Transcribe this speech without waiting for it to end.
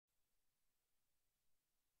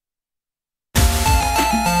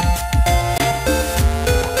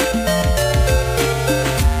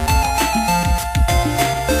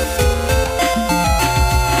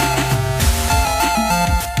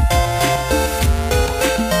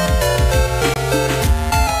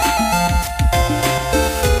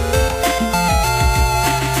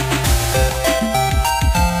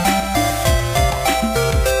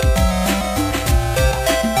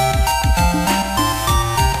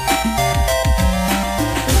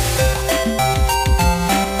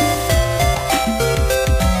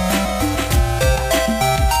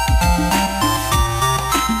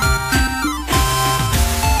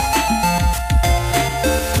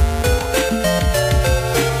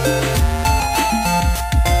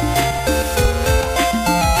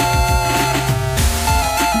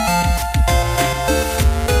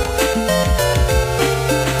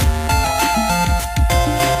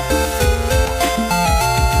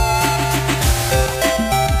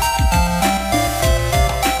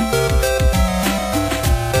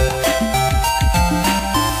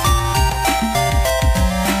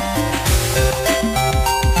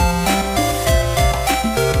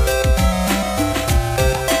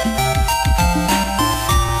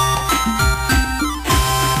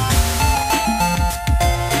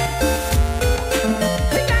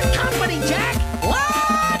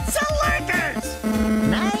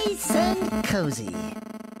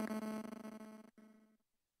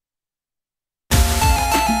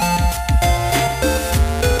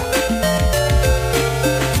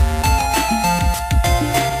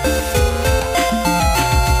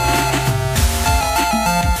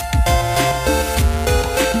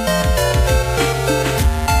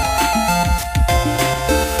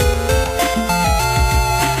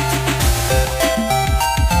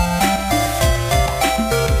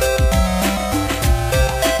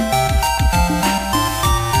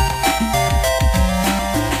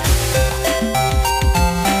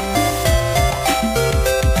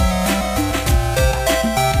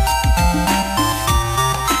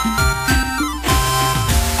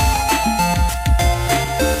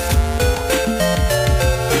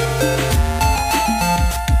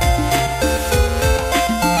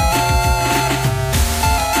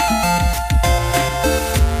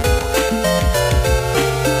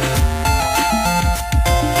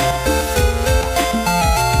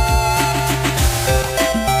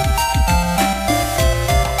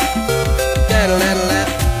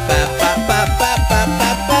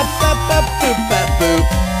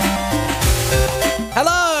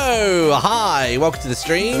welcome to the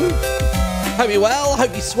stream. Hope you're well,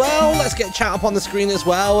 hope you swell. Let's get chat up on the screen as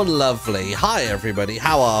well. Lovely. Hi everybody,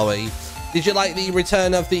 how are we? Did you like the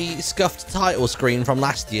return of the scuffed title screen from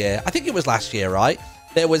last year? I think it was last year, right?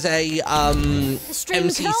 There was a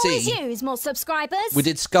MCC. Use more subscribers. We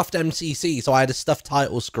did scuffed MCC, so I had a stuffed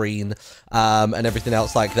title screen and everything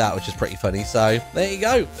else like that, which is pretty funny. So there you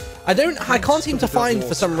go. I can't seem to find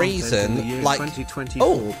for some reason like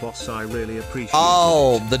boss, I really appreciate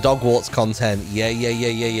the Dogwarts content. Yeah.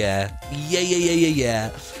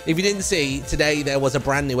 If you didn't see today, there was a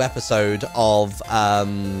brand new episode of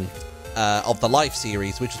the Life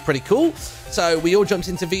series, which was pretty cool. So we all jumped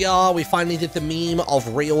into VR. We finally did the meme of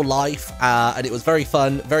real life, and it was very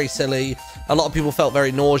fun, very silly. A lot of people felt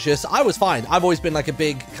very nauseous. I was fine. I've always been like a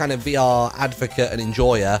big kind of VR advocate and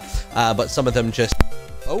enjoyer, but some of them just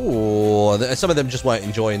weren't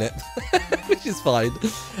enjoying it, which is fine.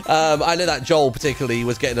 I know that Joel particularly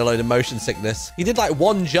was getting a load of motion sickness. He did like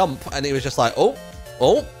one jump, and he was just like, oh.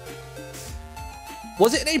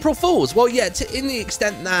 Was it an April Fool's? Well, yeah, in the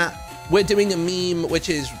extent that we're doing a meme, which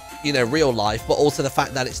is, you know, real life, but also the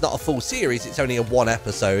fact that it's not a full series, it's only a one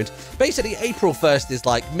episode. Basically, April 1st is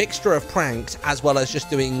like mixture of pranks as well as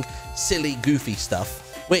just doing silly, goofy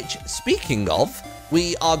stuff, which, speaking of,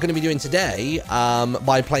 we are going to be doing today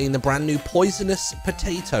by playing the brand new Poisonous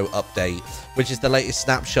Potato update, which is the latest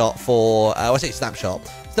snapshot for, I say snapshot,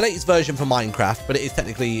 it's the latest version for Minecraft, but it is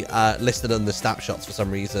technically listed under snapshots for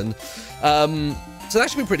some reason. So that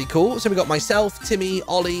should be pretty cool. So we got myself, Timmy,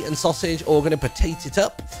 Ollie, and Sausage all going to potato it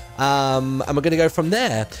up. And we're going to go from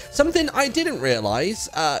there. Something I didn't realise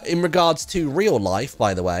in regards to real life,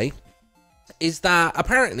 by the way, is that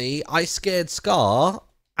apparently I scared Scar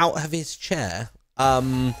out of his chair,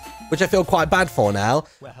 which I feel quite bad for now.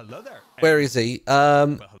 Well, hello there. Where is he?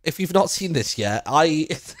 If you've not seen this yet, I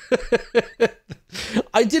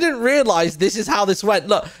didn't realise this is how this went.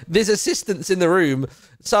 Look, there's assistants in the room.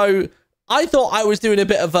 So I thought I was doing a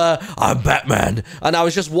bit of I'm Batman, and I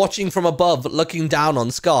was just watching from above, looking down on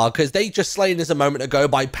Scar, because they just slain us a moment ago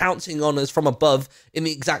by pouncing on us from above in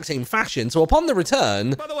the exact same fashion. So upon the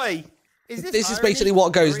return, by the way, this is basically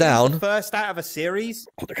what goes down. First out of a series.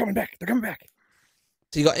 Oh, they're coming back. They're coming back.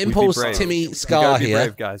 So you got Impulse, Timmy, Scar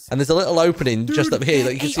here, brave, and there's a little opening just up here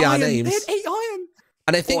that you can see our names.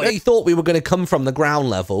 And I think they thought we were going to come from the ground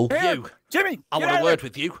level. You, Jimmy, I want a word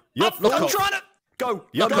with you. Look I'm up. trying to go.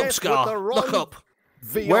 Look up, Scar. Look up.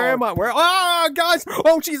 VR. Where am I? Oh, guys!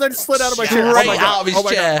 Oh, jeez! I just slid out of my chair. Straight out of his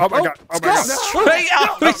chair. Oh my god! Oh my god! Straight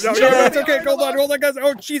out of his chair. No, it's okay. Hold on, guys.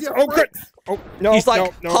 Oh, jeez! Oh, good. Oh no! He's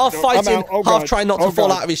like half fighting, half trying not to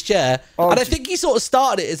fall out of his chair. Oh, and I think he sort of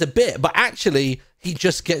started it as a bit, but actually he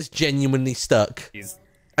just gets genuinely stuck,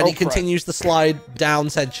 and he continues to slide down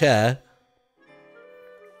said chair.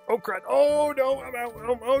 Oh crap! Oh no! I'm out!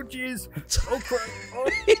 Oh jeez! Oh crap! Oh.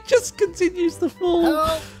 He just continues to fall.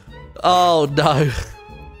 Help. Oh no!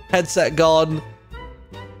 Headset gone,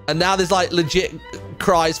 and now there's like legit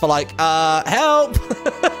cries for like help.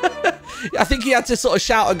 I think he had to sort of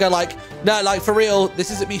shout and go like, no, like for real,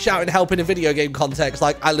 this isn't me shouting help in a video game context.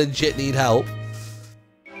 Like I legit need help.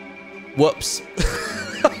 Whoops.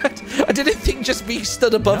 I didn't think just me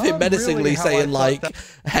stood above him menacingly saying like,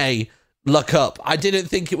 hey, look up. I didn't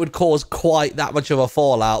think it would cause quite that much of a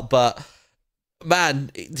fallout, but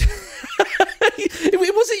man,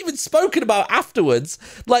 it wasn't even spoken about afterwards.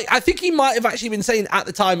 Like, I think he might have actually been saying at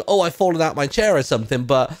the time, oh, I've fallen out my chair or something,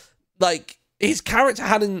 but like his character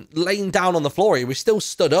hadn't lain down on the floor. He was still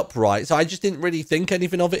stood upright. So I just didn't really think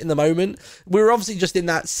anything of it in the moment. We were obviously just in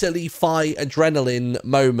that silly fight adrenaline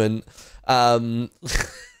moment.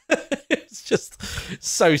 It's just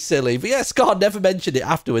so silly. But yeah, Scar never mentioned it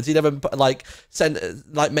afterwards. He never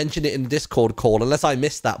mentioned it in Discord call, unless I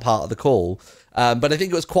missed that part of the call. But I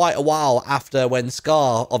think it was quite a while after when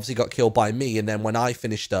Scar obviously got killed by me, and then when I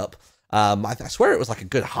finished up, I swear it was like a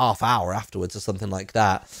good half hour afterwards or something like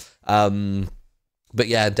that. But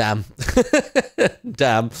yeah, damn.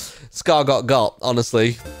 Damn. Scar got,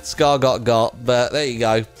 honestly. Scar got, but there you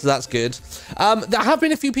go. So that's good. There have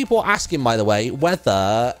been a few people asking, by the way,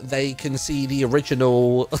 whether they can see the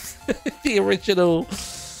original, the original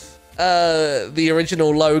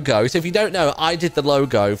logo. So if you don't know, I did the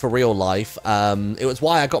logo for real life. It was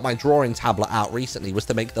why I got my drawing tablet out recently, was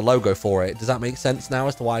to make the logo for it. Does that make sense now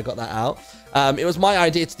as to why I got that out? It was my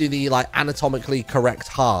idea to do the like anatomically correct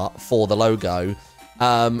heart for the logo.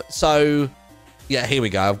 So yeah, here we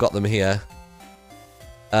go. I've got them here.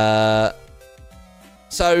 So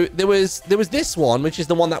there was this one, which is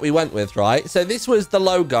the one that we went with, right? So this was the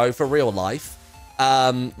logo for real life.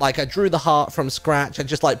 Like I drew the heart from scratch. I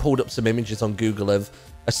just like pulled up some images on Google of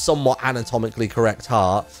a somewhat anatomically correct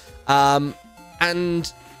heart.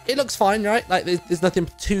 and it looks fine, right? Like there's nothing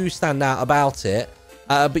too stand out about it.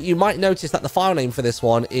 But you might notice that the file name for this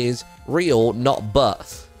one is real, not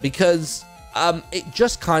butt, because it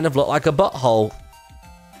just kind of looked like a butthole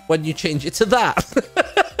when you change it to that.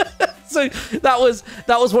 So that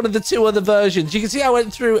was one of the 2 other versions. You can see I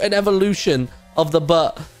went through an evolution of the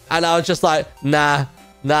butt, and I was just like, nah,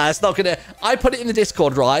 it's not gonna. I put it in the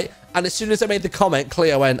Discord, right? And as soon as I made the comment,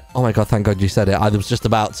 Cleo went, oh my God, thank God you said it. I was just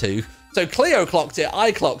about to. So Cleo clocked it,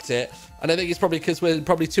 I clocked it. And I think it's probably because we're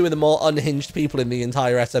probably 2 of the more unhinged people in the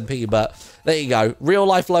entire SMP. But there you go. Real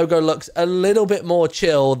life logo looks a little bit more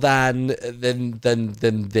chill than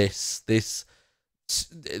this. This,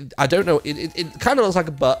 I don't know. It kind of looks like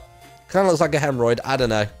a butt. Kind of looks like a hemorrhoid. I don't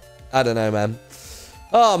know, man.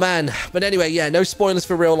 Oh, man. But anyway, yeah, no spoilers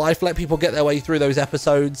for real life. Let people get their way through those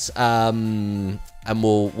episodes. And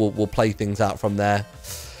we'll play things out from there.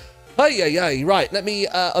 Oh, yeah. Right. Let me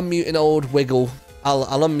unmute an old Wiggle. I'll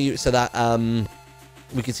unmute so that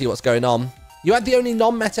we can see what's going on. You had the only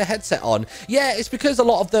non-meta headset on. Yeah, it's because a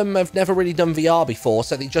lot of them have never really done VR before,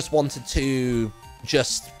 so they just wanted to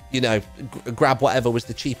just, you know, grab whatever was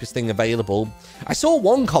the cheapest thing available. I saw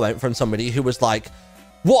one comment from somebody who was like,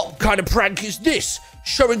 what kind of prank is this?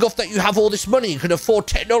 Showing off that you have all this money and can afford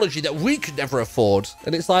technology that we could never afford.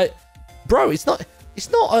 And it's like, bro, it's not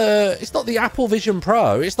the Apple Vision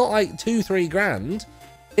Pro. It's not like 2-3 grand.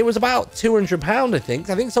 It was about £200, I think.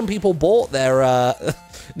 I think some people bought their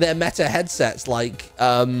Meta headsets like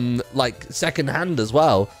secondhand as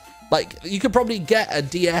well. Like you could probably get a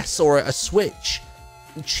DS or a Switch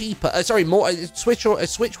cheaper. A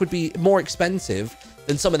Switch would be more expensive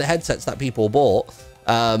than some of the headsets that people bought.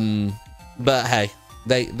 But hey,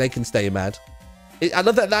 they can stay mad. I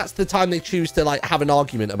love that that's the time they choose to like have an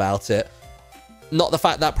argument about it. Not the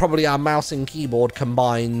fact that probably our mouse and keyboard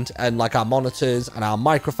combined and like our monitors and our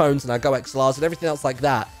microphones and our Go XLRs and everything else like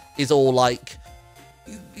that is all like,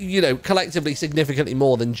 you know, collectively significantly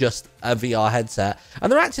more than just a VR headset.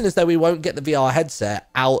 And they're acting as though we won't get the VR headset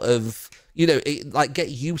out of, you know, like get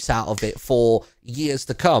use out of it for years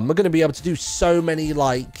to come. We're going to be able to do so many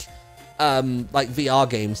like VR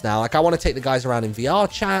games now. Like I want to take the guys around in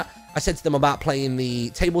VR chat. I said to them about playing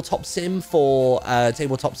the tabletop sim for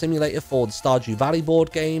tabletop simulator for the Stardew Valley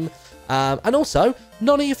board game, and also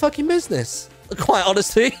none of your fucking business. Quite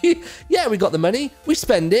honestly, yeah, we got the money, we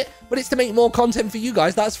spend it, but it's to make more content for you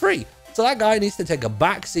guys that's free. So that guy needs to take a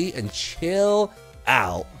back seat and chill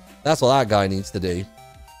out. That's what that guy needs to do.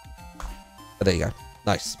 But there you go,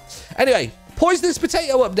 nice. Anyway, Poisonous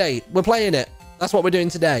Potato update. We're playing it. That's what we're doing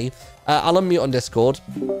today. I'll unmute on Discord.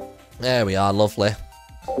 There we are, lovely.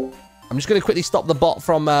 I'm just going to quickly stop the bot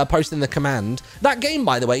from posting the command. That game,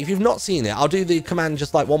 by the way, if you've not seen it, I'll do the command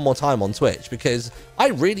just like one more time on Twitch because I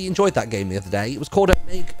really enjoyed that game the other day. It was called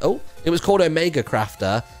Omega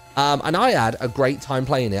Crafter, and I had a great time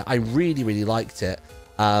playing it. I really, really liked it.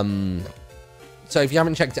 So if you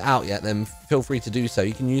haven't checked it out yet, then feel free to do so.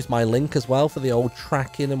 You can use my link as well for the old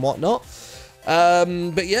tracking and whatnot.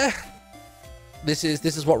 But yeah, this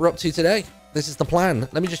is what we're up to today. This is the plan.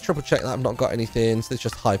 Let me just triple check that I've not got anything. So there's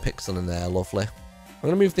just Hypixel in there. Lovely. I'm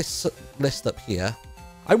going to move this list up here.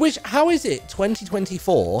 I wish... How is it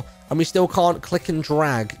 2024 and we still can't click and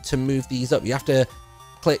drag to move these up? You have to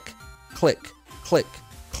click, click, click,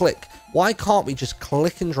 click. Why can't we just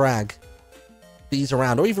click and drag these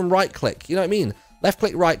around? Or even right click. You know what I mean? Left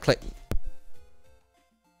click, right click.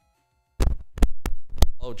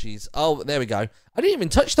 Oh, geez. Oh, there we go. I didn't even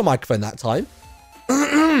touch the microphone that time.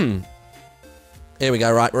 Here we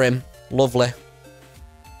go, right, we're in. Lovely.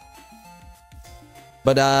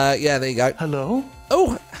 But, yeah, there you go. Hello?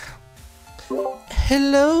 Oh!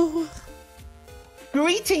 Hello?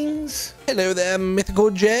 Greetings! Hello there,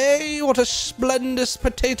 Mythical J. What a splendid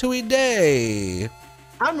potatoey day.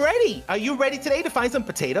 I'm ready. Are you ready today to find some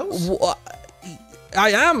potatoes?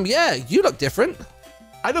 I am, yeah. You look different.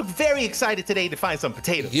 I look very excited today to find some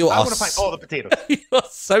potatoes. I want to find all the potatoes. You are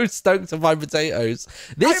so stoked to find potatoes.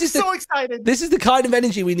 I'm so excited. This is the kind of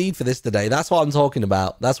energy we need for this today. That's what I'm talking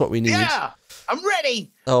about. That's what we need. Yeah, I'm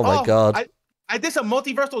ready. Oh my God. I did some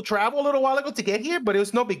multiversal travel a little while ago to get here, but it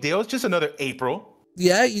was no big deal. It's just another April.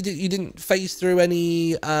 Yeah, you didn't phase through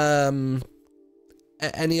any other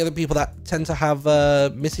people that tend to have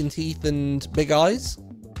missing teeth and big eyes?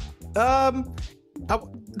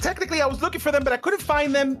 Technically, I was looking for them, but I couldn't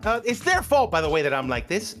find them. It's their fault, by the way, that I'm like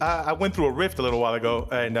this. I went through a rift a little while ago,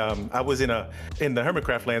 and I was in the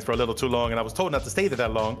Hermitcraft lands for a little too long, and I was told not to stay there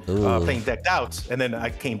that long, playing decked out. And then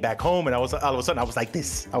I came back home, and all of a sudden I was like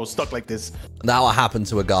this. I was stuck like this. Now what happened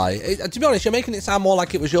to a guy? To be honest, you're making it sound more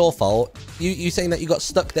like it was your fault. You saying that you got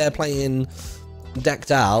stuck there playing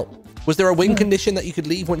decked out. Was there a win condition that you could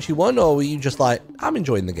leave once you won, or were you just like, I'm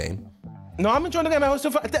enjoying the game? No, I'm enjoying the game. I was so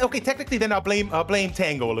fun. Okay, technically, then I'll blame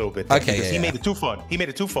Tango a little bit. Okay, because he made it too fun. He made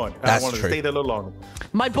it too fun. That's I wanted true. to stay there a little longer.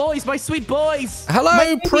 My boys, my sweet boys.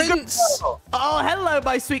 Hello, Prince. Oh, hello,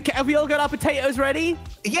 my sweet. Have we all got our potatoes ready?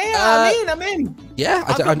 Yeah, I'm in. Yeah,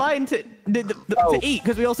 I've got mine to eat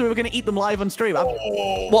because we were going to eat them live on stream.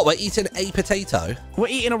 What? We're eating a potato? We're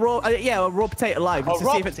eating a raw potato live to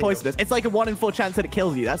see if it's poisonous. It's like a 1 in 4 chance that it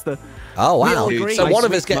kills you. That's the. Oh wow! Dude, So one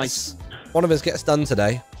of us gets done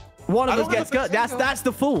today. One of us gets good. That's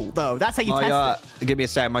the fool, though. That's how you test it. Give me a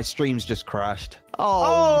second. My stream's just crashed.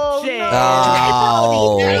 Oh, shit.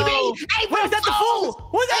 Oh. Wait, was that the fool?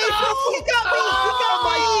 Was that the fool? You got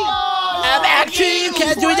me. Actually, you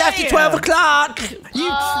can't do it after 12 o'clock. You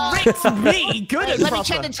tricked me. Good and Let me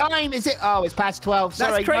check the time. Is it? Oh, it's past 12.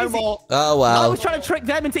 Sorry, That's crazy. no more. Oh, I wow. was trying to trick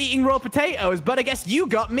them into eating raw potatoes, but I guess you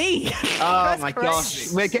got me. Oh my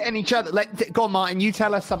gosh, we're getting each other. Go on, Martin. You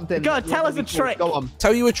tell us something. Go on, tell us a trick. Go on.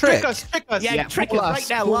 Tell you a trick? Trick us. Yeah, trick us right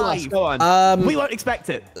now Fool us. live. Go on. We won't expect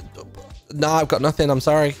it. No, I've got nothing. I'm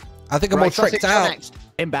sorry. I think I'm all tricked out. Next.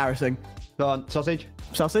 Embarrassing. Go on, sausage.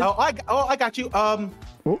 Sausage? Oh, I got you.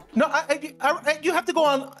 No, you have to go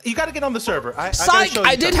on. You got to get on the server. Psych!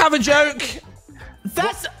 I did have a joke.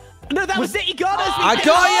 That was it. You got us. I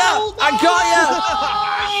got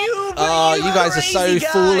you. You guys are so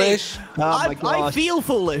foolish. Oh my gosh. I feel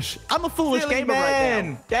foolish. I'm a foolish Silly gamer man.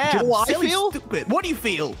 right now. Damn, Do you know what I silly, feel? stupid. What do you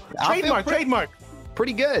feel? Trademark.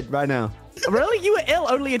 Pretty good right now. Really? You were ill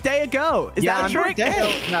only a day ago. Is that a trick? No.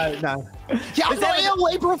 Yeah, I'm not ill.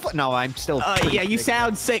 April. No, I'm still. Yeah, you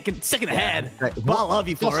sound sick in the head. But I love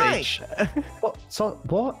you for it. What? So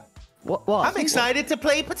what? What? I'm excited to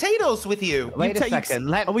play potatoes with you. Wait a second.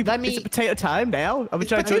 Let me. It's potato time now. Are we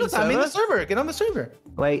trying to Potato time in the server. Get on the server.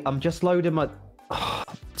 Wait, I'm just loading my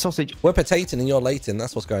sausage. We're potating and you're lating.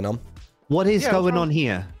 That's what's going on. What is going on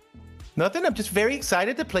here, Nothing. I'm just very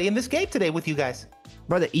excited to play in this game today with you guys.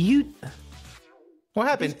 brother? What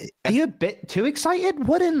happened? Are you a bit too excited?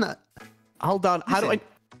 What in the? Hold on. How do I?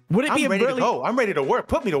 Would it be I'm ready really? to go. I'm ready to work.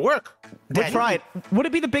 Put me to work. We'll try it. Would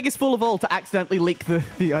it be the biggest fool of all to accidentally leak the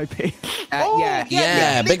IP?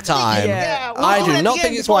 Yeah, big time. Yeah. I do not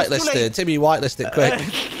think it's whitelisted. Timmy, whitelist it quick.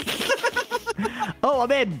 Oh,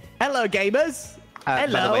 I'm in. Hello, gamers.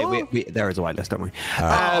 Hello. By the way, there is a whitelist, don't we?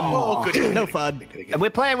 Oh, good. No fun. We're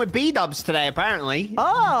playing with B-dubs today, apparently.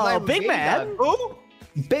 Oh, Playing with big man. Who?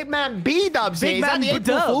 Big man B-dubs here. Is that man the April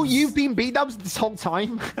B-dubs. Fool? You've been B-dubs this whole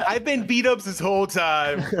time? I've been beat ups this whole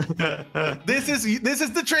time. This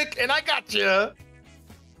is the trick, and I got you.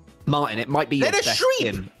 Martin, it might be your Let us best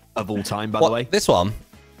shriek. skin of all time, by the way. This one?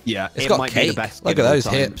 Yeah, It's it got might be the cake. best Look skin at of all those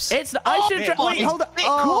time. hips. It's. I should. Wait, hold on.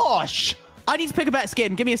 Gosh. I need to pick a better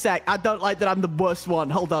skin. Give me a sec. I don't like that I'm the worst one.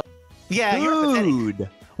 Hold on. Yeah, you're pathetic. Dude.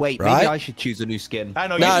 Wait, Right? maybe I should choose a new skin. I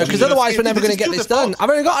know. No, you because should otherwise choose we're never this going to is get too this done. default. I've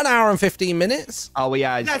only got an hour and 15 minutes. Oh, he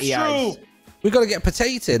has. That's he has. true. We've got to get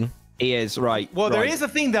potating. He is, right. Well, right. there is a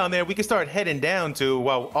thing down there we can start heading down to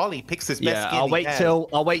while Ollie picks his best Yeah, skin.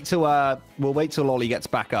 we'll wait till Ollie gets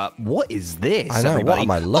back up. What is this? I know, what everybody? am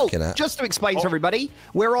I looking at? Just to explain to everybody,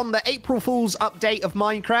 we're on the April Fool's update of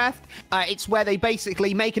Minecraft. It's where they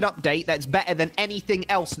basically make an update that's better than anything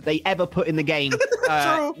else that they ever put in the game,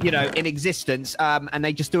 in existence. And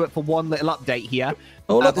they just do it for one little update here.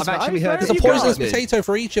 Oh, look, I've actually heard there's a you poisonous got? potato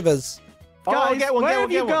for each of us. Guys, get one, where get have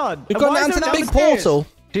one, you get one. gone? We've And gone why down is to the there big an armadillo? portal.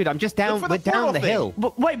 Dude, I'm just down. Look for the We're down portal the thing. hill.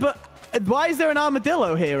 But wait, but why is there an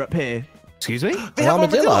armadillo here up here? Excuse me? They have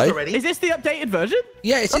armadillo? armadillos already. Is this the updated version?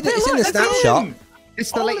 Yeah, it's in the Look, snapshot. It's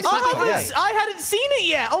the latest. I hadn't seen it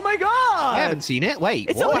yet. Oh my god! I haven't seen it. Wait,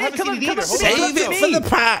 It's what? up here. haven't Come seen on, it come either. on, Hold come on. on, Save come it on. for the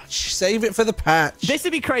patch. Save it for the patch. This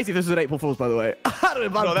would be crazy if this was an April Fool's, by the way. I don't know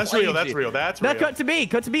if I'm No, that's playing real. That's you. real. That's No, real. cut to me.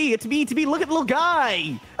 Look at the little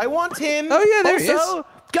guy. I want him. Oh, yeah, there he is. Also,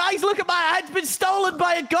 guys, look at my head's been stolen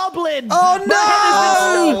by a goblin. Oh, My head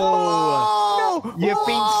has been Oh, stolen. you've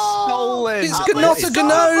been stolen. It's I've not been a stolen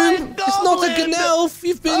by a gnome. It's not a goblin. gnelf.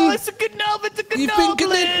 You've been... Oh, it's a good gnome. It's a good You've been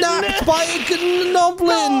kidnapped by a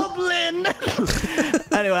gnoblin. goblin.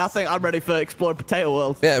 Anyway, I think I'm ready for Explore Potato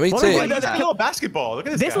World. Yeah, me What too. are we Wait, doing? there's a kill a basketball. Look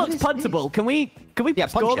at this This guy. looks puntable. Can we Yeah,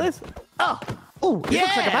 score punch this? Oh, Oh, it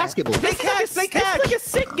looks like a basketball. This is like a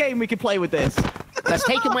sick game we could play with this. Let's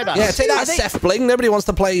take him with us. Yeah, take that, I think- Seth Bling. Nobody wants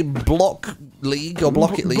to play Block League or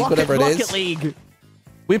Blocket League, whatever it is. Blocket League.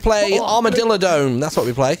 We play Armadillo Dome. That's what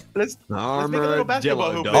we play. Let's make a little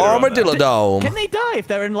basketball hoop. later on. Armadillo Dome. Can they die if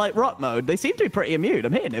they're in like rock mode? They seem to be pretty immune.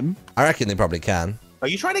 I'm hitting him. I reckon they probably can. Are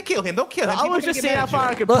you trying to kill him? Don't kill him. I People was can just get seeing mad how at far you.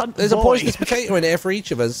 I could Look, punt there's a boy. poisonous potato in here for each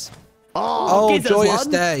of us. Oh, gives us joyous one.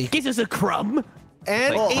 day. Gives us a crumb.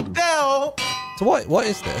 And a bell. So what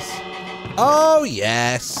is this? Oh,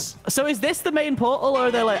 yes. So is this the main portal, or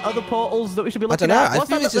are there like other portals that we should be I looking don't know. at? I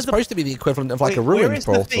think this is supposed to be the equivalent of like a Where ruined is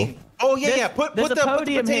the portal. thing? Oh yeah. Put the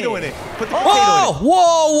podium potato here. in it. Put the potato in it.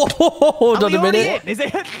 Whoa! Hold on a minute. Is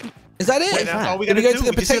it? Is that it? Wait, that's all we Can we gotta go to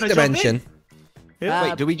do? the We just potato gotta jump in? dimension?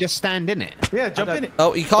 Wait, do we just stand in it? Yeah, jump in it.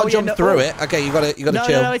 Oh, you can't jump through it. Okay, you gotta No,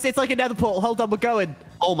 chill. no, it's like another portal. Hold on, we're going.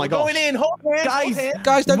 Oh my god. Going in. Hold hands. Guys, hold hands.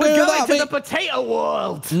 Guys, don't we're do going that. to mate. the potato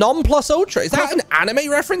world. Non plus ultra. Is that an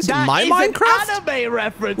anime reference in That my is Minecraft? an anime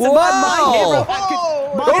reference. Whoa. My Hero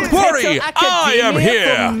Whoa. Don't worry, I am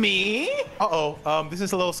here. For me. This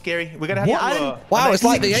is a little scary. We gotta have Yeah, to, Wow, it's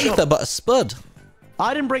like the jump. Aether, but a spud.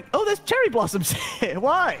 I didn't bring. Oh, there's cherry blossoms here.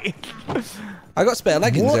 Why? I got spare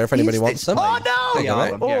leggings What there if anybody is wants this some. Oh no! There you go,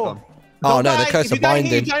 mate. Yeah, go on. Oh no, Don't the die. curse If you of die here,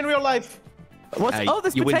 you binding. die in real life. What's, Hey, oh,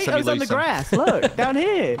 there's you win some, potatoes you on the lose some. grass. Look down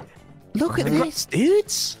here. Look at this,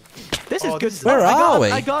 dudes. This is Oh, good. this is- Where are we?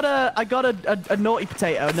 I got a naughty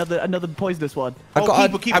potato. Another poisonous one. I've got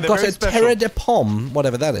keep a, it. They're I've got very a special. terre de pomme,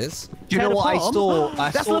 whatever that is. Do you know what I Pom? saw?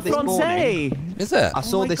 I That's saw Le this morning. Francais. Is it? I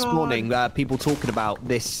saw my this God. morning people talking about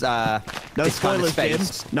this. No this kind of spoilers, Jim.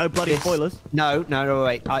 space. No bloody spoilers. No,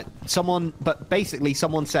 wait. Basically,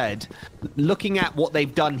 someone said, looking at what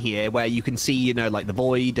they've done here, where you can see, like the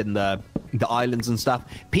void and the islands and stuff.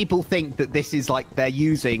 People think that this is like they're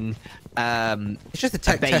using. It's just a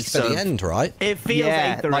tech base test for of- the end, right? It feels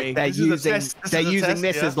Yeah, aethery. like they're This is a using test- this they're is a using test,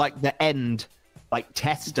 this yeah. as like the end, like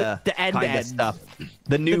tester, The end kind end. of stuff. The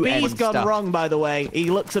The new bee's end gone stuff. wrong, by the way. He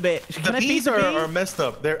looks a bit. The Can I feed bees the are bees? messed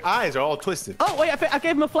up. Their eyes are all twisted. Oh wait, I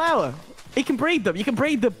gave him a flower. He can breed them. You can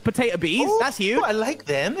breed the potato bees. Ooh, That's you. I like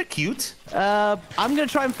them. They're cute. I'm gonna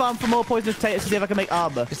try and farm for more poisonous potatoes to see if I can make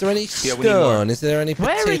armor. Is there any Yeah, we need more. stone? Is there any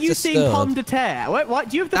potato Where are you seeing stone? pomme de terre? What?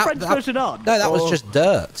 Do you have the French version on? No, that was Or- just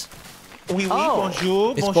dirt. Oui, Oh.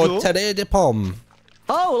 bonjour, It's bonjour. called terre de pomme.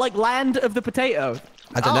 Oh, like land of the potato.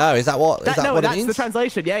 I don't know. Is that what? Is that no, what it that's means? the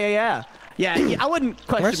translation. Yeah, I wouldn't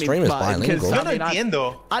My question stream me, is Martyn, 'cause, bilingual. Yo I no mean,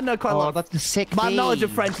 entiendo. I know quite a Oh, lot. that's a sick. My thing. knowledge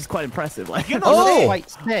of French is quite impressive. Like, Oh. Quite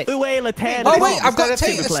sick. Ue la terre. Oh This wait, is- I've got that's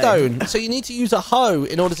tater play. stone. So you need to use a hoe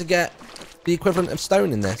in order to get the equivalent of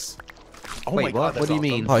stone in this. Oh Wait, my God, what? that's What do you awesome.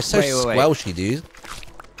 mean? Oh, it's so Wait. squelchy, dude.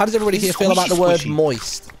 How does everybody here feel about the Squishy, word squishy.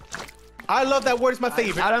 moist? I love that word. It's my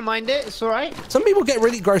favorite. I don't mind it. It's all right. Some people get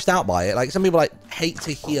really grossed out by it. Like some people like hate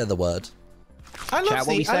to hear the word. I love Chat,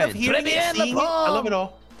 what we seeing. I love saying? hearing it, Premier seeing it. I love it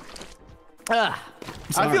all. Ah,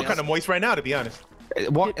 I feel kind of moist right now, to be honest.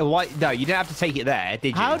 What? Why? No, you didn't have to take it there, did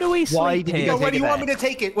you? How do we Why sleep did you here? go Yo, where take do you it want there? me to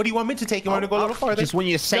take it? What do you want me to take it? You want to go a little farther? Just when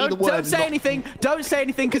you say the word. don't say anything. Don't say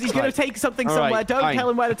anything because he's gonna Right. take something All somewhere. right, Don't fine. tell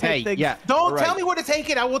him where to take Hey, things. yeah. Don't right. tell me where to take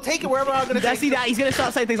it. I will take it wherever I'm going to I take see it. that. He's gonna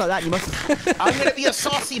start saying things like that. You must. I'm going to be a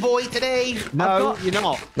saucy boy today. No, got- you're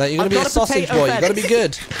not. No, you're gonna I've be a got a sausage potato boy. You gotta be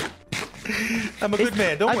good. I'm a good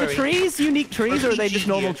man. Don't Are the worry. trees unique trees or are they just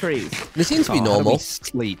normal Yeah. trees? They seem to be Oh, how do normal. we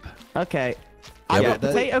sleep. Okay. I've Yeah, got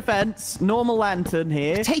potato fence, normal lantern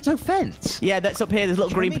here. Potato fence. Yeah, that's up here. There's a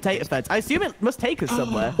little green make potato fence. I assume it must take us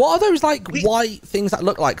somewhere. What are those like white things that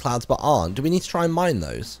look like clouds but aren't? Do we need to try and mine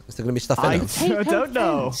those? Is there gonna be stuff in I them? don't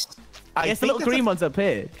know. I Yes, the think little green one's up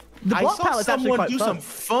here. The I block saw palette's actually someone quite do fun. some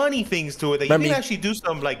funny things to it. That you Remember can you- actually do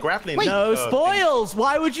some like grappling. No things. spoils.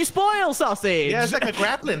 Why would you spoil sausage? Yeah, it's like a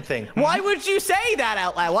grappling thing. Why would you say that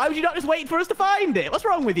out loud? Why would you not just wait for us to find it? What's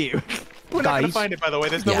wrong with you? We're not going to Guys. find it, by the way.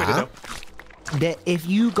 There's no way to Yeah. know. That if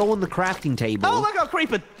you go on the crafting table Oh my god,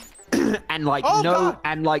 creeper! and like Oh, no God.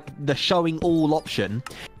 and like the showing all option,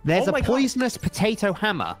 there's Oh my a God. poisonous potato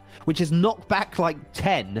hammer which is knocked back like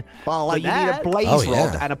 10. Well, but like you that. need a blaze Oh,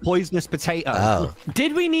 rod yeah. and a poisonous potato. Oh.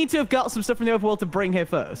 Did we need to have got some stuff from the overworld to bring here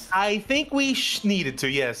first? I think we needed to,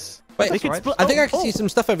 yes. Wait, We could right. split- I think oh, I can see oh. some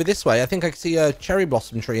stuff over this way. I think I can see a cherry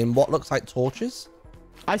blossom tree and what looks like torches.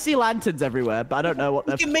 I see lanterns everywhere, but I don't know what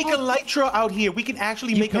We they're. can make a lytra out here. We can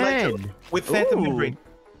actually You make a lytra can. with phantom Ooh. membrane.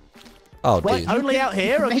 Oh, What, dude. only out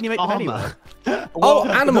here, or can you make them armor. anywhere? Oh,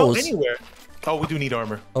 no, animals. anywhere. Oh, we do need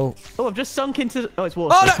armor. Oh. Oh, I've just sunk into. Oh, it's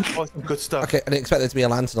water. Oh, no! Oh, some good stuff. Okay, I didn't expect there to be a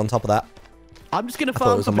lantern on top of that. I'm just gonna thought it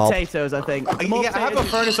farm was for a mob. potatoes. I think. The more Yeah, I have a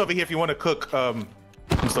potatoes- furnace over here if you want to cook some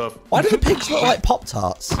stuff. Why do the pigs look like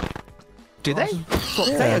Pop-Tarts? Do they?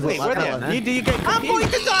 potatoes Wait, look where like they that. at? You get I'm going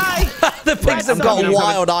confused. to die! The pigs have so got good.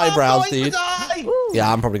 wild eyebrows, I'm going dude. to die!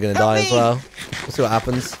 Yeah, I'm probably gonna Help die as me. well. We'll see what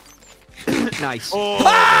happens. Nice. Oh,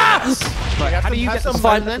 Right, how do you have get the some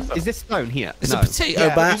stone fun- then? Is this stone here? It's no. a potato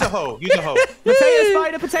yeah, bat. use a hoe. Use a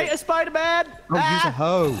hoe. Potato spider man. Oh, use a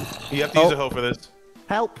hoe. You have to use a hoe for this.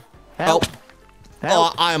 Help! Oh, Help! oh,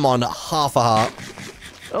 Help! I am on half a heart.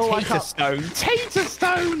 Oh, I Tater can't. stone. Tater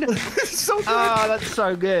stone. So good. Oh, that's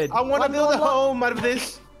so good. I want to build a home out of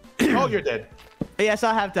this. Oh, you're dead. Yes,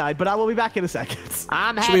 I have died, but I will be back in a second.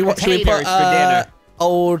 I'm Should we having put potatoes for dinner.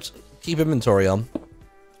 old keep inventory on?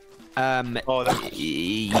 Oh,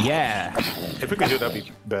 Yeah. if we could do that'd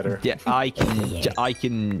be better. Yeah, I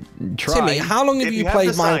can try. Timmy, how long have If you you have played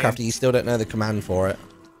the Minecraft science- and you still don't know the command for it?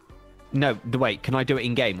 No, wait, can I do it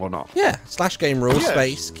in game or not? Yeah, / game rule, Yeah.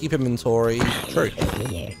 space, keep inventory, true.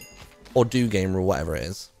 Or do game rule, whatever it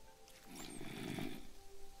is.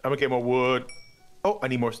 I'm gonna get more wood. Oh, I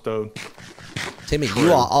need more stone. Timmy,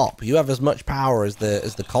 you are up. You have as much power as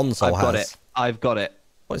the console I've got has. it. I've got it.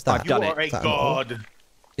 What is that? I've done You it. are a Is that an ore? god.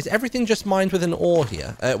 Is everything just mined with an ore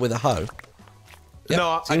here? With a hoe? Yep,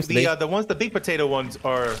 No, seems to be. the big potato ones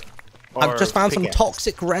are. I've just found some pickaxe.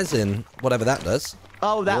 toxic resin, whatever that does.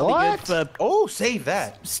 Oh, that'll be good for Oh, save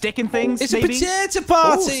that. sticking things, It's maybe? a potato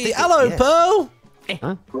party! stick it, Hello, yes. Pearl!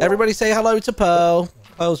 Huh? Everybody say hello to Pearl.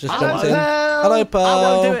 Pearl's just jumped in. Pearl. Hello, Pearl. I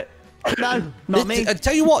won't do it. No, not me. I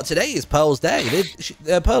tell you what, today is Pearl's day.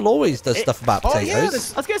 Pearl always does stuff about Oh, potatoes. yeah,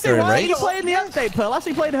 this- I was going to say, during why are you raids. playing the update, Pearl?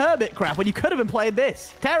 Actually played Hermit crap when you could have been playing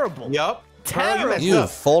this. Terrible. Yup. Terrible. You've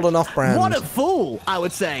fallen off brand. What a fool, I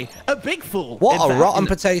would say. A big fool. What in a fact. rotten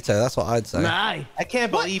potato, that's what I'd say. Nah. I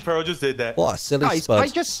can't believe Pearl just did that. What a silly Guys, spud.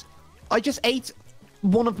 I just ate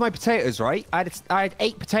one of my potatoes, right? I had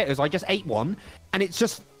 8 potatoes. I just ate one, and it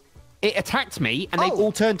attacked me, and they Oh.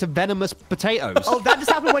 all turned to venomous potatoes. Oh, that just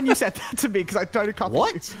happened when you said that to me because I tried to copy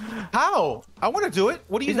What? you. How? I want to do it.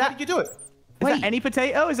 What do you? Is How that- did you do it? Is Wait. that any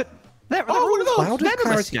potato? Is it? They're Oh, what are those? Clouded venomous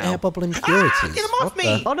clarity, now. air bubble impurities. get 'em off What me.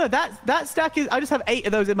 the- Oh no, that stack is. I just have 8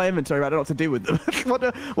 of those in my inventory. I don't know what to do with them.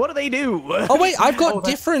 What do they do? Oh wait, I've got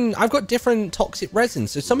different toxic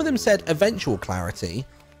resins. So some of them said eventual clarity,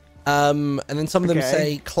 and then some of them Okay.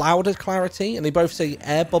 say clouded clarity, and they both say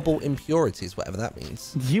air bubble impurities, whatever that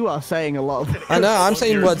means. You are saying a lot. I know, I'm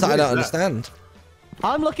saying What words that I is don't that? understand.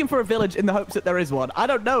 I'm looking for a village in the hopes that there is one. I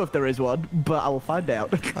don't know if there is one, but I will find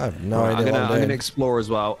out. I have no I'm idea what I'm gonna doing. explore as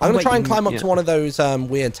well. I'm Oh, gonna wait, try and you- climb up yeah. to one of those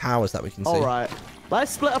weird towers that we can see. All right,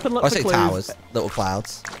 let's split up and look I for say clues. towers, little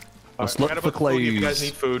clouds. Let's Alright, look right for about the food if you guys clues.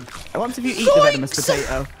 need food. What happens if you eat the venomous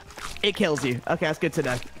potato? It kills you. Okay, that's good to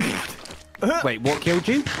know. Wait, what killed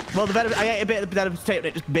you? Well, I ate a bit of the venomous potato and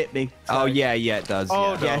it just bit me. Oh yeah, it does.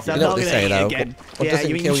 Oh, yeah. no. Yeah, so You I'm know not what they gonna say eat it though? again. What Yeah, doesn't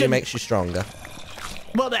kill you shouldn't- makes you stronger.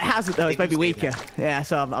 Well, it hasn't though. It's made me Make you weaker. Yeah,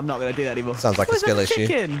 so I'm not gonna do that anymore. Sounds like a Where's skill that issue.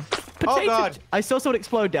 Chicken? Oh, Potato- God. I saw someone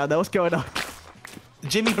explode down there. What's going on?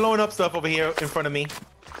 Jimmy blowing up stuff over here in front of me.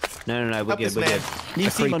 No, we're Help good. this We're man. good. You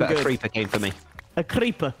A seem creeper, ungood. a creeper came for me, A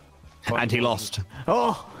creeper. and he lost.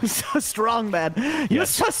 Oh, so strong, man. You're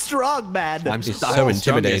so strong, man. I'm It's so so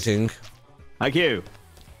intimidating. Thank you.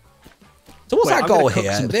 So what's Wait, our I'm gonna goal cook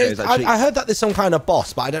here? some potatoes, actually. I heard that there's some kind of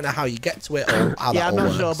boss, but I don't know how you get to it or how Yeah, that I'm all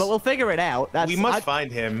not sure, works. but we'll figure it out. That's, We must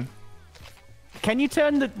find him. Can you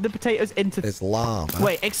turn the potatoes into... There's lava.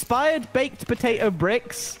 Wait, expired baked potato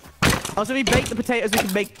bricks? Oh, so we bake the potatoes, we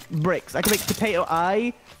can make bricks. I can make potato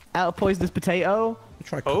eye out of poisonous potato.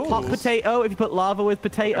 Try Oh. cooking Hot this. potato if you put lava with I'm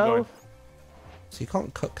potato. going. So you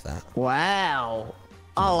can't cook that. Wow.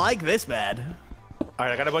 I like this, man. All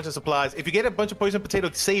right, I got a bunch of supplies. If you get a bunch of poison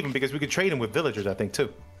potatoes, save them because we could trade them with villagers, I think,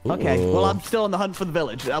 too. Okay, Ooh. well, I'm still on the hunt for the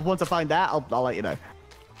village. Once I find that, I'll let you know.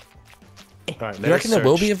 All right, Do you reckon there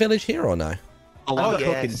will be a village here or no? Oh, Oh, I'm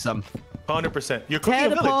yes. cooking some. 100%. You're cooking Tear a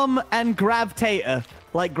the village. palm and gravtator.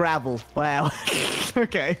 Like gravel. Wow.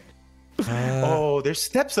 Okay. Oh, there's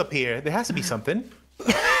steps up here. There has to be something.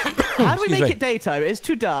 How do we Excuse make me. it daytime? It's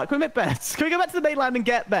too dark. Can we make beds? Can we go back to the mainland and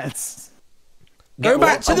get beds? Go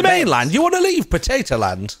back to Oh, the beds. mainland. You want to leave Potato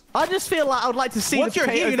Land? I just feel like I would like to see Once the you're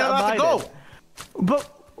here, potatoes you're that not I'm allowed to mining. go.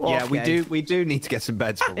 But Yeah, okay. we do need to get some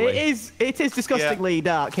beds probably. It is disgustingly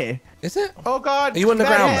dark here. Is it? Oh, God. Are you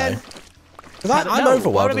underground Bad. though? Because I'm No,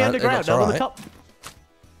 overworld. why would it be and it underground? looks No, on the alright. top.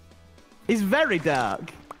 It's very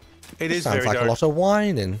dark. It is Sounds very like dark. a lot of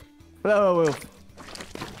whining. Oh,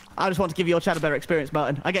 I just want to give your chat a better experience,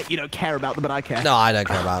 Martin. I get you don't care about them, but I care. No, I don't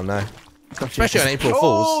care about them, no. Gotcha. Especially on April Oh,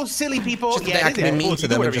 Fools. silly people. Just Yeah, think I it can is be mean April to Fools.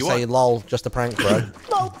 them You and do just whatever say, you lol, just a prank, bro.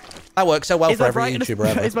 Lol. That works so well Is for my every brightness? YouTuber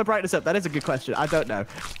ever. Is my brightness up? That is a good question. I don't know.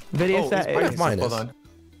 Video Oh, set. it's brightness. Mine Hold is. on.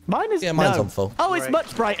 Mine is. Yeah, mine's no. on full. Oh, it's Right.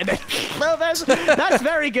 much brighter now. Well, that's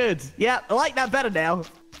very good. Yeah, I like that better now.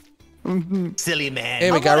 Silly man.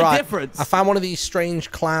 Here we Oh, go, what a right. difference. I found one of these strange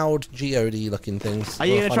cloud geode looking things. Are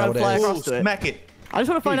you Wanna gonna try find and out fly what it is? across to it? Smack it. I just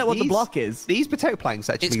want to find out what the These- block is. These potato planks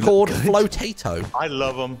actually It's look called good. Flotato. I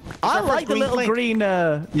love them. I like the little green.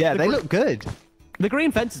 Yeah, they look good. The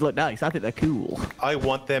green fences look nice. I think they're cool. I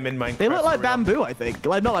want them in Minecraft. They look for like real. bamboo. I think.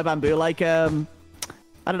 Like not like bamboo. Like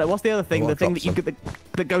I don't know. What's the other thing? Oh, The I thing that dropped you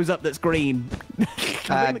that goes up that's green.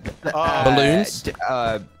 Balloons?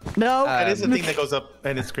 No. That is the thing that goes up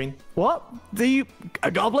and it's green. What?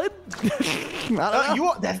 A goblin? I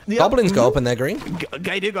don't know. Goblins go up and they're green.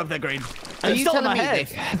 They do go up there green. Are It's you still in telling my me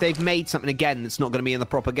head. they've made something again that's not going to be in the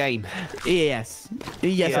proper game? Yes.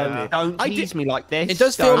 Yes, Yeah. I do. Don't I tease do- me like this. It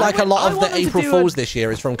does feel like a lot I of the want them to April do Fools a- this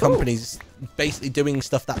year is from companies basically doing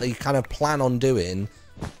stuff that they kind of plan on doing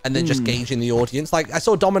and then just gauging the audience. Like, I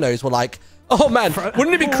saw Domino's were like, oh man,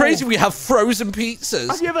 wouldn't it be crazy if we have frozen pizzas?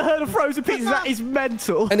 Have you ever heard of frozen pizzas? That is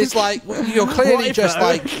mental. And it's like, well, you're clearly What if just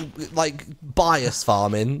though? like bias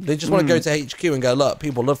farming. They just want to go to HQ and go, look,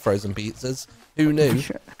 people love frozen pizzas. Who knew?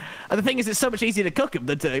 And the thing is, it's so much easier to cook them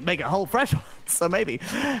than to make a whole fresh one. So maybe.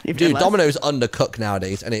 Dude, Domino's undercooked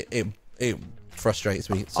nowadays, and it frustrates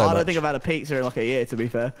me so I much. don't think I've had a pizza in like a year, to be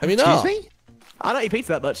fair. Have you not? Excuse me? I don't eat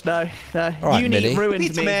pizza that much, no. All right, Uni Minnie. ruined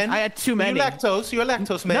Pizza me. man. I had too many. You're lactose. You're a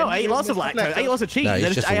lactose man. No, I ate lots of lactose. I ate lots of cheese. No, he's I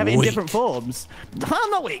just I have it in weak. different forms. I'm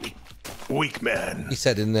not weak. Weak man. He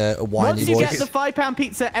said in a whiny Once you voice. get the £5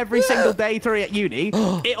 pizza every single day through at uni,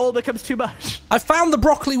 it all becomes too much. I found the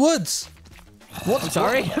broccoli woods. What?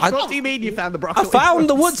 Sorry? What do you mean you found the broccoli? I found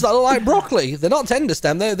the woods that are like broccoli. They're not tender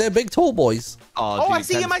stem. They're big tall boys. Oh, I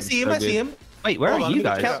see him. I see him. I see him. Wait, where Hold are on, you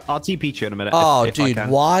let me guys? check. I'll TP you in a minute. Oh, if I dude, can.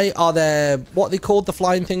 why are there what are they called, the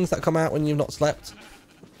flying things that come out when you've not slept?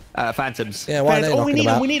 Phantoms. Yeah, why are Fans, they we knocking need him.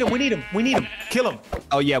 about? We need him. We need him. We need him. Kill him.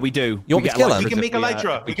 Oh yeah, we do. You want me to kill him? We can make a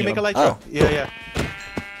lytra. We can make a lytra. Oh. Yeah.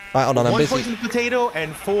 Right, hold on, I'm One busy. poisoned potato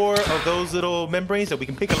and 4 of those little membranes that we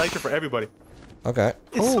can pick a lytra for everybody. Okay.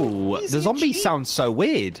 It's so Oh, easy the and zombies cheap. sound so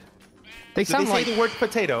weird. They Did sound they like say the word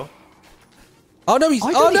potato? Oh no, he's I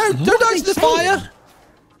oh don't no, even- don't what are dive to they the fire.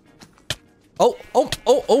 Oh,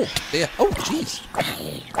 dear. Oh, jeez.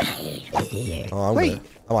 Oh,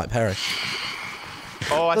 I might perish.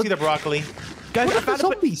 Oh, I see the broccoli. Guys, what I are the found,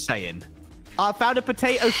 zombies saying? I found a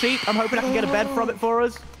potato sheep. I'm hoping I can get a bed from it for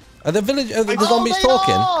us. Are the Oh, zombies they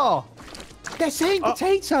talking? are! They're saying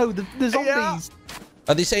potato. The zombies. Yeah.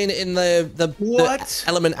 Are they saying it in the What?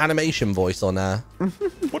 Element animation voice or nah?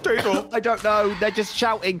 Potato. I don't know. They're just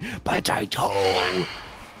shouting potato.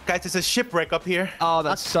 Guys, it's a shipwreck up here. Oh,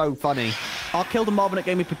 that's so funny. I killed a mob and it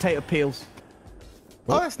gave me potato peels.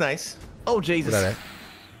 Oh, that's nice. Oh, Jesus. I don't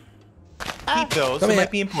know. Keep those. Come It here.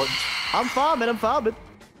 might be important. I'm farming.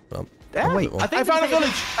 Well, Yeah, wait. I, think I found a potato-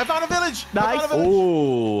 village. I found a village. I Nice. found a village.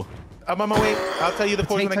 Ooh. I'm on my way. I'll tell you the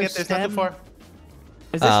poison when I get there. It's not too stem. far.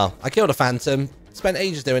 Is this... Oh, I killed a phantom. Spent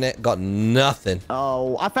ages doing it. Got nothing.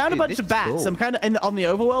 Oh, I found a Dude, bunch this of is bats. cool. I'm kind of on the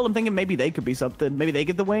overworld. I'm thinking maybe they could be something. Maybe they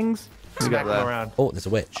give the wings. Smack there? them around. Oh, there's a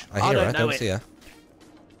witch. I I hear her. don't I know don't it. see her.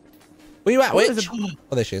 Where you at, Oh, there's witch? a-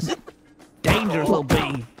 Oh, there she is. Dangerous little bee.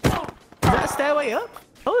 Is that a stairway up?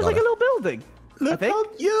 Oh, there's Got like a it. little building. I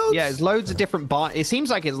think. cute. Yeah, there's loads of different it seems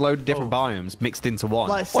like it's loads of different biomes mixed into one.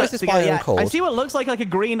 Like, What is set this together, biome called? I see what looks like a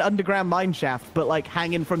green underground mine shaft, but like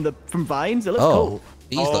hanging from vines. It looks Oh, cool.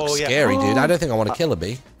 these Oh, look yeah. scary, dude. I don't think I want to kill a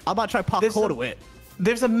bee. I might try There's parkour some- to it.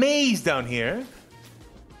 There's a maze down here.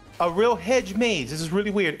 A real hedge maze. This is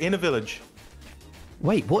really weird. In a village.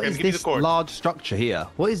 Wait, what Here, is give me the this cord. large structure here?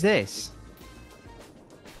 What is this?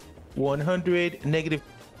 100 negative.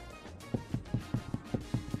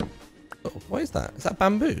 Oh, what is that? Is that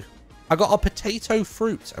bamboo? I got a potato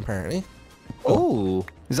fruit, apparently. Oh,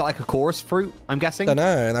 is that like a chorus fruit? I'm guessing. Don't know.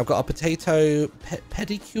 And I've got a potato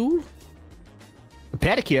pedicule.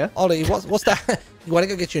 Pedicure. Ollie, what's that? You want to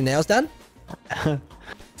go get your nails done?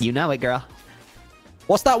 You know it, girl.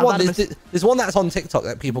 What's that I've one? had a There's one that's on TikTok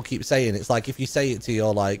that people keep saying. It's like if you say it to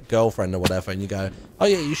your like girlfriend or whatever, and you go, "Oh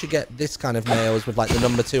yeah, you should get this kind of nails with like the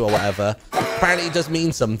number 2 or whatever." Apparently, it does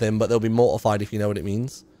mean something, but they'll be mortified if you know what it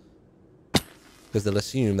means, because they'll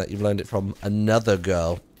assume that you've learned it from another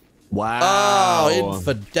girl. Wow. Oh,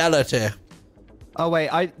 infidelity! Oh wait,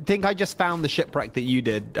 I think I just found the shipwreck that you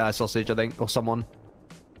did, Sausage. I think, or someone.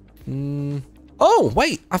 Oh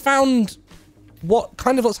wait, I found what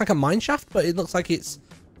kind of looks like a mine shaft, but it looks like it's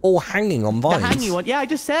all hanging on The vines. hanging one. Yeah, I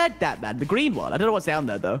just said that, man. The green one. I don't know what's down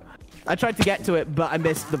there though. I tried to get to it, but I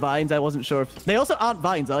missed the vines. I wasn't sure if they also aren't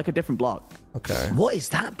vines. They're like a different block. Okay. What is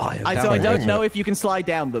that biome? So I don't know if you can slide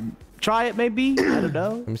down them. Try it, maybe. I don't know.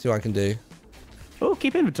 Let me see what I can do. Oh,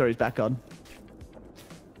 keep inventories back on.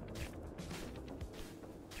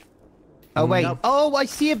 Oh wait. Nope. Oh, I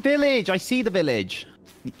see a village. I see the village.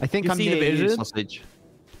 I think You I'm see the near you, vision? Sausage.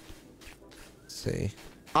 Let's see.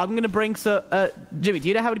 I'm gonna bring Jimmy, do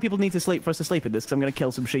you know how many people need to sleep for us to sleep in this? Because I'm gonna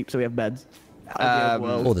kill some sheep so we have beds.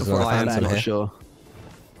 Oh, there's another I am phantom not here. sure.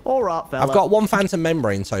 All right, fella. I've got one phantom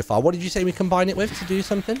membrane so far. What did you say we combine it with to do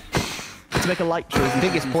something? to make a light tree. I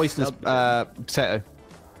think it's poisonous potato.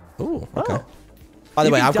 Oh, okay. By the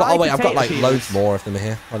You way, can I've got. dye Oh wait, I've got potato like peels. loads more of them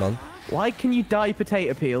here. Hold on. Why can you dye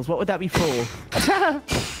potato peels? What would that be for?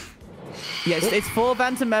 Yes, it's 4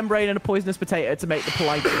 Vanta membrane and a poisonous potato to make the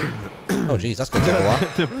Polytra. Oh jeez, that's gonna take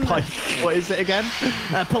a while. What is it again?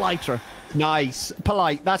 Polytra. Nice.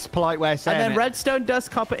 Polite. That's a polite way of saying And then it. redstone,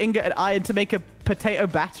 dust, copper, ingot, and iron to make a potato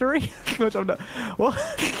battery. Which I'm not. What?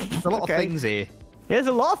 There's a lot of things here. There's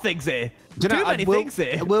a lot of things here. Do you know, Too many things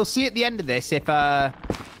here. We'll see at the end of this if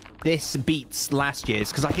this beats last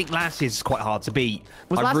year's, because I think last year's is quite hard to beat.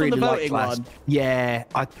 Was I last one really the liked voting last. one? Yeah,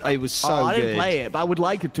 it was so I good. didn't play it, but I would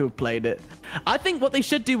like it to have played it. I think what they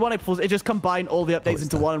should do one April is just combine all the updates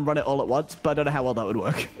into one and run it all at once, but I don't know how well that would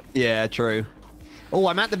work. Yeah, true. Oh,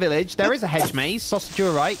 I'm at the village. There is a hedge maze. Sausage,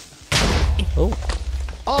 you're right. Oh.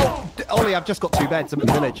 Oh, Ollie, I've just got 2 beds. I'm at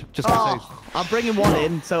the village. Just got 2. I'm bringing one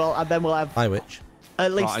in, so and then we'll have Hi, witch.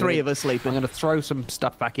 at least Right, 3 of us I'm sleeping. going to throw some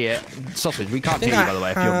stuff back here. Sausage, we can't I hear think you, by the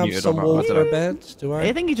way, if you're have muted. some I water don't know. beds. Do I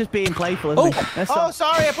I? think he's just being playful, isn't he? That's Oh, all.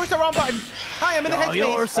 sorry, I pushed the wrong button. Hi, I'm in the Oh, hedge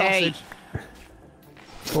you're a maze. sausage.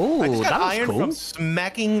 Oh, I just that got was iron cool. from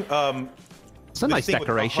smacking. It's a this nice thing with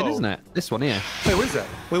the decoration, hoe. isn't it? This one here. Wait, what is that?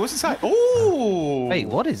 Wait, what's inside? Oh. Wait,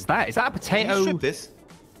 what is that? Is that a Can you potato? strip this?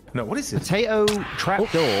 No, what is it? Potato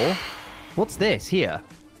trapdoor. What's this here?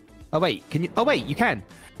 Oh wait, can you? Oh wait, you can.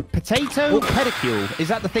 Potato pedicule. Is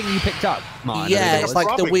that the thing you picked up, Martyn? Yeah, like it's a like the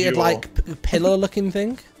barbecue. weird, like pillar-looking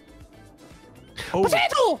thing. Oh.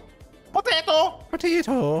 Potato. Potato.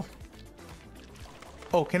 Potato.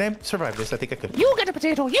 Oh, can I survive this? I think I could. You get a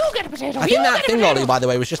potato. You get a potato. I think that thing, Ollie, by the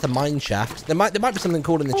way, was just a mine shaft. There might be something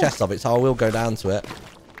cool in the chest of it, so I will go down to it.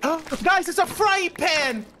 Guys, it's a frying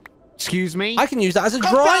pan. Excuse me. I can use that as a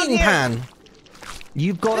Come drying down here. pan.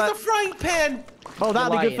 You've It's got a frying pan. Oh, that'll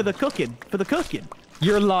be lying. good for the cooking. For the cooking.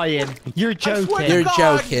 You're lying. You're swear joking. to You're God.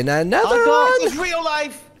 joking. Another I got- one. It's real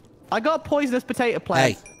life. I got a poisonous potato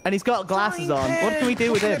plant, Hey. and he's got glasses Frying on. What pan. can we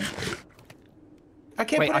do with him? I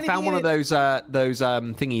can't Wait, put I anything found one in of it. those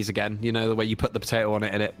thingies again. You know, the way you put the potato on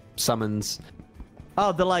it and it summons.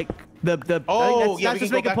 Oh, the like the. Oh, that's, yeah, that's we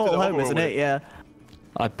just can make go a back to portal the home, isn't overworld. it? Yeah.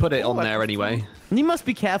 I put it on I there put anyway. You must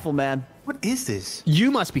be careful, man. What is this?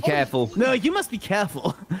 You must be careful. No, you must be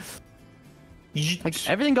careful. Like,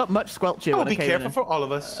 everything got much squelchier Oh, when I be came careful in for all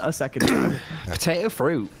of us. a second ago. Potato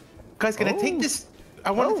fruit. Guys, can I take this?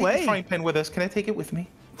 I want No to take way. the frying pan with us. Can I take it with me?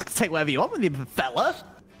 Take whatever you want with you, fella.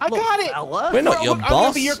 I got it. Fella. We're not your I'm boss.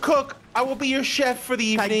 gonna be your cook. I will be your chef for the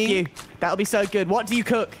evening. Thank you. That'll be so good. What do you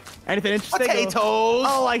cook? Anything interesting? or- Potatoes.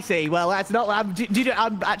 Oh, I see. Well, that's not.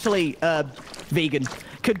 I'm actually vegan.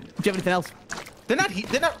 Do you have anything else? They're not.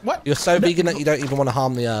 They're not. What? You're so vegan that you don't even want to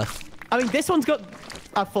harm the earth. I mean, this one's got.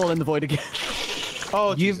 I've fallen in the void again.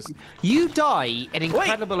 Oh, You die an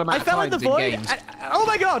incredible Wait, amount I fell of in the times in void. games. Oh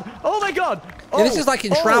my god! Oh my god! Yeah, this is like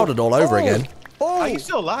Enshrouded all over again. Are you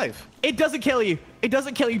still alive? It doesn't kill you. It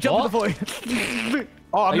doesn't kill you. Jump in the void.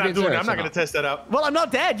 Oh, I'm you not being doing it. serious I'm not or gonna not? test that out. Well, I'm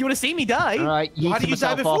not dead. You want to see me die? All right, How did you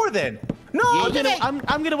die before then? No,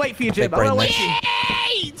 I'm gonna wait for you, Jim. Big I'm gonna brain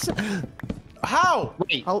wait for you. How?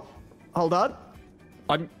 Wait, Hold on.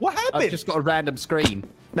 What happened? I've just got a random screen.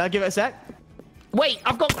 Now give it a sec. Wait,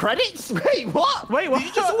 I've got credits? Wait, what? Wait, what?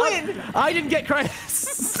 you just win? I didn't get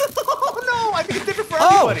credits. Oh no! I think it's different for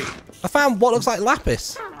Oh, everybody. I found what looks like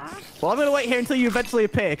lapis. Well, I'm gonna wait here until you eventually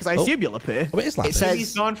appear, because I assume you'll appear. Oh, it is lapis. says-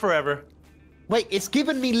 He's gone forever. Wait, it's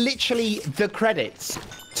given me literally the credits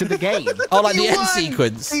to the game. Oh, like the You end won!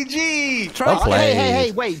 sequence. CG. Well played.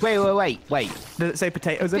 Hey, wait. Does it say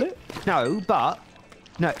potatoes in it? No, but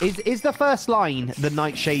no, is the first line the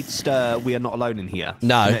Nightshade Stir? We are not alone in here.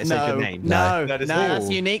 No. It's a No, good name. no, That is that's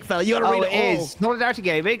all. unique, fella. You gotta Oh, read it it all. is. Solidarity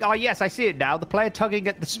Gaming. Oh, yes, I see it now. The player tugging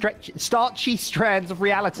at the starchy strands of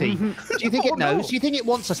reality. Do you think it knows? Do you think it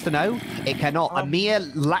wants us to know? It cannot. A mere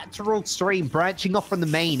lateral stream branching off from the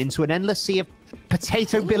main into an endless sea of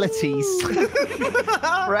potato abilities.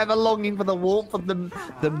 Forever longing for the warmth of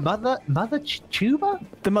the mother tuber?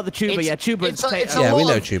 The mother tuber, It's- yeah, tuber and it's a- potato. it's a Yeah, we lot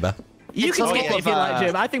know of- tuber. You it's can a skip lot it if you of, like,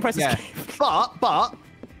 Jim. I think press Yeah. escape. But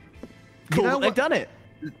Cool, know they've what? done it.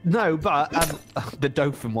 no, but the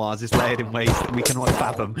dauphinoise is layered in ways that we cannot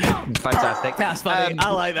fathom. Fantastic. That's funny. I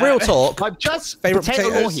like that. Real talk. I've just Favourite potato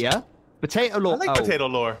lore potatoes? here. Potato lore. I like potato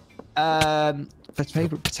lore.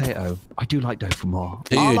 Favorite potato. I do like dauphinoise.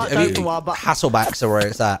 Dude, I like have you, Dauphinoise, but- Hasselbacks are where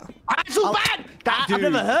it's at. Hasselback. I've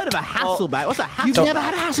never heard of a Hasselback. What's a Hasselback? You've never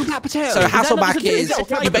had a Hasselback potato. So that not Hasselback just a is little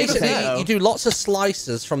tiny you basically potato? you do lots of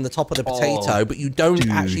slices from the top of the potato, but you don't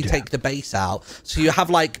actually take the base out. So you have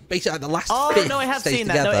like basically like the last Oh, fifth no, I have stays seen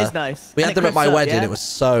that. No, together. it is nice. We And had it them at my crisps up, wedding. yeah? It was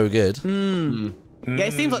so good. Yeah,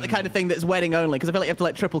 it seems like the kind of thing that's wedding only, because I feel like you have to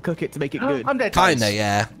like triple cook it to make it good. I'm dead. Kinda,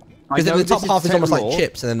 yeah. Because know then the this top is half is almost like potato lore.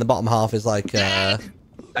 chips, and then the bottom half is like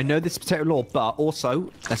I know this potato law, but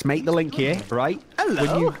also let's make the link here, right?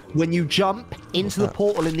 Hello. When you jump into the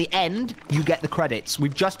portal in the end, you get the credits.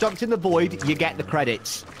 We've just jumped in the void, you get the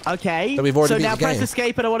credits. Okay. So we've already beat now the press game.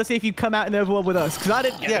 escape, and I want to see if you come out in the overworld with us, because I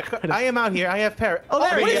didn't. Yeah, I am out here. I have parrot. Oh,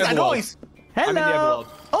 there what he is is. that noise? Hello. in the overworld.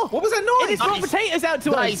 Oh, What was that it noise? is brought potatoes out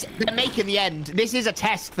to Guys, us. they're making the end. This is a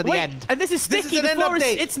test for the Wait, end. and this is This sticky. is an the end floor is,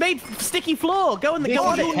 update. it's made sticky floor. Go on the This go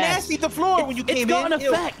is on a it. You nasty the floor when you It's came got in. an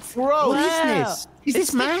effect. Gross. What is Wow. this? Is It's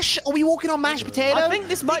this mash? Are we walking on mashed potato? I think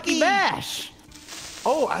this might be Sticky. mash.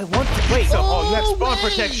 Oh, I want to wait. Oh, you have spawn wait.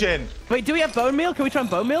 protection. Wait, do we have bone meal? Can we try and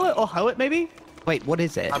bone meal it or hoe it maybe? Wait, what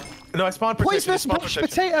is it? No, I spawn protection. Poisonous Spawn mashed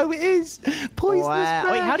protection. potato, it is. Poisonous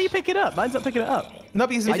Wow. Wait, how do you pick it up? Mine's not picking it up. No,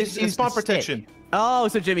 because I it's just used spawn the stick. protection. Oh,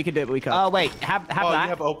 so Jimmy can do it, but we can't. Oh, wait, have Oh, that. you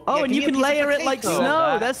have, Oh, yeah, and give you me a can piece of layer it like potato.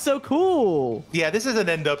 snow. That's so cool. Yeah, this is an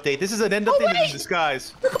end update. This is an end update in wait.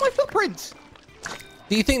 disguise. Look at my footprints.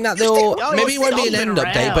 Do you think that they'll... Oh, maybe it won't be an stomping end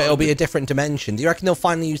update, but around. it'll be a different dimension. Do you reckon they'll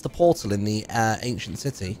finally use the portal in the ancient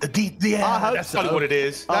city? Yeah, I hope that's so. probably what it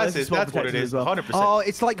is. Oh, That's this is it. spawn That's what it protection is. as well. 100%. Oh,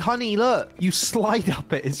 it's like honey, look. You slide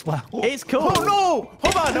up it as well. It's cool. Oh no!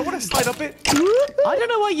 Hold on, I want to slide up it. I don't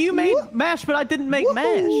know why you made mash, but I didn't make mash.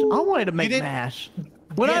 I wanted to make didn't- mash.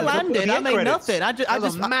 When Yeah, I look at landed, the I end made credits. nothing. I That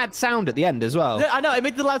was just a mad sound at the end as well. I know, it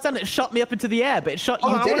made the loud sound. It shot me up into the air, but it shot you.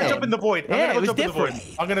 Oh, I did want to it. jump in the void. I'm Yeah, gonna it go was jump in the void.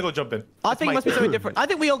 different. I'm gonna go jump in. I It's think my it must be turn. something different. I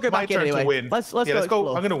think we all go My back in turn to anyway. win. Let's Yeah, go. let's go.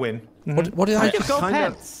 explore. I'm gonna win. What did I... Just go Kinda-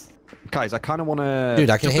 pants. Guys, I kind of want to... Dude,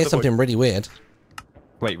 I can jump hear in the something really weird.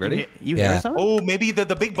 Wait, really? You Yeah. hear something? Oh, maybe the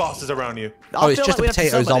big boss is around you. Oh, I it's feel just like we a have to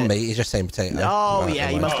potato summon it. zombie. He's just saying potato. Oh, Right, yeah,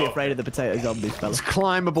 never you mind. must be afraid of the potato zombies, fella. It's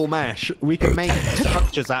climbable mash. We can make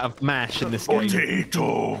structures out of mash in this game.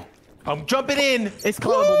 Potato. I'm jumping in. It's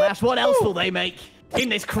climbable mash. What else will they make in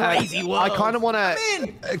this crazy world? I kind of want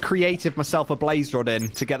in. to creative myself a blaze rod in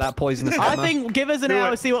to get that poisonous I hammer. think give us an Do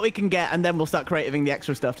hour, it. see what we can get, and then we'll start creating the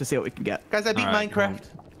extra stuff to see what we can get. Guys, I beat Alright, Minecraft.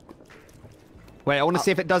 Wait, I want to see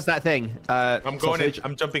if it does that thing. I'm going in. sausage.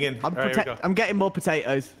 I'm jumping in. I'm, All right, here we go. I'm getting more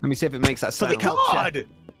potatoes. Let me see if it makes that For the sound. culture.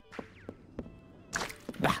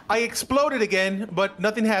 God! I exploded again, but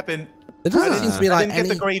nothing happened. There doesn't seem to be I like didn't get any...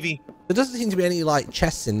 the gravy. There doesn't seem to be any like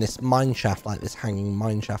chests in this mine shaft, like this hanging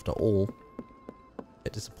mine shaft at all.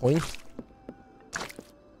 Bit disappointing.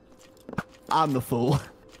 I'm the fool.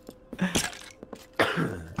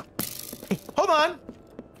 Hold on.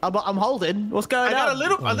 I'm holding. What's going I got on?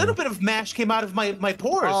 a little bit of mash came out of my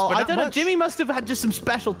pores. Oh, but I not don't know. much. Jimmy must have had just some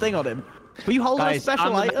special thing on him. Were you holding a Guys, special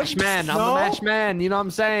I'm the item? mash man. I'm No. the mash man. You know what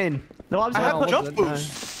I'm saying? No, I'm I have saying jump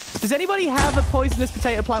boost. Does anybody have a poisonous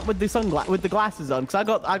potato plant with the glasses on? Because I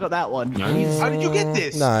got that one. How did you get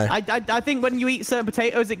this? No. I think when you eat certain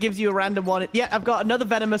potatoes, it gives you a random one. Yeah, I've got another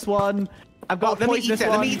venomous one. I've Oh, got a let me eat poisonous that.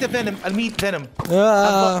 one. Let me eat the venom. Let me eat venom.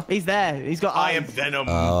 He's there. He's got I eyes. am venom.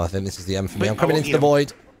 Oh, I think this is the end for me. Wait, I'm I coming won't into eat the 'em.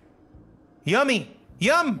 void. Yummy.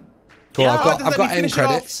 Yum. Cool. Yeah, I've just got let me end finish it off.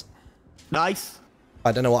 credits. Nice.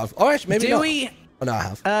 I don't know what I've. Oh, actually, maybe Do not. we? Oh no, I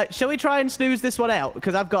have. Shall we try and snooze this one out?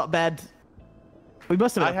 Because I've got bed. We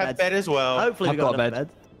must have. I enough have beds. bed as well. Hopefully I've we got got enough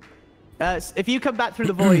bed. If you come back through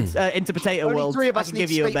the void into Potato Only World, three of I us can need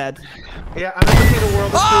give you a space. bed. Yeah, I'm in Potato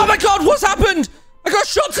World. Let's Oh do my it. god, what's happened? I got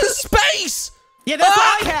shot to space! Yeah, that's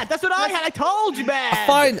Ah! what I had. That's what I had. I told you, man.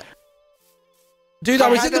 Fine. Dude, I I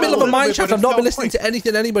was had in the that middle of a a little mine bit, shaft. but I've it's not so been listening quick. to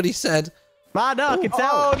anything anybody said. I know, I can tell.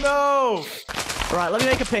 Oh no! Right, let me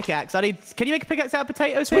make a pickaxe. Can you make a pickaxe out of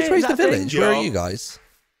potatoes? Which here? way's Is the that a thing? village? Where are Yo. you guys?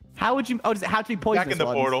 How would you? Oh, does it have to be poisonous Back in the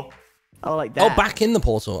ones? portal. Oh, like Oh, that. back in the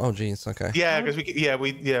portal. Oh, jeez. Okay. Yeah, because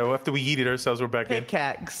after we yeeted ourselves, we're back in.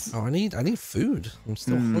 Pickaxe. Oh, I need food. I'm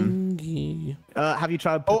still hungry. Have you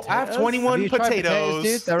tried Oh, potatoes? I have 21 you tried potatoes.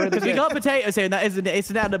 dude? They're really Because we good. got potatoes here, and it's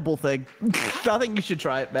an edible thing. I think you should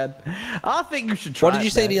try it, man. I think you should try it. What did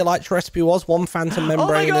you say man. the Elytra recipe was? One phantom Oh my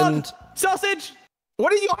membrane god! and... Sausage!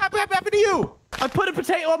 What happened to you? I put a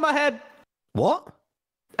potato on my head, What?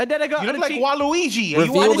 and then I got You an look like achieve- Waluigi. Are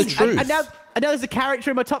you Reveal the Waluigi? truth. And now there's a character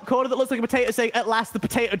in my top corner that looks like a potato saying, "At last, the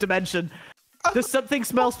potato dimension." Does something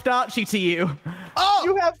smell starchy to you?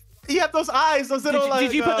 Oh, you have those eyes, those little.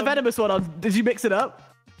 Did you put the venomous one on? Did you mix it up?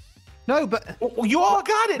 No, but You all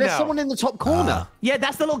got it there's now. someone in the top corner. Yeah,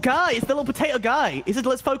 that's the little guy. It's the little potato guy. He said,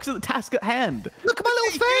 "Let's focus on the task at hand." Look at my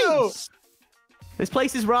Thank little you. face. This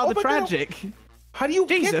place is rather Oh my God. tragic. How do you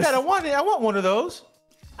Jesus. get that? I want one of those.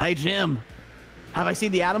 Hey, Jim. Have I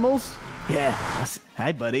seen the animals? Yeah.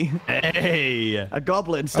 Hey, buddy. Hey. A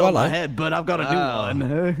goblin stole hello. my head, but I've got a new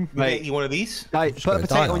Oh. one. Wait, you one of these? Hey, put a gonna die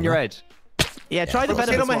potato now, on your man. head. Yeah, try the Put a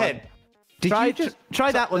potato venomous on my one. head. Did Try, you just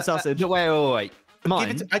try that one, sausage. wait. Give Mine.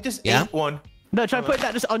 it I just Yeah? ate one. No, try putting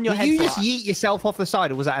that just on your Did head. you first. just yeet yourself off the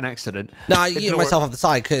side, or was that an accident? No, I It's yeeted gonna myself work. off the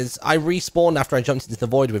side because I respawned after I jumped into the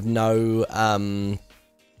void with no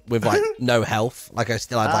with like no health. Like I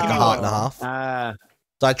still had like a heart and a half.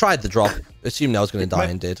 So I tried the drop, assumed I was going to die,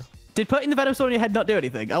 and did. Did putting the venom sword on your head not do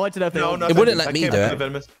anything? I want to know if No, it wouldn't let me do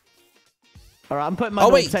it. All right, I'm putting my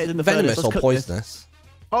potatoes in the venomous furnace. or poisonous?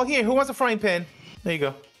 Oh, here. Who wants a frying pan? There you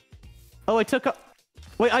go. Oh, I took up.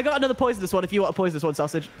 Wait, I got another poisonous one. If you want a poisonous one,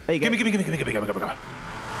 sausage. There you go. Give me.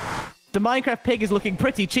 The Minecraft pig is looking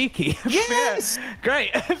pretty cheeky. Yes.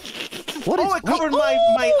 Great. What is? It covered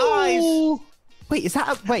my eyes. Wait, is that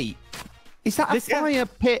a fire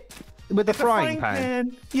pit with a frying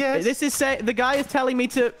pan? Yes. This is the guy is telling me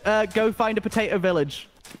to go find a potato village.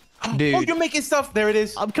 Dude. Oh, you're making stuff. There it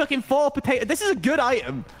is. I'm cooking 4 potatoes. This is a good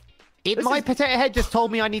item. My potato head just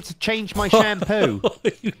told me I need to change my shampoo.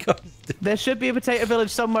 You guys did. There should be a potato village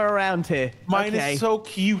somewhere around here. Mine Okay. is so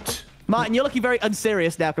cute. Martyn, you're looking very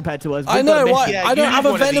unserious now compared to us. I We've got a know. mission. Why? Yeah, I don't you have need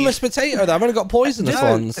a one of venomous these. potato though. I've only got poisonous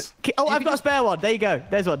ones. Oh, I've got a spare one. There you go.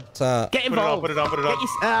 There's one. Get involved. Put it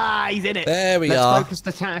on. He's in it. There we Let's are. focus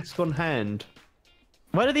the task on hand.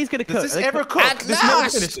 When are these going to cook? Does this Are they ever cook- cook? At This never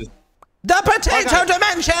last! finishes. The potato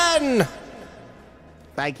dimension.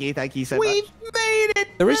 Thank you so We've much. made it.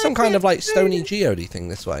 There is some kind of like stony geode thing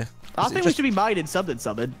this way. I Is it think we just- should be mining something.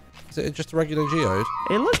 Is it just a regular geode?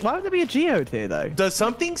 Hey, look, why would there be a geode here though? Does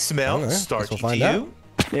something smell I don't know. Guess starchy we'll to find you? out.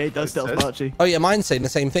 Yeah, it does still says- starchy. Oh yeah, mine's saying the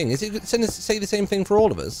same thing. Is it say the same thing for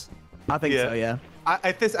all of us? I think so. Yeah.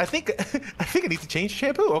 I think I need to change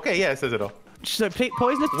shampoo. Okay, yeah, it says it all. So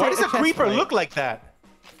poisonous. Why does a potato creeper chestnut. look like that?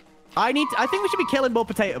 I think we should be killing more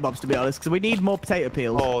potato mobs to be honest, because we need more potato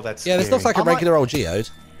peels. Oh, that's Yeah, this looks like a regular old geode.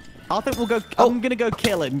 I think we'll go. Oh. I'm gonna go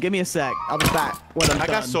kill him. Give me a sec. I'll be back when I'm I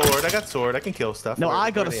done. got sword. I can kill stuff. No, Where-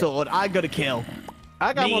 I got where a they at? sword. I got to kill.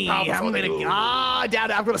 I got more Me, powerful. I'm sword than you.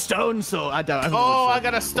 Dad, I've got a stone sword. I don't. Oh, I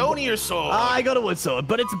got a stonier sword. I got a wood sword,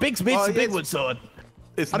 but it's a big it's- wood sword.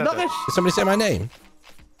 It's I'm not gonna. Did somebody say my name?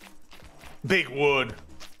 Big wood.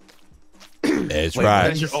 It's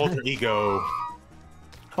That's your alter ego.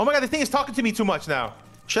 Oh my god, the thing is talking to me too much now.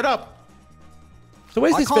 Shut up. So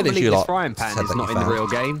where's I this can't village believe you this lot frying pan said is that not you in the found? real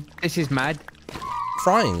game. This is mad.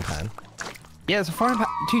 Frying pan? Yeah, it's a frying pan.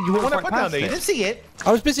 Dude, you What walked I right put down past there? You it. didn't see it.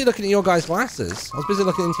 I was busy looking at your guys' glasses. I was busy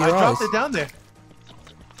looking into I your eyes. dropped it down there.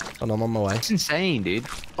 Hold on, I'm on my way. It's insane, dude.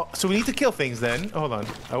 Oh, so we need to kill things then. Hold on.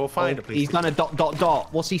 I will find a place. He's done a ...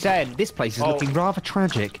 What's he saying? This place is Oh. looking rather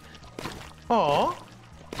tragic. Aw.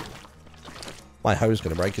 My hoe's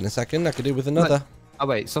gonna break in a second. I could do with another. Oh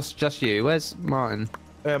wait, so it's just you. Where's Martyn?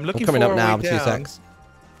 I'm I'm looking coming for up a now way for 2 down. secs.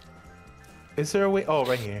 Is there a way? Oh,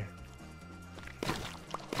 right here.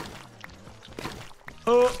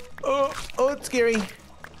 Oh, it's scary.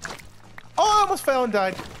 Oh, I almost fell and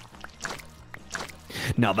died.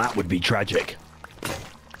 Now that would be tragic.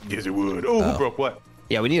 Yes, it would. Oh, who broke what?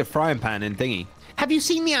 Yeah, we need a frying pan and thingy. Have you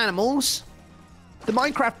seen the animals? The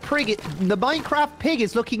Minecraft pig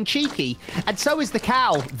is looking cheeky, and so is the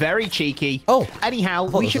cow. Very cheeky. Oh, anyhow, I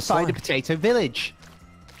thought it we was should a find a slime. potato village.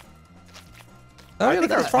 Oh, I yeah, think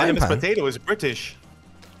look at our this frying venomous pan. potato is British.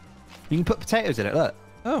 You can put potatoes in it. Look.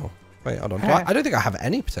 Oh, wait, hold on. I don't think I have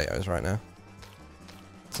any potatoes right now.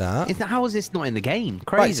 What's that? How is this not in the game?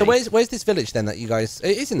 Crazy. Right, so where's this village then that you guys...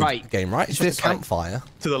 It is in the Right. game, right? It's This just a way. campfire.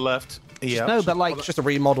 To the left. Yeah. No, but like, It's just a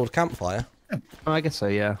remodeled campfire. I guess so.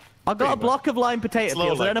 Yeah. I've got a block of lime potato Slow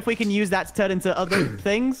peels. I don't know if we can use that to turn into other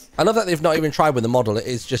things. I love that they've not even tried with the model. It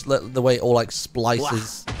is just the way it all like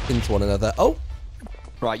splices into one another. Oh,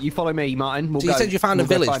 Right, you follow me, Martyn. We'll so you go. said you found a We'll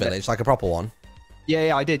go village, find it. like a proper one.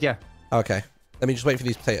 Yeah, I did. Yeah. Okay. Let me just wait for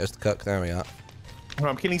these potatoes to cook. There we are.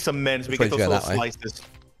 I'm killing some men so we Which get way those to go little that way? slices.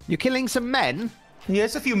 You're killing some men. Yeah,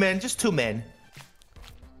 it's a few men, just 2 men.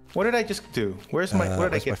 What did I just do? Where's my? Where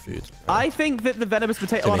did I Where's my get? food? I think that the venomous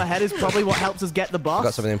potato on our head is probably what helps us get the boss. I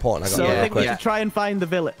got something important. I got So to I do think we quick. should try and find the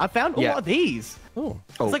village. I found what are these? Oh,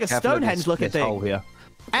 It's like a careful of Stonehenge this- looking this hole thing. here.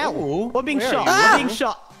 Ow! We're being where shot. are We're you? being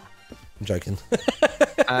shot. I'm joking.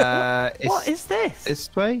 What is this?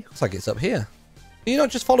 This way? Looks like it's up here. Are you not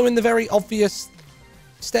just following the very obvious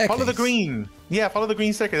staircase? Follow the green. Yeah, follow the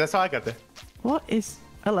green staircase. That's how I got there. What is?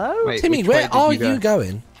 Hello? Wait, Timmy, which way where did are go? you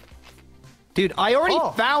going? Dude, I already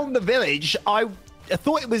Oh. found the village. I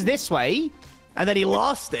thought it was this way. And then he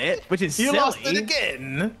lost it, which is You silly. lost it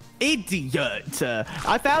again. Idiot.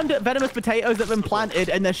 I found venomous potatoes that have been planted,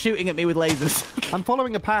 and they're shooting at me with lasers. I'm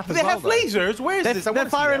following a path as They well. have lasers. Where is They're, this? I they're want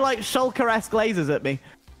to see firing that. like shulker-esque lasers at me.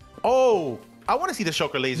 Oh, I want to see the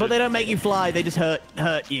shulker laser. But they don't make you fly, they just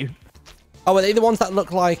hurt you. Oh, are they the ones that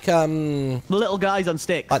look like The little guys on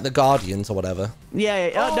sticks. the Guardians or whatever? Yeah.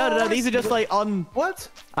 Oh, no. I These are just see. like on... What?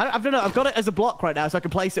 I don't know. I've got it as a block right now, so I can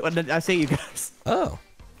place it when I see you guys. Oh.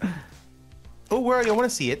 Oh, where are you? I want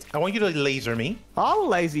to see it. I want you to laser me. I'll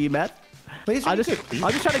laser you, man. Please, I'm just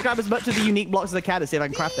trying to grab as much of the unique blocks as I can to see if I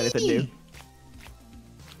can craft anything new.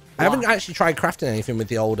 I haven't actually tried crafting anything with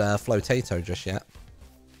the old flotato just yet.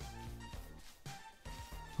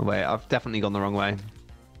 Oh, wait, I've definitely gone the wrong way.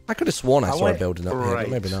 I could have sworn I saw a went building up here, right.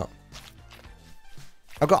 but maybe not.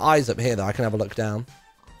 I've got eyes up here, though. I can have a look down.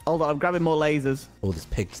 Hold on, I'm grabbing more lasers. Oh, there's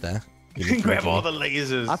pigs there. You can grab all the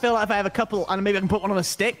lasers. I feel like if I have a couple, and maybe I can put one on a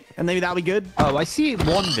stick, and maybe that'll be good. Oh, I see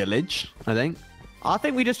one village, I think. I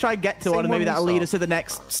think we just try and get to Same one, and maybe one we that'll saw. lead us to the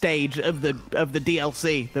next stage of the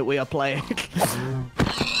DLC that we are playing.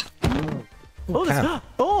 Oh, there's,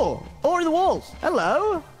 ore in the walls.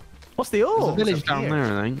 Hello. What's the ore? There's a village down here?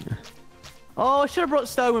 there, I think. Oh, I should have brought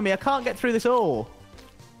stone with me. I can't get through this ore.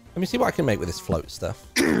 Let me see what I can make with this float stuff.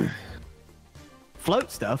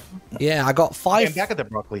 Float stuff. Yeah, I got 5. I'm back at the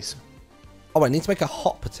broccolis. Oh, I need to make a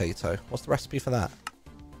hot potato. What's the recipe for that?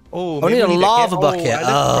 Oh, I need a lava bucket. Right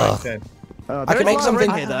Ugh. then. I can make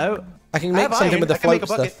something here, though. I can I make have something iron. with the I can make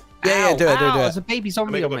float a bucket. stuff. Yeah, do it. There's a baby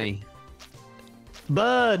zombie Make a on bucket. me.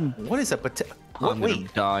 Burn. What is a potato? I'm gonna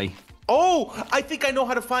Wait. die. Oh, I think I know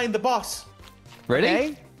how to find the boss. Really?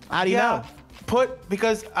 Okay. How do you know? Put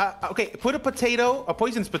a potato, a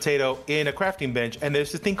poisonous potato, in a crafting bench, and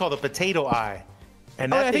there's this thing called a potato eye.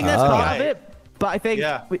 And Oh, that I think thing that's is the part eye. of it. But I think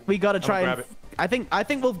Yeah. we got to try grab and... it. I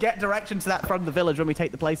think we'll get directions to that from the village when we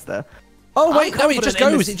take the place there. Oh, wait. I'm No, it just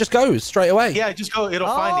confident in goes. this- It just goes straight away. Yeah, just go. It'll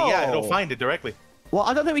find it. Yeah, it'll Oh. find it directly. Well,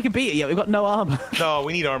 I don't think we can beat it yet. We've got no armor. No,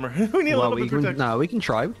 we need armor. We need a Well, little bit of protection. no, we can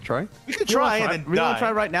try. We can try. We could try and then We want die. to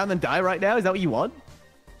try right now and then die right now? Is that what you want?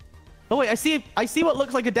 Oh, wait. I see what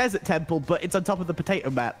looks like a desert temple, but it's on top of the potato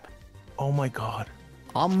map. Oh my god.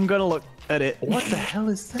 I'm going to look at it. What the hell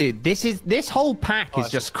is that? Dude, this whole pack is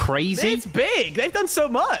just crazy. It's big. They've done so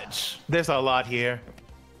much. There's a lot here.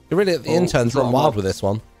 You're really the interns run wild with this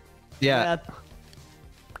one. Yeah.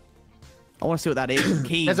 I want to see what that is.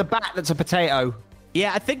 Key. There's a bat that's a potato.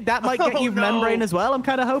 Yeah, I think that might get Oh, you no. membrane as well. I'm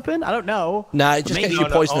kind of hoping. I don't know. Nah, it just Maybe gets you No,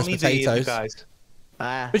 no, poisonous only potatoes. The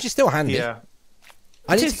guys. Which is still handy. Yeah.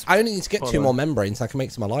 I only need to get Hold 2 on. more membranes so I can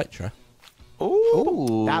make some elytra.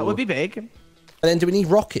 Ooh. That would be big. And then do we need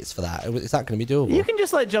rockets for that? Is that going to be doable? You can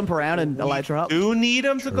just like jump around and elytra up. Do need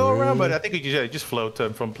them to go around, but I think we just float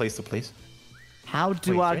from place to place. How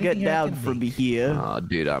do Wait, I is there get anything I down can from make? here? Oh,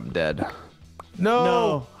 dude, I'm dead.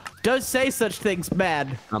 No. Don't say such things,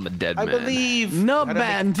 man. I'm a dead I man. believe. No, How to make-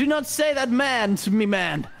 man. Do not say that man to me,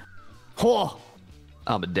 man. Oh.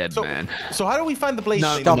 I'm a dead man. So how do we find the blaze?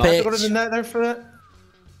 No, thing? stop Do we have it. to go to the nether for that?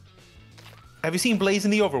 Have you seen Blaze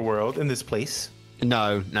in the overworld in this place?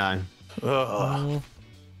 No, no. Ugh.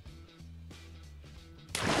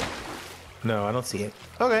 No, I don't see it.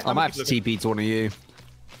 Okay, I might have to TP to one of you.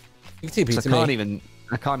 You can TP 'Cause to I can't me. even.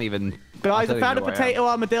 I can't even. Guys, I don't found a even know where I am. potato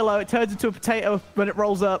armadillo. It turns into a potato when it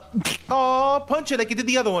rolls up. Oh, punch it like you did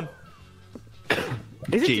the other one.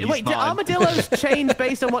 Is it, Jeez, wait, do fine. armadillos change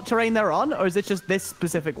based on what terrain they're on, or is it just this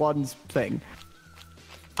specific one's thing?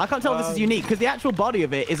 I can't tell if this is unique, because the actual body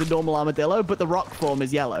of it is a normal armadillo, but the rock form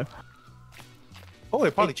is yellow. Oh,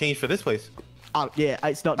 it probably changed for this place. Oh, yeah,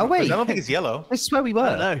 it's not... Oh, wait. I don't think it's yellow. This is where we I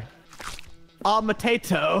were. don't know.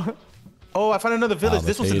 Armatato. Oh, I found another village.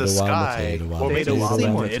 This one's in the sky. Or maybe it's the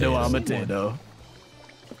same one. Armatato.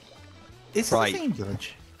 It's Right. the same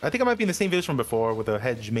village. I think I might be in the same village from before with a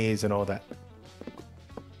hedge maze and all that.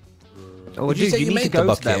 Oh, Would you dude, say you need to made go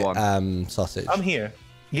the to that bucket one. sausage? I'm here.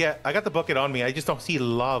 Yeah, I got the bucket on me. I just don't see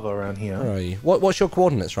lava around here. Where are you? What's your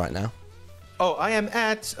coordinates right now? Oh, I am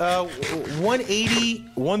at 180,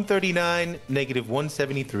 139, negative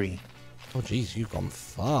 173. Oh, jeez, you've gone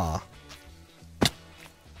far.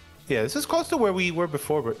 Yeah, this is close to where we were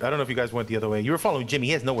before, but I don't know if you guys went the other way. You were following Jimmy.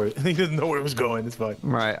 He has nowhere. He doesn't know where it was going. It's fine.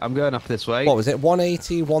 Right, I'm going up this way. What was it?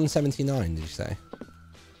 180, 179, did you say?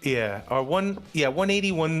 Yeah, or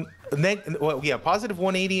 180, positive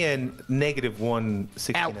 180 and negative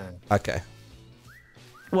 169. Okay.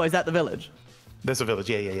 What, is that the village? That's a village.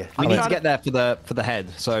 Yeah. we need to get there for the head.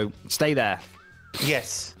 So stay there.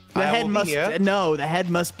 Yes. The I head will be must... here. No, the head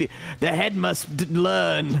must be... The head must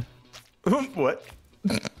learn. What?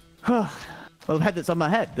 Well, the head that's on my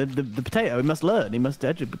head, the potato, he must learn. He must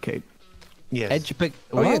educate. Yes. Educate.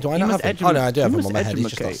 Oh, yeah, do I He not must have him? Oh, no, I do have he him must on my head. He's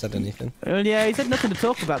just not educate. said anything. Yeah, he said nothing to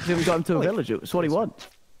talk about because we haven't got him to a village. It's what he wants.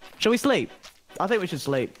 Shall we sleep? I think we should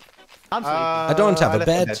sleep. I'm sleeping. I don't want to have a left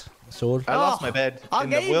my bed. Sword. I lost my bed I in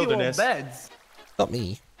gave the wilderness. you all beds. Not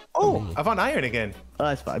me. Oh, I found iron again. Oh,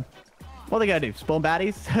 that's fine. What are they gonna do? Spawn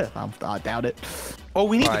baddies? I doubt it. Oh,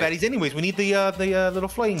 we need Right. the baddies anyways. We need the little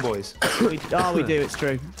flying boys. We do. It's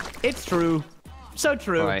true. It's true. So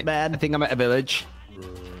true, Right, man. I think I'm at a village.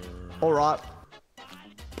 All right.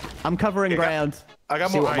 I'm covering Okay, ground. I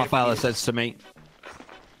got See more what my iron. father says to me.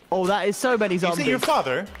 Oh, that is so many Is zombies. it your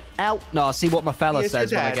father? Out. No, I'll see what my fella Yes, your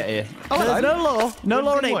says when I dad. get here. There's no law. No When's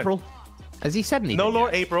law in he won? April. Has he said anything? No, yet?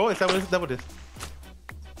 Lord April. Is that what it is?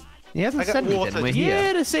 He hasn't I got said anything. water. We're You'd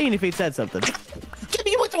here. have seen if he'd said something. Give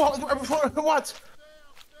me what?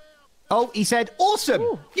 Oh, he said, awesome!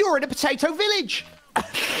 Ooh. You're in a potato village! Well,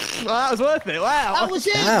 that was worth it. Wow. That was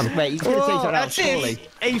it! Damn. Mate, he's going to say Oh, something else, that's it. surely.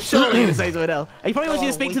 He's surely going to say something else. He probably wants you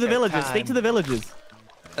to speak to the waste of villagers. time. Speak to the villagers.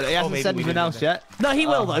 He hasn't maybe said we anything didn't else do yet. No, he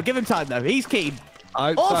will, though. Give him time, though. He's keen. I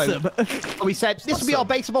hope Awesome. So. We said, this will be our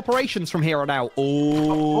base of operations from here on out.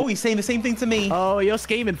 Oh, he's saying the same thing to me. Oh, you're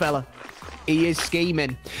scheming, fella. He is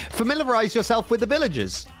scheming. Familiarize yourself with the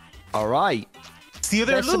villagers. All right. See,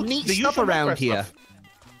 There's some neat stuff around here.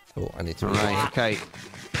 Oh, I need to. All right, okay.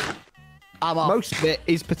 I'm off. Most of it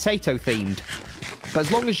is potato themed. But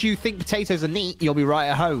as long as you think potatoes are neat, you'll be right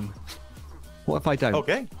at home. What if I don't?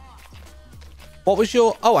 Okay. What was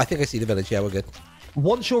your? Oh, I think I see the village. Yeah, we're good.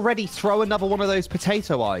 Once you're ready, throw another one of those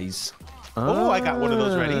potato eyes. Oh, I got one of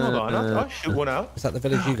those ready. Hold on. I'll shoot one out. Is that the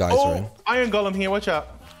village you guys are in? Oh, Iron Golem here. Watch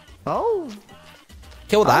out. Oh.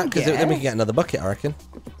 Kill that, Oh, because yeah. then we can get another bucket, I reckon.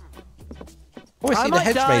 Oh, I I see the might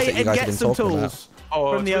hedge die maze that you and guys get have some been talking tools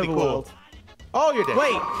Oh, from the it's really overworld. cool. Oh, you're dead.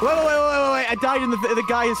 Wait. I died and the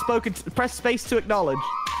guy has spoken. Press space to acknowledge.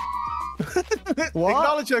 What?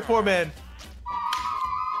 Acknowledge that, poor man.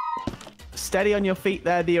 Steady on your feet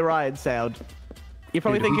there, the Orion sound. You're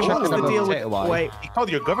probably Dude, if we thinking, check what's the another deal with... potato eye. Wait, He called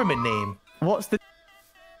your government name. what's the...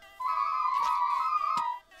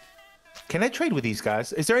 Can I trade with these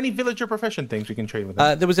guys? Is there any villager profession things we can trade with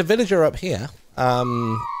them? There was a villager up here.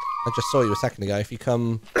 I just saw you a second ago. If you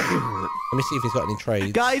come, let me see if he's got any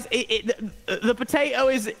trades. Guys, the potato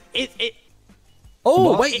is...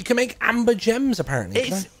 Oh, wait, you can make amber gems apparently.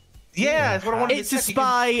 It's... Yeah, that's what I wanted It's to a check.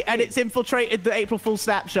 spy, and it's infiltrated the April Fool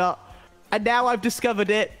snapshot. And now I've discovered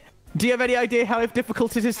it. Do you have any idea how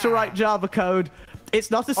difficult it is to write Java code? It's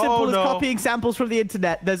not as simple as no. copying samples from the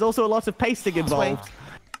internet. There's also a lot of pasting involved.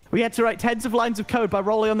 We had to write tens of lines of code by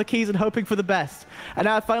rolling on the keys and hoping for the best. And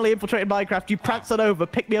now I've finally infiltrated Minecraft. You prance on over,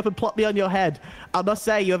 pick me up and plop me on your head. I must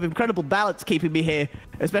say, you have incredible balance keeping me here,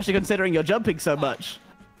 especially considering you're jumping so much.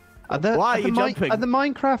 Why are you jumping? Are the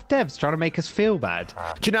Minecraft devs trying to make us feel bad?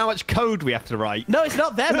 Do you know how much code we have to write? No, it's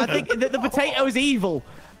not them. I think the potato is evil.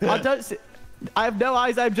 I don't see... I have no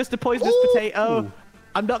eyes. I'm just a poisonous potato.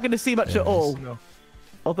 I'm not going to see much at all. No.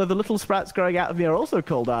 Although the little sprouts growing out of me are also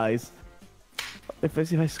called eyes. If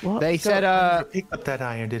I squat. They said, I picked up that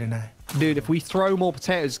iron, didn't I? dude, if we throw more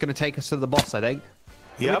potatoes, it's going to take us to the boss, I think.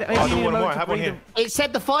 Yep. Maybe I'll you do need one a more. moment I have to one breathe here. It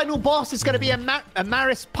said the final boss is going to be a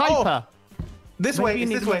Maris Piper. This Maybe way. you It's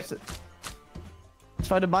need this way. Let's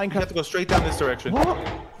find a You have Minecraft. to go straight down this direction. What?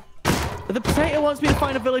 The potato wants me to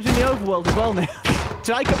find a village in the overworld as well now.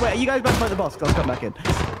 Should I come? Wait, you guys back to fight the boss? I'll come back in.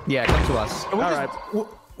 Yeah, come to us. And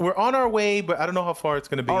we're on our way, but I don't know how far it's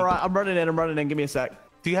going to be. All right, I'm running in. Give me a sec.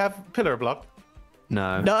 Do you have pillar block?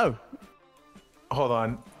 No. No, Hold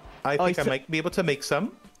on. I think I it's- might be able to make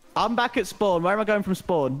some. I'm back at spawn. Where am I going from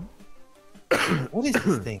spawn? What is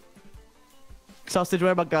this thing? Sausage,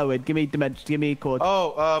 where am I going? Give me dimension. Give me chord.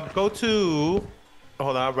 Oh, go to.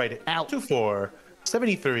 Hold on, I'll write it. Out. 24,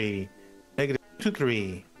 73,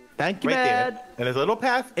 -23. Thank you, Right man. there. And there's a little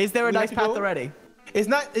path. Is there a we have nice to path go. already? It's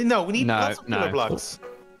not. No, we need No, lots of pillar no. blocks.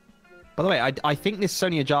 By the way, I think this is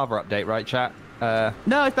only a Java update, right, chat?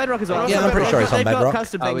 No, it's Bedrock as well. Yeah, I'm pretty sure it's on They've Bedrock. got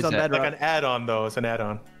custom Oh, things is on it? Bedrock. Like an add-on, though. It's an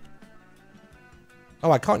add-on.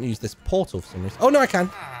 Oh, I can't use this portal for some reason. Oh, no, I can.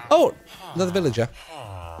 Oh, another villager.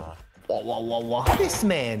 This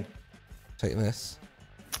man. Take this.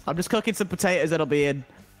 I'm just cooking some potatoes that'll be in.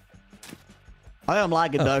 I am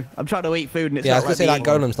lagging though. I'm trying to eat food and it's Yeah, I not was going to say letting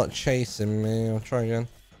that me eat. golem's not chasing me. I'll try again.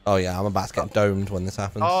 Oh, yeah, I'm about to get domed when this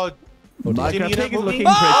happens. Oh, Minecraft Jimmy, you're not Pig is moving? looking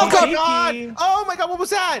Oh, pretty God! cheeky. Oh, my God, what was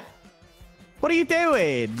that? What are you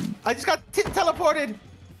doing? I just got teleported.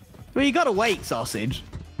 Well, you gotta wait, sausage.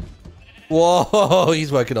 Whoa,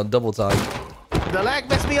 he's working on double time. The lag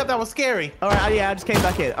messed me up. That was scary. All right, yeah, I just came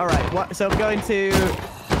back in. All right, what? So I'm going to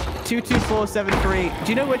 22473. Do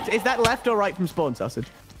you know what? Is that left or right from spawn, sausage?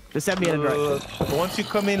 Just send me in a direction. Once you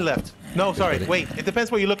come in left. No, sorry. Wait. It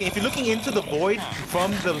depends where you're looking. If you're looking into the void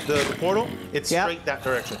from the portal, it's Yeah. straight that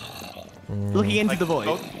direction. Looking into the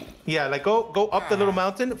void. Yeah, like go up the little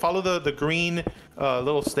mountain, follow the green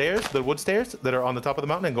little stairs, the wood stairs that are on the top of the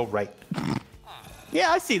mountain, and go right.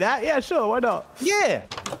 Yeah, I see that. Yeah, sure. Why not? Yeah.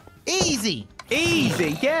 Easy.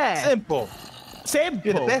 Easy. Yeah. Simple. Simple.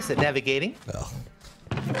 You're the best at navigating.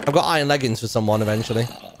 I've got iron leggings for someone eventually.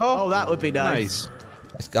 Oh, that would be nice.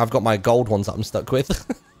 I've got my gold ones that I'm stuck with.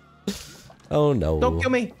 Oh, no. Don't kill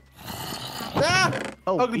me. Ah!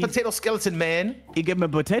 Oh, Ugly you- potato skeleton man. You give him a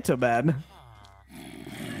potato, man.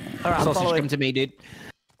 All right, I'm Sausage, following. come to me, dude.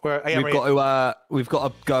 Where I am We've got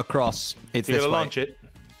to go across. It's You this gotta way. launch it.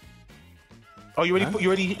 Oh, you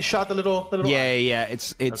already shot the little. Yeah.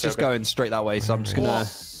 It's just going straight that way. So I'm just gonna.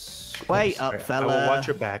 Wait up, I fella. will watch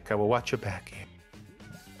your back. I will watch your back.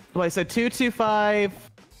 Wait, so 225.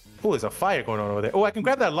 Oh, there's a fire going on over there. Oh, I can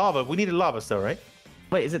grab that lava. We needed lava still, right?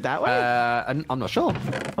 Wait, is it that way? I'm not sure.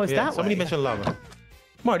 Oh, it's Yeah, that somebody way. mentioned lava.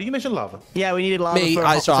 Marty, you mentioned lava. Yeah, we needed lava Me, for a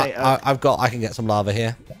hot potato. I can get some lava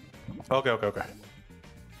here. Okay.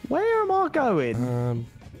 Where am I going?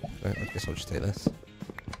 I guess I'll just take this.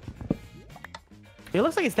 It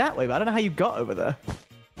looks like it's that way, but I don't know how you got over there.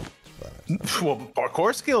 Well,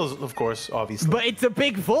 parkour skills, of course, obviously. But it's a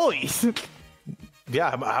big voice. Yeah,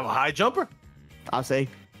 I'm a high jumper. I'll see.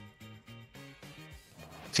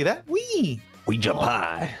 See that? We jump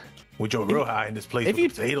high. We jump real high in this place if with you-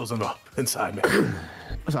 potatoes inside me.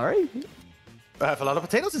 Sorry? I have a lot of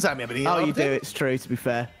potatoes inside me. I've been eating a Oh, lot you of do. potatoes. It's true, to be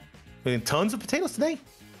fair. Been eating tons of potatoes today.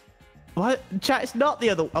 What? Chat, it's not the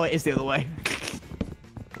other... Oh, it is the other way.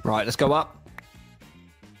 Right, let's go up.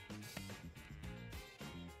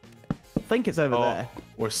 I think it's over there.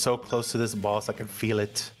 We're so close to this boss. I can feel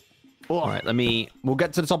it. All right, we'll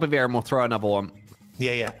get to the top of here and we'll throw another one.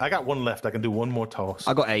 Yeah. I got one left. I can do one more toss.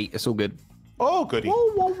 I got 8. It's all good. Oh, goody.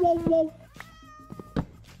 Whoa.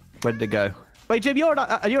 Where did it go? Wait, Jim, you're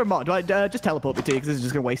a mod. Do I just teleport me to you? Because this is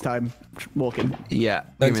just going to waste time walking. Yeah.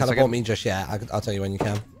 Don't give me a teleport second. me just yet. I'll tell you when you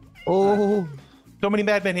can. Oh, So many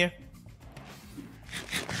bad men here.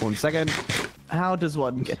 1 second. How does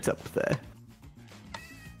one get up there?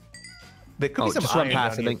 There could Oh, be some just run iron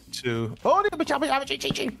past, down I here think. too. Oh,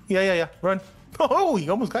 yeah. Run. Oh, he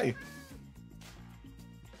almost got you.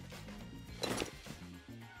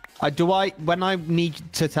 When I need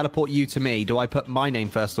to teleport you to me, do I put my name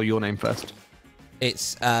first or your name first?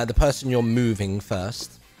 It's the person you're moving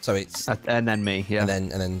first. So it's And then me, yeah.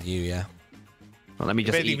 and then you, yeah. Well, let me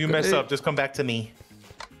just If you mess up, just come back to me.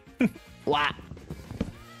 Wah.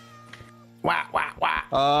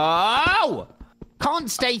 Oh! Can't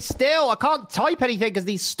stay still. I can't type anything because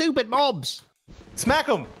these stupid mobs. Smack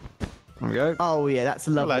him. There we go. Oh, yeah, that's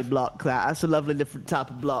a lovely Alive. block, that. That's a lovely different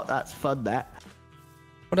type of block. That's fun, that.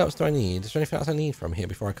 What else do I need? Is there anything else I need from here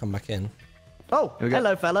before I come back in? Oh, we go.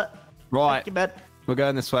 hello, fella. Right, Thank you, man. we're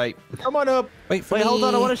going this way. Come on up. Wait for Wait, me. hold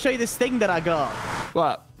on. I want to show you this thing that I got.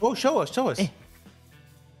 What? Oh, show us.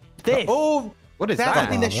 This. Oh, What is that's that?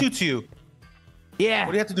 the thing that shoots you. Yeah.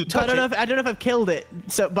 What do you have to do? But Touch I don't know if I've killed it.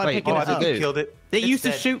 So by Wait, picking oh, it I up. think You killed it. It It's used to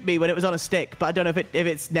dead. shoot me when it was on a stick, but I don't know if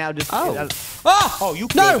it's now just. Oh. Ah! you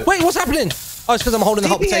No, killed it. wait, what's happening? Oh, it's because I'm holding the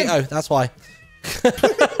hot TPN. potato. That's why.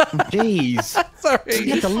 Jeez. Sorry.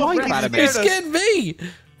 Get the life out of You me. scared me.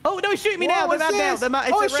 Oh no, he's shooting me Whoa, now. They're what's mad now. this? They're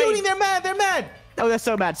mad. Oh, It's it's a raid. shooting. They're mad. Oh, they're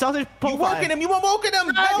so mad. Sausage, pull You fire. woken them. You were woken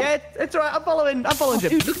them. Help. Yeah, it's alright. I'm following Jim.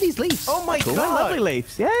 Dude, look at these leaves. Oh my They're god. lovely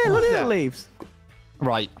leaves. Yeah, look at the leaves.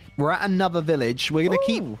 Right, we're at another village. We're gonna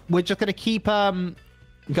keep. Ooh. We're just gonna keep going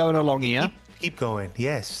along here. Keep going.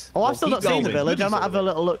 Yes. Oh, I've still keep not seen the going. village. I might have a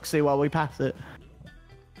little look, see while we pass it.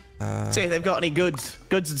 See if they've got any goods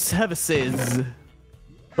and services.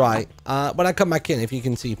 Right. When I come back in, if you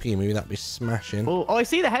can TP me, that'd be smashing. Oh, I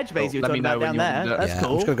see the hedge maze you were let me talking about know when down you there. want to do it. That's yeah, I'm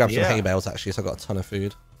cool. just gonna grab some Yeah. hay bales actually, so I've got a ton of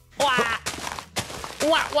food.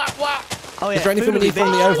 Oh, yeah, Is there anything we food need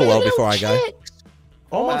from the will be big. overworld before I go?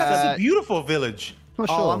 Oh my god, this is a beautiful village. Not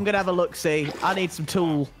Oh, sure. I'm gonna have a look. See, I need some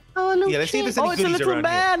tool. Yeah, let's see if there's any Oh, it's a goodies little around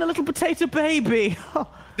man, a little potato baby. here.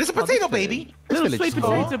 There's a potato baby. Little village sweet is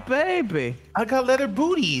small. potato baby. I got leather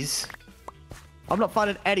booties. I'm not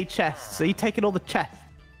finding any chests. Are you taking all the chests?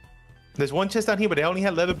 There's one chest down here, but they only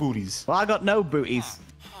had leather booties. Well, I got no booties.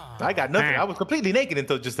 I got nothing. I was completely naked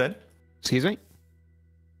until just then. Excuse me.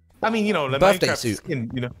 I mean, you know, the Birthday Minecraft suit.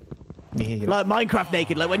 skin, you know. Yeah, you know. Like Minecraft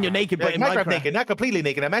naked, like when you're naked, Yeah, but in Minecraft Minecraft. naked, not completely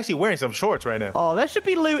naked. I'm actually wearing some shorts right now. Oh, there should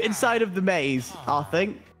be loot inside of the maze, I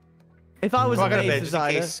think. If I was Oh, I a got a maze bed just in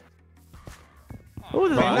designer. case. Oh,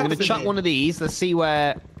 there's Right, a I'm box gonna in chuck here. one of these. Let's see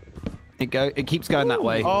where it go. It keeps going that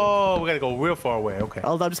way. Oh, we gotta go real far away. Okay.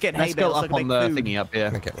 Hold on, I'm just getting hay Let's go bales so I up can on make the food. thingy up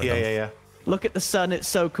here. Okay, Yeah. Look at the sun, it's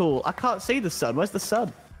so cool. I can't see the sun. Where's the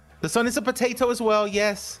sun? The sun is a potato as well.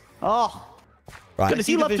 Yes. Oh, Right. goodness,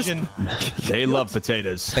 See you the love to... vision. They love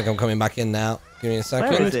potatoes. I think I'm coming back in now. Give me a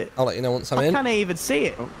second. Where is it? I'll let you know once I'm I in. can't even see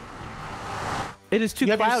it. It is too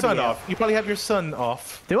You have cloudy your sun out. off. You probably have your sun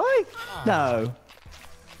off. Do I? No.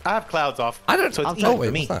 I have clouds off. I don't. So it's Oh easy wait,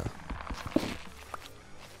 for me. what's that?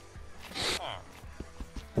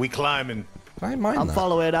 We climbing. Can I mine I'm that?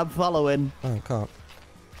 following. Oh, I can't.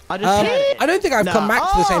 I just I don't think I've come No.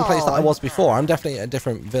 back to the same place that I Oh. was before. I'm definitely at a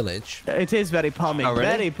different village. It is very pommy. Oh, really?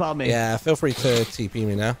 Very pommy. Yeah, feel free to TP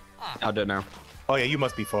me now. I don't know. Oh yeah, you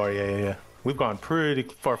must be far. Yeah. We've gone pretty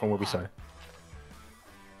far from where we started.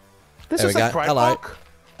 This There is we like go. Pride Hello.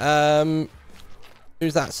 Walk.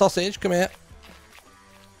 Who's that? Sausage, come here.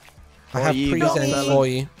 I What have you got, presents fella? for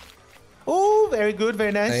you. Oh, very good,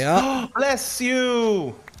 very nice. There you are. Bless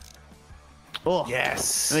you. Oh.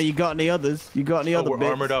 Yes. You got any others? You got any other We're bits?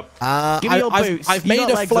 armored up. Give me your boots. I've You made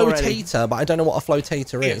got a legs already. flotator, but I don't know what a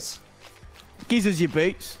flotator Here. is. Gives us your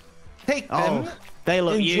boots. Take them. Oh, they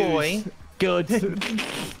look Enjoy. used. Good.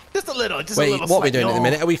 Just a little. Just a Wait, little. what are we slight- doing in a No.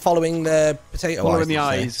 minute? Are we following the potato Following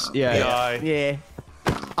eyes? the did you eyes. say? Yeah. Yeah.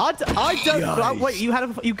 Yeah. I don't. Wait,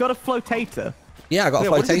 you got a flotator. Yeah, I got a Yeah,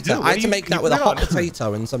 what does it flotator. do? I What had do to you- make that you with a put it hot on?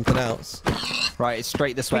 potato and something else. Right, it's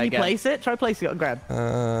straight this Can way you again. place it? Try placing it on grab.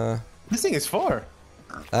 This thing is far.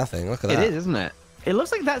 That thing, look at It that. is, isn't it? It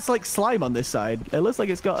looks like that's like slime on this side. It looks like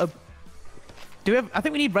it's got a. Do we have? I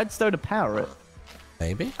think we need redstone to power it.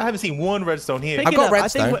 Maybe. I haven't seen one redstone here. Pick I've it got up. I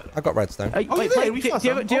think redstone. we're- I've got redstone. Wait, Oh, wait, yeah, wait, we do, saw do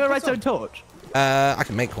you have, some. do you have a Oh, redstone some. torch? I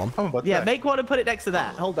can make one. How about Yeah, that? make one and put it next to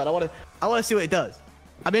that. Hold on, I want to see what it does.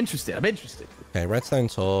 I'm interested. Okay, redstone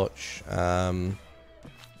torch. I'm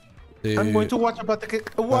going to water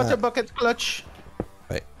bucket clutch.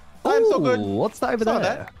 Wait, I'm so good. Ooh, what's that over Saw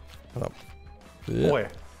there? that. hold up. Yeah, Where?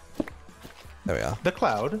 there we are. The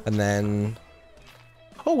cloud. And then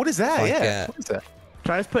Oh, what is that? Like, Yeah. What is that?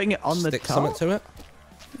 Try just putting it on the stick top. something to it.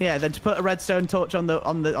 Yeah, then to put a redstone torch on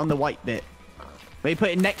the white bit. Maybe put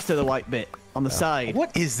it next to the white bit on the side.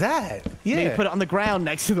 What is that? Maybe Yeah. put it on the ground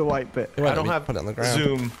next to the white bit. It won't I don't let me have put it on the ground.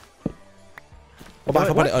 zoom. What about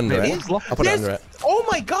if I put it under It it? is. I'll put it There's- under it. Oh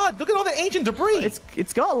my God! Look at all the ancient debris.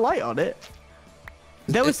 It's got a light on it.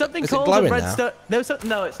 There was something is it called a glowing now? redstone. There was some,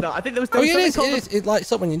 no, it's not. I think there was. Oh, was yeah, it something is. called It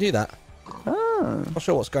lights up when you do that. Oh. Not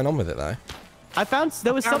sure what's going on with it though. I found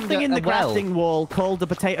there was found something in a the well. crafting wall called a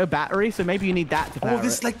potato battery, so maybe you need that to power Oh,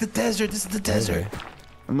 this is it. like the desert. This is the desert.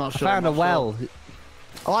 I'm not I sure. found a I'm not well. sure.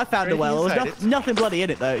 Oh, I found a well. There was Anything inside it? nothing bloody in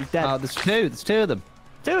it though. It's dead. Oh, there's two. There's two of them.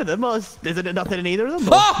 Two of them. Well, isn't it nothing in either of them?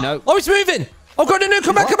 or- Oh! No. Oh, it's moving! Oh god, no,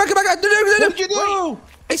 come back, come back, come back! No, What no, did you do?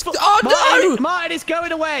 It's, oh no! Martyn, it's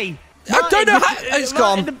going away. I don't know how it's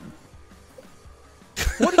Martyn, gone.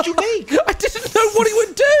 What did you make? I didn't know what it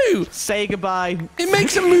would do. Say goodbye. It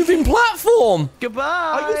makes a moving platform. Goodbye.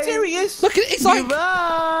 Are you serious? Look at it. It's like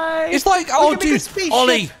Goodbye. oh can make a dude, spaceship.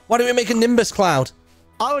 Ollie, why don't we make a Nimbus cloud?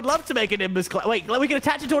 I would love to make an Nimbus cloud. Wait, we can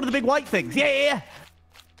attach it to one of the big white things. Yeah.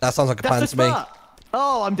 That sounds like a That's plan the to me. smart.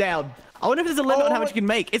 Oh, I'm down. I wonder if there's a limit on how Oh, much you can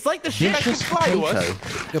make. It's like the ship. That can fly to us.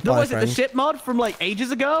 No, Goodbye, was it the friend. ship mod from like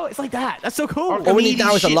ages ago? It's like that. That's so cool. All we need Meaty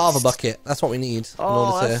now is a lava ships. bucket. That's what we need. in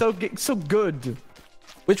Oh, order to... that's so good.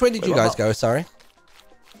 Which way did you guys go? Sorry.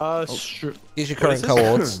 Here's your current is this?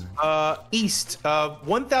 coords. East,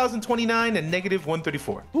 1029 and negative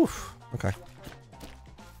 134. Oof. Okay.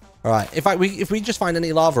 All right. If we just find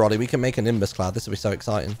any lava, Ollie, we can make a Nimbus cloud. This will be so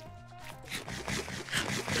exciting.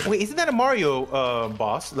 Wait, isn't that a Mario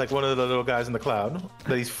boss? Like one of the little guys in the cloud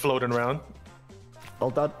that he's floating around? Well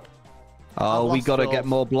done. Oh, we lost gotta all. get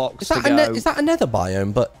more blocks Is to that go. is that a nether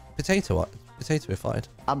biome, but potatoified?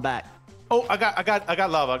 I'm back. Oh, I got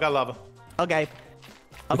lava. I got lava. Okay.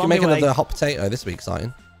 I'm We can on make my way. another hot potato. This will be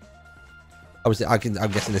exciting. I'm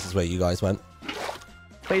guessing this is where you guys went.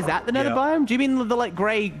 Wait, is that the nether Yeah. biome? Do you mean the like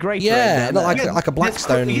grey terrain Yeah, down not there? like a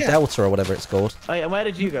Blackstone yeah. Delta or whatever it's called. Oh, yeah, and where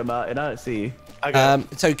did you go, Martyn? I don't see you. I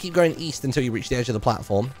got So keep going east until you reach the edge of the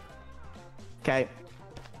platform. Okay.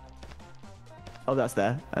 Oh, that's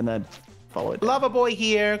there. And then follow it. lava boy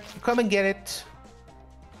here. Come and get it.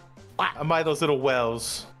 I'm by those little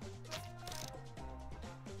wells.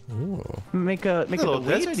 Make a Little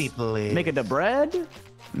the deserty wheat. place. Make it the bread.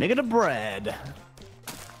 Make it the bread.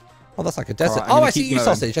 Oh, that's like a desert. Alright, I'm Oh, gonna I see keep you, going.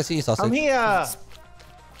 sausage. I see you, sausage. I'm here.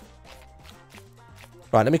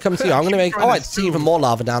 Right, let me come to you. I'm going to make... Keep Oh, trying I to see do. even more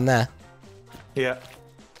lava down there. Yeah.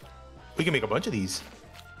 We can make a bunch of these.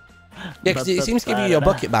 Yeah, because it seems to give you your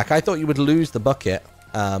bucket back. I thought you would lose the bucket.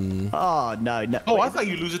 Oh, no. Oh, Wait, I thought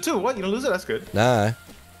you lose it too. What? You don't lose it? That's good. No.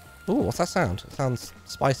 Ooh, what's that sound? It sounds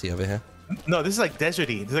spicy over here. No, this is like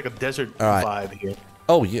deserty. This is like a desert All right. vibe here.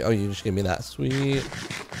 Oh, you just give me that. Sweet.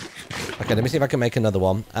 Okay, let me see if I can make another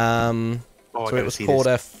one. Oh, I So it gotta was see called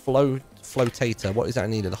this. a flotator. What is that I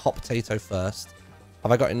needed? A hot potato first.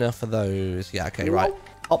 Have I got enough of those? Yeah, okay, right.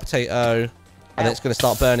 Hot potato. And then it's going to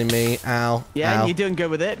start burning me. Ow. Yeah, ow. and you're doing good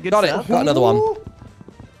with it. Good Got stuff. it. Got another one.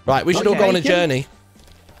 Right, we should all go on a Okay. journey.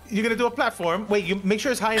 You're gonna do a platform. Wait, you make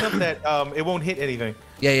sure it's high enough that it won't hit anything.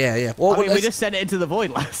 Yeah. Well, I mean, we let's- just sent it into the void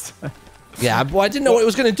last time. yeah, well, I didn't know what it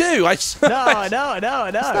was going to do. I No, I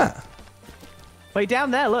know. that? Wait,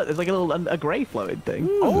 down there, look, there's like a grey floating thing.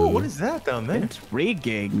 Oh, what is that down there?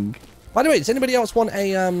 Intriguing. By the way, does anybody else want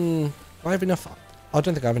a do I have enough? I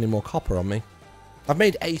don't think I have any more copper on me. I've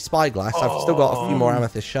made a spyglass. I've still got a few more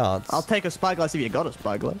amethyst shards. I'll take a spyglass if you got a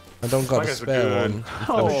spyglass. I don't got a Spyglass are spare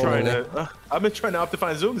good. one. I've been trying to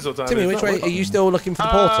optimize zoom this whole time. Timmy, which way are you still looking for the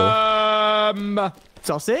portal?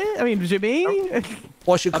 Saucy? I mean, Jimmy?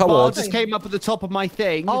 What's your A bar coords? just came up at the top of my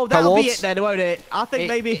thing. Oh, that'll be Coords? it then, won't it? I think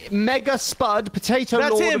maybe... Mega Spud, Potato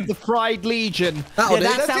That's Lord him. of the Fried Legion. That'll Yeah, do.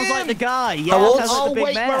 that That's sounds him. like the guy. Yeah, Coords? that sounds like I'll the big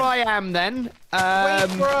wait man. where I am then. Wait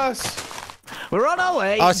for us. We're on our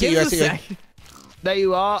way. I see Give you, I us see a you. sec. There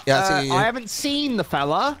you are. Yeah, I see you. I haven't seen the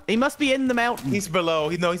fella. He must be in the mountain. He's below.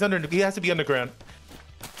 He's under. He has to be underground.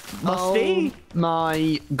 Must he? Oh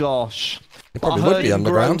my gosh. It probably I would heard be him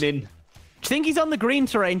underground. groaning. Do you think he's on the green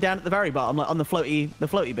terrain down at the very bottom, like on the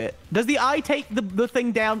floaty bit? Does the eye take the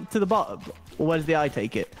thing down to the bottom, or where does the eye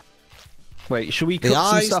take it? Wait, should we cook The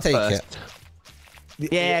some eyes stuff take first?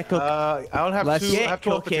 it. Yeah, cook. I don't have Let's two. I get have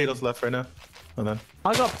 12 cooking. potatoes left right now. Hold on.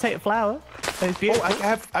 I got potato flour. It's Oh,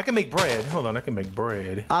 beautiful. I can make bread. Hold on, I can make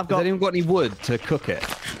bread. I've Has got anyone got any wood to cook it?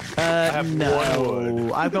 have no. one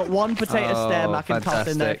wood. I've got one potato Oh, stem I can toss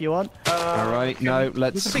in there fantastic. if you want. All right, no, There's a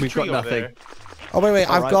let's. big We've got tree over nothing. there. Oh, wait.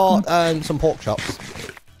 I've Alright. got some pork chops.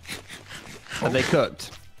 Are they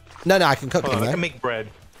cooked? No, I can cook Hold them, on, I though. can make bread.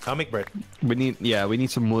 I'll make bread. We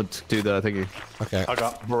need some wood to do the thingy. Okay, I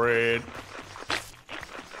got bread.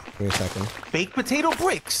 give me a second. Baked potato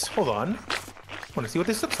bricks. Hold on. I want to see what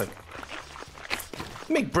this looks like.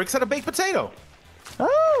 Make bricks out of baked potato.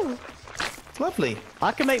 Oh, It's lovely.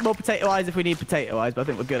 I can make more potato eyes if we need potato eyes, but I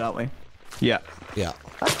think we're good, aren't we? Yeah. Yeah.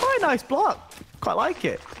 That's quite a nice block. Quite like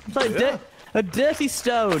it. It's like Yeah. a dirty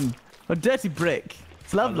stone, a dirty brick.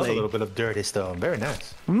 It's I love a lovely. little bit of dirty stone. Very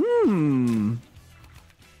nice.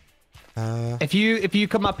 If you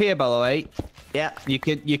come up here, by the way, Yeah, you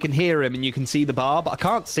can hear him and you can see the bar, but I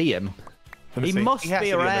can't see him. Let me he see. must has be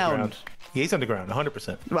to around. underground. Yeah, he's underground,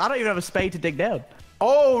 100%. Well, I don't even have a spade to dig down.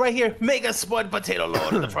 Oh, right here. Mega Spud Potato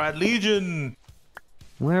Lord of the Fried Legion.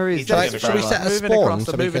 Where is He's Should, this Should should we fella? set a Moving spawn across,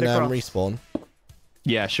 so we moving can across. respawn?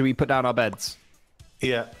 Yeah, should we put down our beds?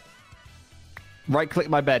 Yeah, Right click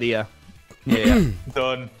my bed here. Yeah.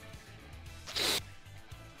 done.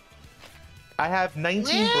 I have 19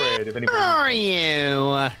 bread, if anybody. Are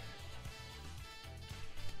you?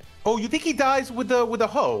 Oh, you think he dies with the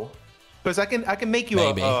hoe? Because I can make you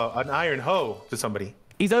Maybe. an iron hoe to somebody.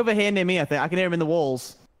 He's over here near me, I think. I can hear him in the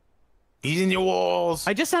walls. He's in your walls.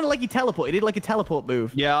 I just sounded like he teleported. He did like a teleport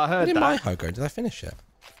move. Yeah, I Where heard did my that. hoe go? Did I finish it?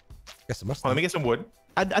 Guess I must Hold on, let have. me get some wood.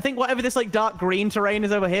 I think whatever this like dark green terrain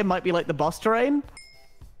is over here might be like the boss terrain.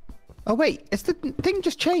 Oh wait, is the thing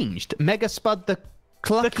just changed? Mega Spud the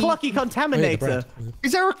Clucky. The Clucky Oh, yeah, the Contaminator. bread.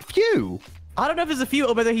 Is there a few? I don't know if there's a few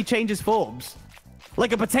or whether he changes forms.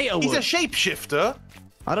 Like a potato He's would. a shapeshifter.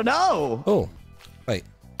 I don't know. Oh, wait.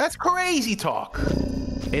 That's crazy talk.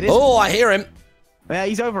 It is. Oh, I hear him. Yeah,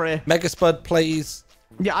 he's over here. Mega Spud plays.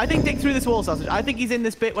 Yeah, I think dig through this wall sausage. I think he's in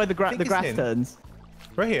this bit where the think he's grass in. turns.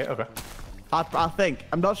 Right here. Okay. I think.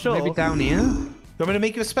 I'm not sure. Maybe down here? You want me to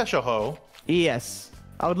make you a special hoe? Yes.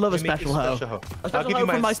 I would love a Let me make you special a hoe. special hoe. A I'll special give hoe you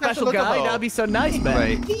from my my special special little guy. hoe. That'd be so nice, man.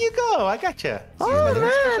 Wait. Here you go. I got you. Oh,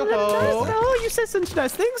 man. Special hoe. Oh, you said such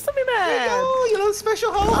nice things to me, man. Oh, you little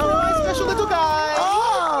special hoe. My special little guy.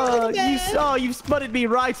 Oh, you've spotted me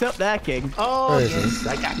right up there, King. Oh, Where is yes.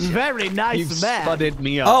 I got you. Very nice, You've man. spudded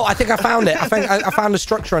me up. Oh, I think I found it. I think I found a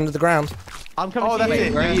structure under the ground. I'm coming Oh, to that's you.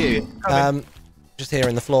 it. Where are you? Just here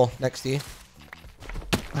in the floor next to you.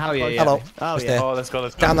 How are you? Hello. Oh, Just yeah. there. Oh, let's go.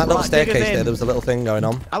 Let's go. Down that little Right, dig us staircase in. there, there was a little thing going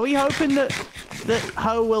on. Are we hoping that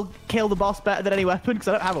hoe will kill the boss better than any weapon? Because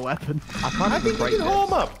I don't have a weapon. I can't I even think we break can hoe this.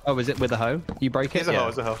 him up. Oh, is it with a hoe? You break it? It's a hoe.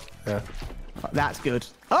 It's a hoe. Yeah. That's good.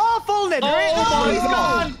 Oh, fallen in. Oh, he's my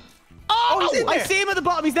gone. Oh, he's in I there. see him at the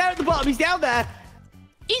bottom. He's there at the bottom. He's down there.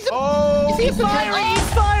 He's a... Oh, He's firing.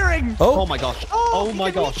 He's firing. Oh Oh, my gosh. Oh, Oh he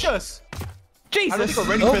my can gosh. reach us. Jesus. I don't think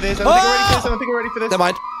we're ready Oh. for this. I don't think we're ready for this. I don't think we're ready for this. never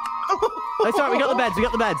mind. That's right. We got the beds. We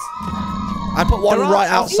got the beds. I put one There are- right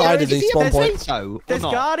oh, outside of the spawn there's point. So, or There's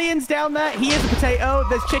not? guardians down there. He is a potato.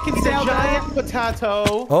 There's chickens He's a down there. giant potato.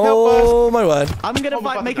 Help us. Oh, my word. I'm gonna Oh,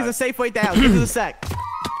 my make us God. a safe way down. Give us a sec.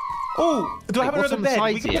 Oh, do I have Wait, what's another on the bed?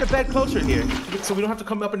 We sides can here? put a bed closer here, so we don't have to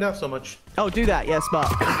come up and down so much. Oh, do that. Yeah, smart.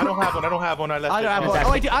 I don't have one. I don't have one. I left I it. don't have one.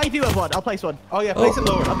 Exactly. Oh, I do have one. I'll place one. Oh yeah, place it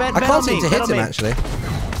lower. I bet, I bet can't on seem me, to bet hit on him, me. actually.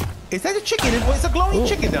 Is that a chicken? It's a glowing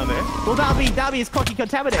chicken down there. Well, that'll be his cocky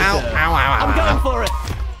contaminator. Ow, ow, ow, ow, I'm going ow. for it.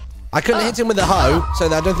 I couldn't hit him with the hoe, so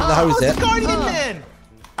I don't think the hoe's Oh, it. it's a guardian man.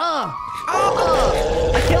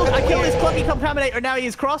 I killed his cocky contaminator. Now he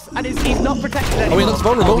is cross and he's not protected Oh, anymore. he looks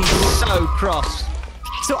vulnerable. He's so cross.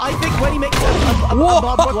 So I think when he makes a Whoa!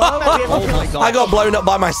 mob blow, we'll be able to Oh my god. I got blown up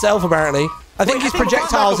by myself, apparently. I think his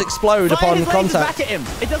projectiles explode fire upon his lasers contact. back at him.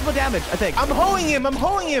 It does more damage, I think. I'm hoeing him. I'm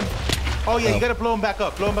hoeing him. Oh yeah, you gotta blow him back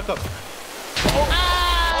up. Blow him back up.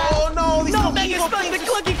 Oh no! These little evil things.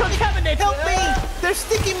 Help me! They're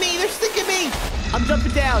sticking me! They're sticking me! I'm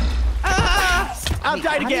jumping down. I'm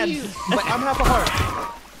dying again. I'm half a heart.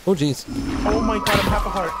 Oh, jeez. Oh my god, I'm half a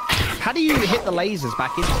heart. How do you hit the lasers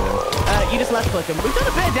back into them? You just left click him. We've done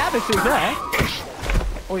a bit of damage to him there.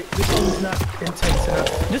 Wait, this one's not intense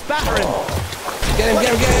enough. Just batter him. Get him,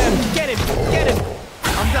 get him, get him. Get him, get him.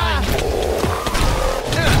 I'm dying.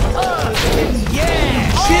 Yeah.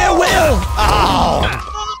 Sheer will. Oh.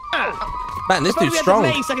 Man, this dude's strong.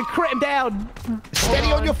 Mace, I can crit him down.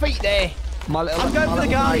 Steady on your feet there. I'm going for the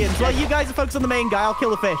Guardians. Well, you guys are focused on the main guy. I'll kill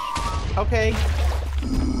the fish. Okay.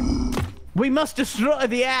 We must destroy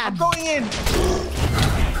the ad. I'm going in.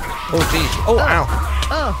 Oh, jeez. Oh, ow.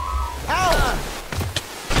 Ow!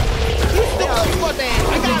 You still one there. I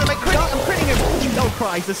got him. I'm critting him. Oh,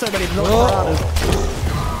 Christ. There's so many of them. Oh.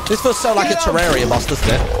 This feels so like a Terraria boss, doesn't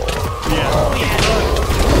it?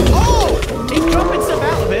 Oh! He's dropping stuff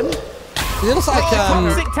out of him. It looks like,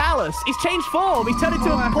 Toxic Talus. He's changed form. He's turned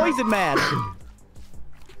into a poison man.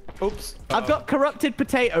 Oops. I've got corrupted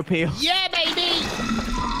potato peel. Yeah, baby.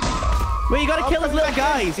 Well, you gotta kill his little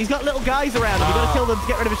guys. He's got little guys around him. You gotta kill them to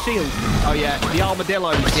get rid of his shield. Oh yeah, the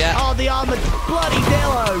armadillos. yeah. Oh, the armored bloody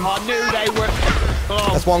dillos. I knew they were. Oh,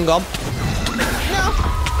 That's one gone. No.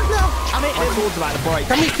 I'm hitting my him. sword's about to break.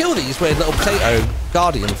 Can we kill these weird little potato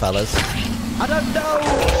guardian fellas? I don't know.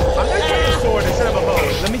 I'm gonna try a sword instead of a bow.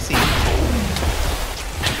 Let me see.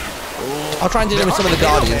 I'll try and deal with some of the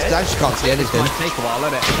guardians because I just can't see anything. Might take a while,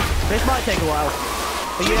 won't it? This might take a while.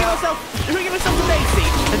 Should we give ourselves a mace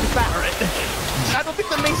each and just batter it? I don't think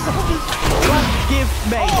the mace is on this. Give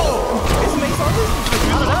mace. Is mace on this?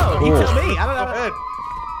 I don't know. You tell me. I don't Go know. ahead.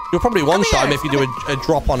 You'll probably one-shot him if you do a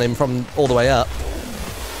drop on him from all the way up.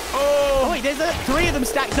 Oh, wait, there's three of them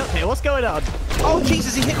stacked up here. What's going on? Oh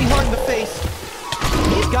Jesus, he hit me hard in the face.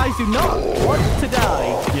 These guys do not want to die.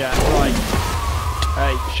 Yeah, right.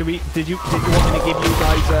 Hey, did you want me to give you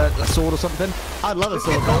guys a sword or something? I'd love a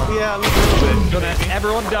sword. Yeah, a little bit.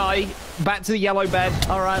 Everyone die. Back to the yellow bed.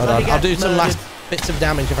 All right, Hold let on. me get I'll do some murdered. last bits of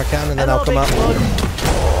damage if I can, and then Hello, I'll come big up. blood.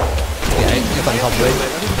 Yeah, get on top of it.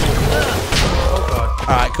 Oh god.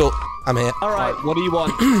 All right, cool. I'm here. All right, What do you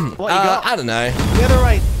want? what you got? I don't know. The other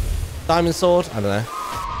right. Diamond sword? I don't know.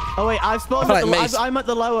 Oh wait, I've spawned. I feel like mace. I'm at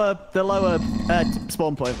the lower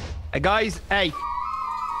spawn point. Hey guys, hey.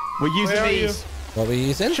 We're using Where are you? these. What are we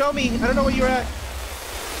using? Show me. I don't know where you're at.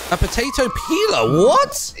 A potato peeler?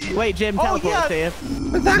 What? Wait, Jim, Oh, teleport yeah. to you.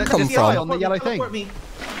 Where'd that come Just die from? on the yellow thing. Teleport me.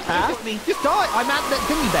 Huh? Teleport me. Just die. I'm at the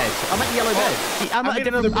thingy bed. I'm at the yellow bed. I'm at a made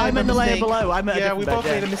different. another I'm in the layer mistake. below. I'm at a Yeah, different we bed, both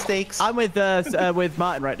yeah. made mistakes. I'm with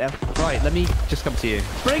Martyn right now. Right, let me just come to you.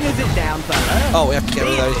 Bring us it down, fella. Oh, we have to get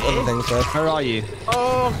rid of those other things first. Where are you?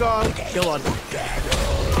 Oh god. Go on. I'm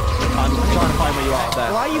trying to find where you are up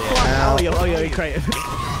there. Why are you flying? Ow. Oh, you're creative.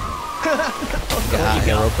 Get out of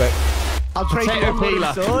here real quick. I'll trade you Potato one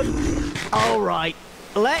peeler. sword. All right,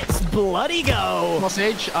 let's bloody go.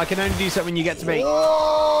 Hostage, I can only do something when you get to me. Okay,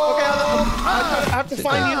 I have to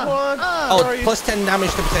find you one. Oh, plus 10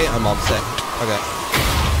 damage to potato mob set. Okay.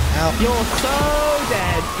 Ow. You're so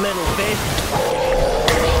dead, little fish.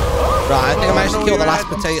 Right, I think I managed to kill the last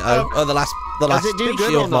potato. Or the last Does it do good or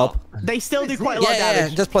shield mob. not? They still do quite a lot of Yeah,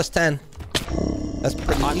 damage. just plus 10. That's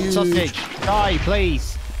pretty huge. Sausage, die,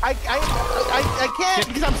 please. I can't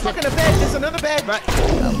because I'm stuck in a bed. There's another bed. What?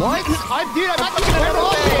 I'm actually where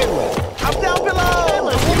are you? I'm down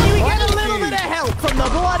below. Can you get a little bit of help from the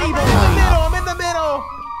bloody boy? I'm in the middle.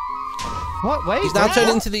 What? Wait. He's now turned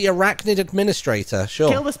into the arachnid administrator. Sure.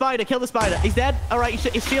 Kill the spider, kill the spider. He's dead. All right,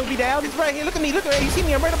 his shield be down. It's right here. Look at me. Look at me. You see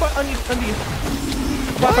me? I'm right under you.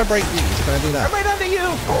 What if I break these? Can I do that? I'm right under you.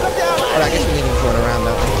 Come down. Well, I guess we need him to run around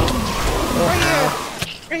though. Right here.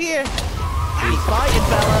 Right here. He's fighting,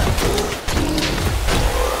 fella.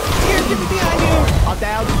 Here, get me behind you. I'm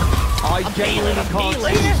down. I genuinely can't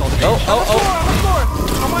Right see here. you, Sausage. Oh. I'm on floor.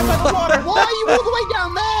 I'm on the water. Why are you all the way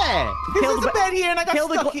down there? This is the bed here, and I got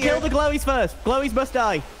stuck here. Kill the glowies first. Glowies must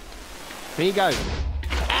die. Here you go.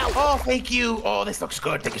 Oh, thank you. Oh, this looks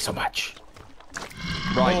good. Thank you so much.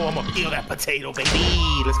 Right. Oh, I'm gonna peel that potato, baby.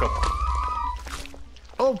 Let's go.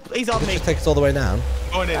 Oh, he's on me. Just take us all the way down.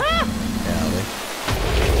 Going in. Yeah,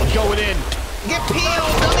 I'm going in. Get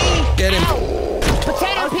peeled, dummy. get him.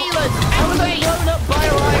 Potato peelers. How was I blown up by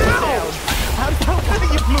a lion sound? I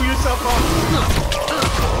think you blew yourself off.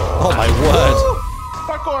 Oh my word.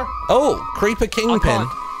 Parkour. Oh, creeper kingpin.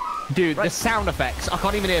 Dude, the sound effects. I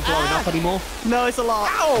can't even hear it blowing up anymore. No, it's a lot.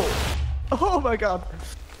 Ow. Oh my god.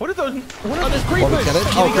 What are those? What are There's What, creepers. we get it?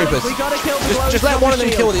 Oh, creepers. We gotta kill the glowies. Just let one of them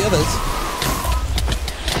kill the others.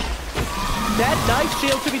 Dead. Nice.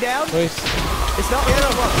 Shield should be down. Nice. It's not the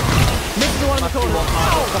other one. Missed the one in the corner.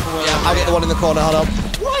 Yeah, I'll get the one in the corner. Hold on.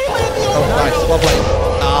 Oh, nice. Well played.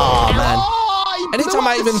 Oh, man. Anytime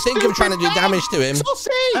I even think of trying to do damage to him.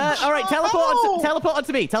 All right, teleport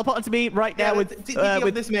onto me. Teleport onto me right now with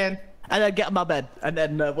this man. And then get on my bed, and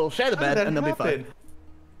then we'll share the bed, and they'll be fine.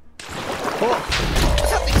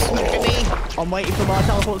 I'm waiting for my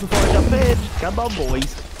teleports before I jump in. Come on,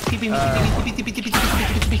 boys. He's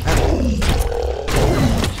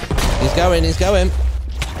going.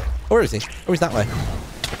 Where is he? Oh, he's that way.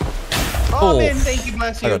 Oh, man, thank you,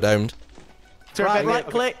 bless you. I got domed. Right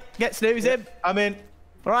click, get snooze him. I'm in.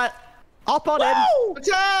 All right, up on him. What's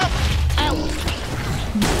up? Ow.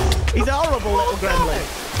 He's a horrible little gremlin.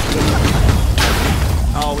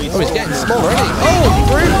 Oh, he's getting smaller, isn't he?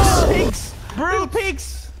 Oh, pigs! Little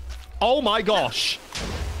pigs! Oh my gosh!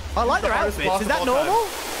 I like their outfits. Is that normal?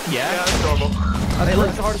 Yeah, that's normal. They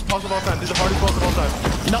look the hardest boss of all time. This is the hardest boss of all time.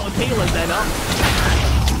 not with peelers, they're not.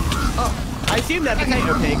 Oh, I assume they're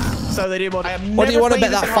potato pigs, so they do more. What do you want to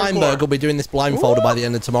bet that Feinberg will be doing this blindfolded by the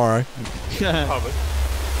end of tomorrow? Probably.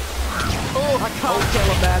 Oh, I can't kill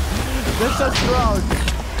them, man. They're so strong.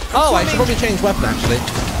 Oh, I should probably change weapon, actually.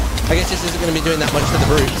 I guess this isn't going to be doing that much to the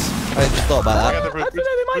brutes. I just thought about that. I don't know,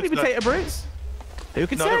 they might be potato brutes. Who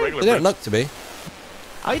can say? They don't look to be.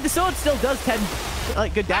 I mean, the sword still does 10,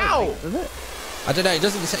 like, good damage, doesn't it? I don't know, it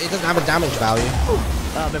doesn't have a damage value.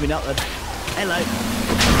 Oh, maybe not then. Hello.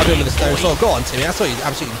 I'll do it with a stone sword. Go on, Timmy. I saw you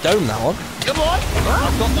absolutely dome that one. Come on!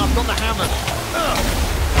 I've got the hammer.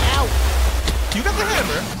 Ow. You got the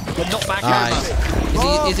hammer? The knockback Nice.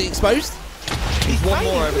 hammer. Is he exposed? He's one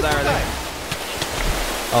more over there, I think.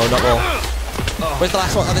 Oh, not more. Where's the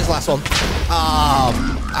last one? Oh, there's the last one. Ah,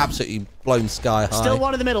 absolutely blown sky high. Still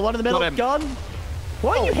one in the middle, Gone.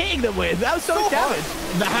 What are you hitting them with? That was so much damage.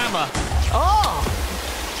 The hammer. Oh!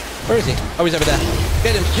 Where is he? Oh, he's over there.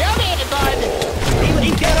 Get him. Get it, bud!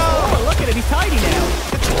 He's dead. Oh, look at him. He's tiny now.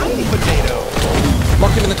 Tiny potato.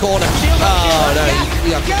 Lock him in the corner. Oh, no.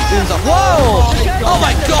 He zooms up. Whoa! Oh,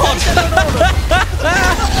 my God!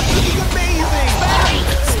 Amazing!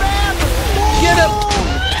 Spam! Get him!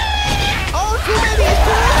 Oh, too many.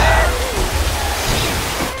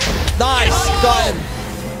 Nice. Got him.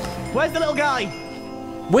 Where's the little guy?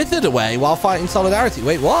 Withered away while fighting Solidarity.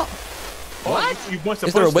 Wait, what? What?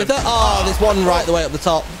 Is there a wither? Oh, there's one right the way up the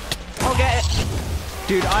top. I'll get it.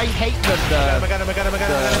 Dude, I hate the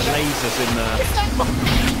lasers in the...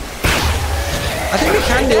 I think we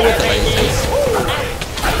can deal with the lasers.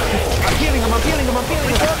 I'm healing him.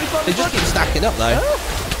 They just keep stacking up, though.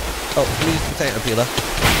 Oh, let me use the potato peeler.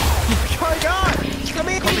 Come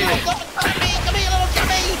here, little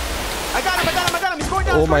dummy. I got him. He's going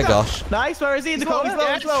down. Oh, my gosh. Nice. Where is he? In the corner?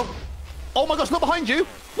 He's low. Oh my gosh, not behind you!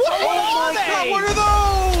 What are they? God, what are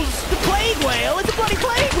those? The plague whale? It's a bloody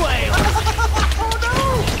plague whale! Oh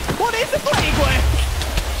no! What is a plague whale?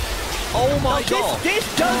 Oh my god! This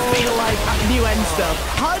does feel like new end stuff.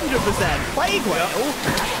 100%. Plague whale?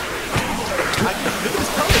 Look at this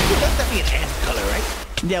color. That's definitely an end color, right?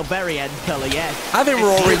 Yeah, very end color, yes. I think we're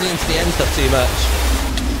all reading into the end stuff too much.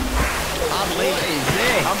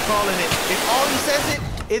 I'm calling it. If all he says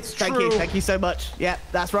it's true. Thank you so much. Yeah,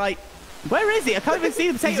 that's right. Where is he? I can't even see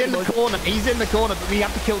him. He's in the corner. He's in the corner, but we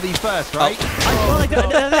have to kill these first, right? Well, I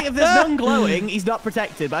think if there's none glowing, he's not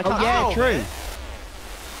protected. But I can't. Yeah, true.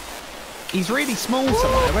 He's really small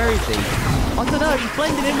somewhere. Where is he? I don't know. He's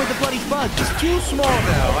blending in with the bloody spuds. He's too small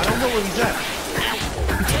now. I don't know where he's at.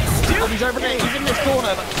 Oh, he's over there. He's in this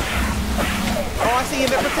corner. Oh, I see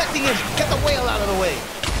him. They're protecting him. Get the whale out of the way.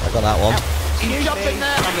 I got that one. He's jumping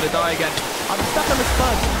there. I'm gonna die again. I'm stuck on the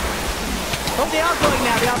spud. Oh, they are going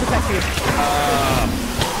now. They are protecting him.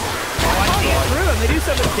 I can't get through them. They do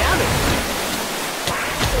so much damage.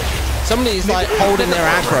 Somebody's like holding their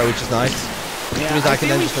aggro, which is nice. Yeah, means I can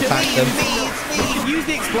then just attack them. We should use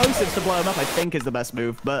the explosives to blow them up, I think, is the best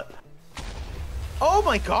move, but... Oh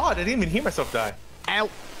my god, I didn't even hear myself die. Ow.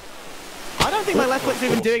 I don't think my left click's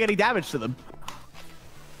even doing any damage to them.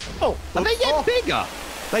 Oh, are they getting bigger?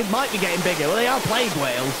 They might be getting bigger. Well, they are plague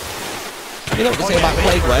whales. You know what to say about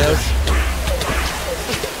plague whales?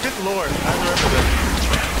 Good lord, I remember this.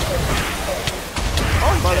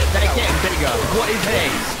 Oh, well, they're getting bigger. What is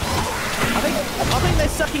this? I think they're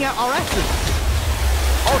sucking out our essence.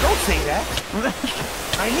 Oh, don't say that.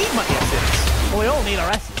 I need my essence. Well, we all need our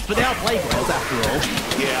essence, but they are plague whales after all.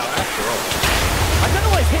 Yeah, after all. I don't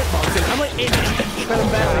know what his hitbox is. I'm like in.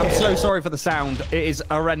 I'm so sorry for the sound. It is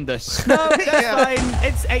horrendous. No, that's fine.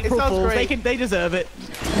 It's April Fools. They deserve it.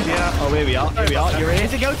 Yeah. Oh, here we are. Here we are. You're in.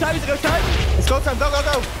 Is it go time? It's go time.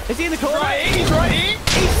 Go. Is he in the corner? He's right here.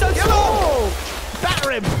 He's so small.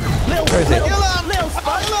 Batter him! Little, Where is he? little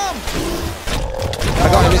spot. I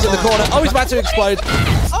got him. He's in the corner. Oh, he's about to explode.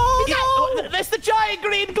 Oh, no! There's the giant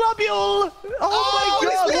green globule! Oh my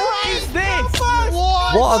god, what is this?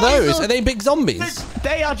 What are those? Are they big zombies?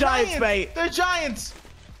 They are giants, mate. They're giants.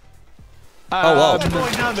 Oh, wow. I'm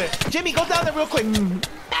going down there. Jimmy, go down there real quick.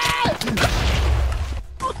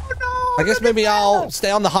 I guess maybe I'll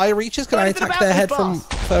stay on the high reaches. Can I attack their head from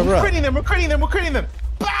further up? We're critting them.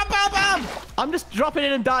 Bam, bam, bam. I'm just dropping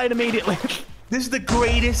in and dying immediately. This is the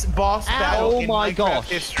greatest boss battle in my Minecraft gosh.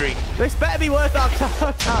 history. This better be worth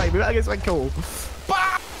our time. We better get something cool.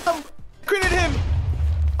 Bam! Critted him.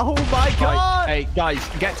 Oh my god! Hey, guys,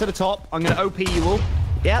 get to the top. I'm going to OP you all.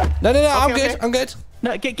 Yeah. No, I'm Okay, good. okay. I'm good.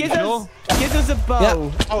 No, give us a bow.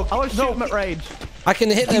 Yeah. Oh, I want to no. shoot them at range. I can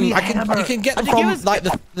hit them. me a You hammer. can get them Give from us- like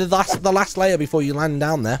the last layer before you land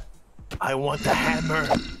down there. I want the hammer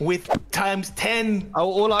with times 10.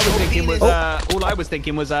 Oh, all I was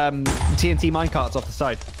thinking was TNT minecarts off the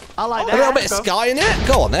side. I like A that. little bit of sky in it.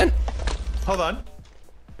 Go on then. Hold on.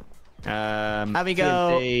 Have we go?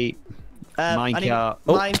 TNT, I need minecart.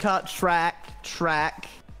 minecart, track.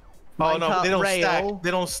 Oh no, Minecart, they don't rail, stack.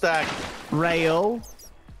 They don't stack. rail,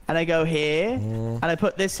 and I go here, and I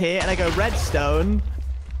put this here, and I go redstone,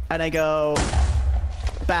 and I go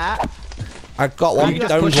bat. I've got one. Just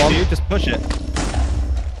Domed push it, one. dude. Just push it.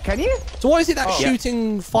 Can you? So why is it that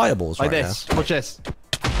shooting fireballs Like right this. Watch this.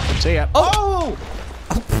 See ya. Oh!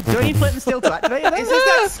 Do I need flint and steel to activate it? Is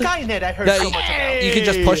this that Skynet I heard now? so No, much about? you can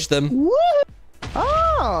just push them. Woo!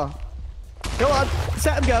 Oh! Go on,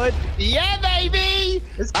 set them going. Yeah, baby!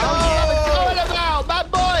 Let's go. Going about,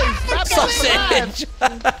 bad boys! Bad boys! Sausage.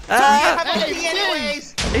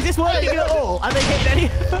 Anyways. Is this working at all? Are they hitting any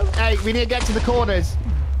of them? Hey, we need to get to the corners.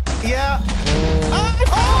 Yeah.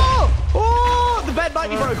 Oh! Oh! The bed might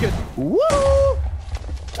be broken. Woo!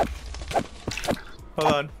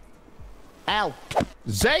 Hold on. Ow.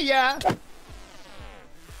 Zaya!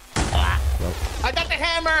 I got the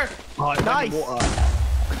hammer. Nice.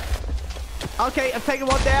 Okay, I've taken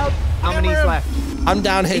one down. How many's Hammer. left? I'm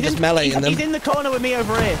down here just meleeing He's them. in the corner with me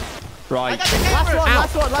over here. I Right. got the hammer.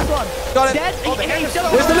 Last one. Got it. Dead. Oh, the He's hammer's still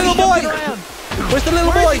still Where's the around. little He's boy? jumping around. Where's the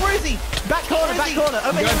little Where boy? is he? Back corner. Over Go here to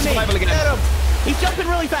with me. survival again. Get him. He's jumping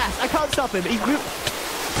really fast. I can't stop him.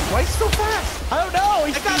 Why is he so fast? I don't know.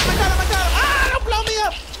 He's I got him. Ah, don't blow me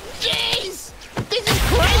up. Jeez! This is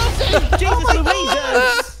crazy! Jesus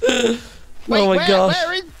Louise. Oh my gosh.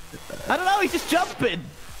 Where is... I don't know. He's just jumping.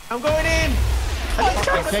 I'm going in. I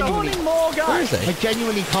genuinely, Spawning more Where guys. is I he?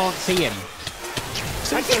 genuinely can't see him.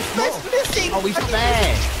 I keep missing. Oh, he's not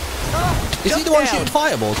there. Is he the one shooting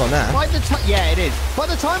fireballs on there? By the time, yeah, it is. By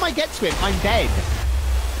the time I get to him, I'm dead.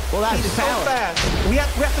 Well, that's He's his so power. fast. We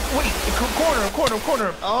have to wait.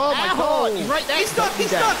 Corner. Oh my Ow. god, he's right there. He's stuck.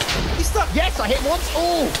 He's dead. He's stuck. Yes, I hit once.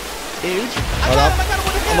 Oh, Huge. Hold up. I got him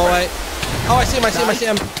with the I'm hammer. away. Oh, I see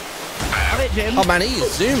him. Have it, Jim. Oh man,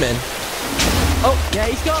 he's zooming. Yeah,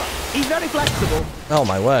 he's very flexible. Oh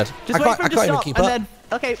my word. Just I wait for him can't to even stop, keep and up. then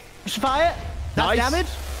okay, fire. That's Nice. damage.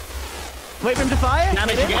 Wait for him to fire.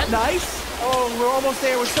 Damage Hit him. again. Nice. Oh, we're almost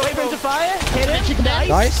there. We're so Wait for him to close. fire. Hit him. Nice.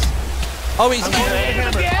 Nice. Oh, he's. Hit him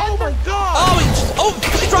again. Oh my god.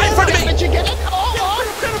 He's right in front of me. did you get it? Oh,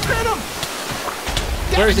 Crit him.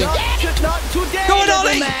 Where is he? Not today, Go on, little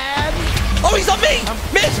Ollie. man. Oh, he's on me.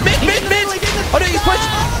 Mid. Oh no, he's pushed.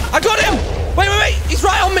 I got him. Wait. He's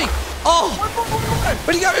right on me. Oh.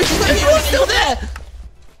 Where'd he go? He's still there.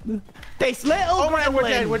 This little Oh my god,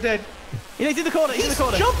 gremlin. we're dead. He's in the corner. He's in the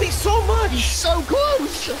corner. Jumping so much. he's so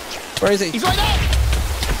close. Where is he? He's right there.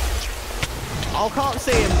 I can't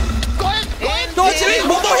see him. Got him. No, it's him.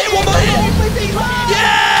 One more hit.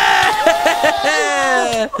 Yeah.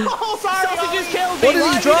 Oh, sorry. Sausage just killed me. What did he Why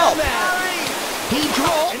are you drop? down there?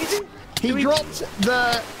 He dropped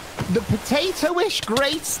the potato-ish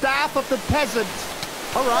great staff of the peasant.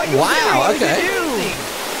 All right. Wow, What did okay. you do?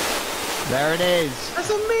 There it is. That's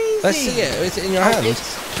amazing. Let's see it. Is it in your hand?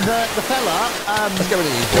 It's the fella. Let's get rid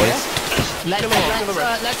of these boys. Let's all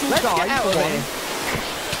Let's get die. out of Go on. here.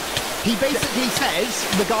 He basically says,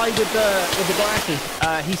 the guy with the glasses,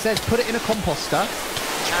 he says put it in a composter,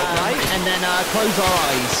 and then close our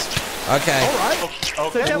eyes. Okay. All right.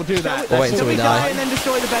 Okay. So We'll do that. We'll wait until we die. and then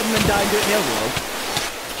destroy the bed and then die and do it in the overworld.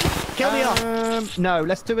 Kill me off. No,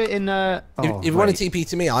 let's do it in. If you want to TP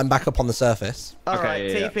to me, I'm back up on the surface. All Okay, right.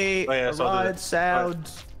 yeah. TP. Oh, yeah, so I'll do Ride that. sound.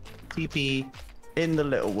 TP. In the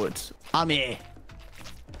Littlewood. I'm here.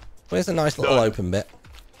 Where's the nice little Done. open bit?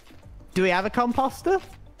 Do we have a composter?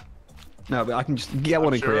 No, but I can just get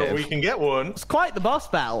one in Sure, creative. we can get one. It's quite the boss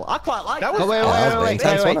battle. I quite like That that. was- Oh, that was pretty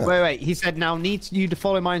intense, wasn't it? wait. He said now needs you to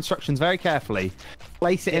follow my instructions very carefully.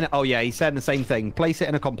 Place it in. Oh yeah, he's saying the same thing. Place it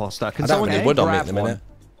in a composter. Can I don't someone have any just wood on me grab at the minute.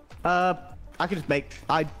 one? I can just make.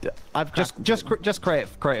 I've Just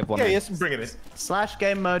creative one. Yeah, then. yes, I'm bringing it. /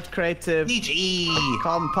 game mode creative PG.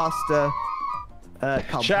 composter.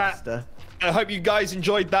 Composter. I hope you guys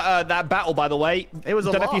enjoyed that battle. By the way, It was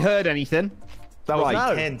a Don't know if lot. you heard anything. That was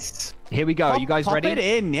Right. intense. Here we go. You guys Pop ready? it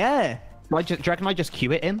in, yeah. Do you reckon I just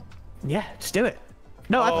cue it in? Yeah, just do it.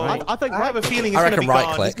 No, I think I have a feeling it's I gonna reckon be right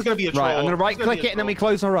gone. click. This is gonna be a troll. Right, I'm gonna right This is click be a it and then we troll.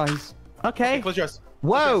 close our eyes. Okay. Close your eyes.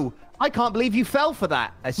 Whoa! I can't believe you fell for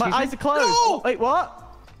that. My Excuse me? eyes are closed. No! Wait, what?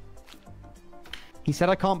 He said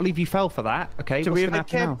I can't believe you fell for that. Okay, So what's we gonna have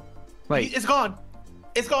happen now? Wait, It's gone.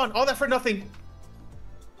 It's gone. All that for nothing.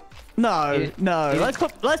 No, It- no. it- Let's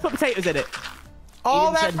put potatoes in it.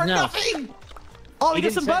 All didn't that say for no. nothing. Oh, we He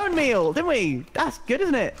did some didn't say- bone meal, didn't we? That's good,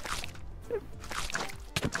 isn't it?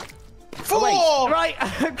 Four. Right.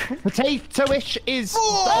 potato-ish is the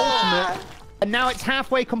ultimate, and now it's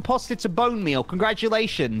halfway composted to bone meal.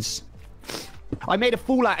 Congratulations. I made a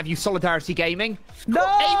fool out of you, Solidarity Gaming. No!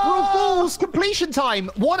 April Fool's completion time,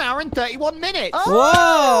 1 hour and 31 minutes.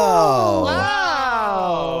 Whoa!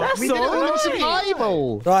 Wow! That's We did it all on right.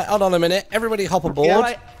 survival. Right, hold on a minute. Everybody hop aboard.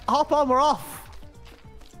 Right, hop on, we're off.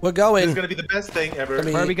 We're This going. is gonna be the best thing ever. Let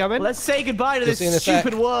me- Where are we going? Let's say goodbye to We'll see you in a this sec.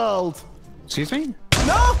 stupid world. Excuse me?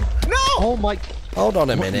 No! No! Oh my... Hold on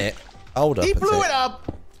a minute. Hold up. He a blew tick. it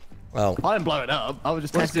up. Well, I didn't blow it up. I was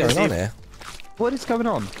just what's testing going to on see if- here? What is going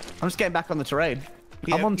on? I'm just getting back on the terrain.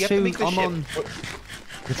 I'm on You have to two... make the I'm ship. on...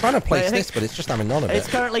 I'm trying to place Wait, I this, think- but it's just having none of It's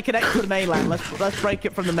it. currently connected to the mainland. Let's break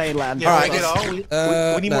it from the mainland. Yeah, All make right, it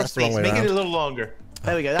all. We need no, more that's the wrong space. way Make it around. a little longer.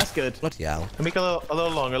 There we go. That's good. Bloody hell. Make it a little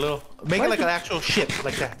longer. A little. Make it like an actual ship,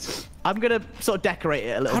 like that. I'm gonna sort of decorate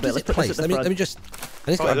it a little How bit. does Let's it put this place? at the Let me front. just.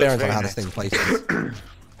 I need to Oh, get it my looks bearings on very how nice. this thing places.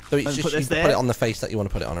 So it's just put this you there. put it on the face that you want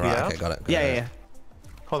to put it on. Right? Yeah. Okay, got it. got Yeah, it. yeah, yeah.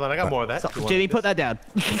 Hold on, I got more of that. So, if you want Jimmy, this. put that down.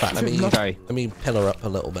 Right, Okay. let me pillar up a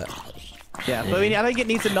little bit. Yeah, but I think it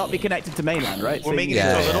needs to not be connected to mainland, right? We're So making you- it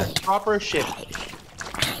Yeah, into a yeah. little proper ship.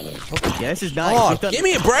 Yeah, this is nice. Oh, We've done- give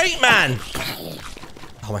me a break, man!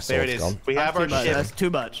 Oh, my There it sword's is. gone. We have Too our much. ship. That's too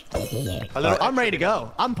much. A little I'm ready to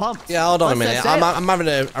go. I'm pumped. Yeah, hold on a Let's minute. set sail. I'm having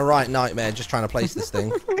a right nightmare just trying to place this thing.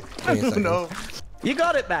 Give me a second. No. You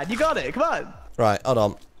got it, man. You got it. Come on. Right, hold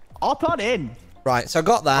on. Hop on in. Right, so I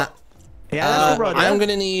got that. Yeah, let's go run. I'm yeah?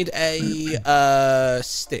 gonna need a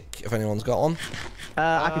stick if anyone's got one.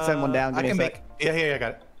 I can send one down. I Give me can a make. sec. Yeah, here, I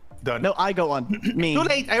got it. Done. No, I got one. Me. Too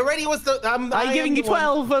late. I already was the. I'm I giving am you the one.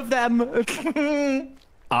 12 of them.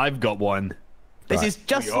 I've got one. This Right. is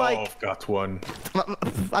just We all like, got one.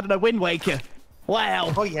 I don't know, Wind Waker.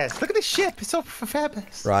 Wow. Oh yes, look at this ship. It's so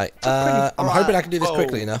fabulous. Right, I'm hoping I can do this Whoa.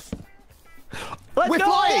 quickly enough. Let's We're go!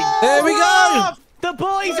 flying! There we go! The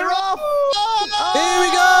boys are off! Here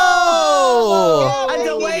we go! And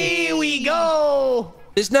away we go!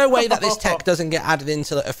 There's no way that this tech doesn't get added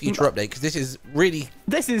into a future update because this is really,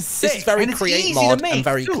 This is sick. this is very And it's create easy to mod make, and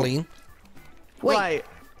very too. clean. Wait. Right.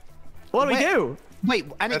 What do we Wait. do? Wait,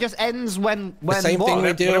 and it just ends when The same what? thing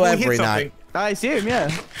we do Whenever we hit every something. night. I assume, yeah.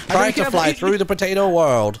 Try to fly through the potato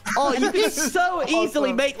world. Oh, you can so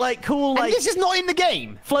easily make like cool And like this is not in the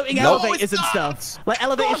game. floating Nope. elevators and stuff. Like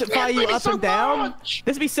elevators God, that fire you it's up so and down. much.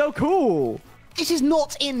 This would be so cool. This is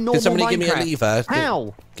not in normal Can somebody Minecraft. give me a lever?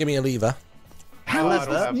 How? Give me a lever. How is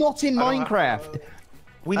Lever? this not in I don't have- Minecraft?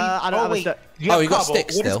 We need. I don't have a wait. stick. You Oh, have you got cobble.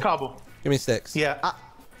 sticks What is still. cobble? Give me sticks. Yeah.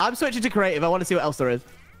 I'm switching to creative. I want to see what else there is.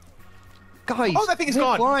 Guys, Oh, that thing is we're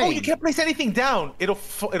gone. flying. Oh, you can't place anything down. It'll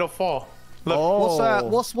fall. Look. Oh.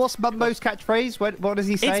 What's Mumbo's catchshrive? What does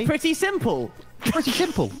he say? It's pretty simple. pretty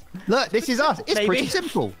simple. Look, this is us. It's Maybe. pretty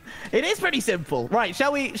simple. It is pretty simple. Right,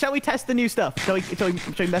 shall we test the new stuff? Shall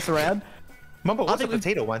we mess around? Mumbo, what's a think we-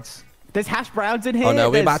 potato once? There's hash browns in here. Oh no,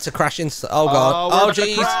 we're there's- about to crash into. Oh god. we're Oh about to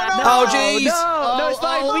jeez. crash. Oh jeez. No, it's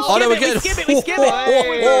fine. We Oh no, we're skip it. good. We skip it. We skip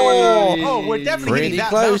it. Oh, we're definitely Pretty hitting that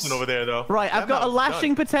close. mountain over there, though. Right, I've That got a mountain's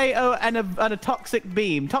lashing done. potato and a toxic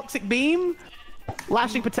beam. Toxic beam,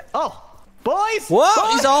 lashing potato. Oh, boys! What?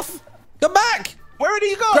 Boys! He's off. Come back. Where do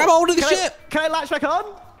you go? Grab hold of the Can I, ship. can I latch back on?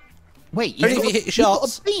 Wait, Only if you hit your you've got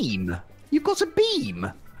shots. a beam. You've got a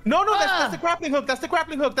beam. No, that's Ah. the grappling hook. That's the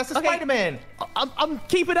grappling hook. That's the Okay. Spider-Man. I'm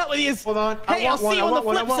keeping up with you. Hold on. I Hey, I'll want one, see you I on the want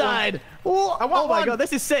one, I flip want one. side. Oh, I want oh my one. god,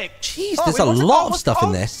 this is sick. Jeez, Oh, there's wait, a what's it lot called? of What's it stuff in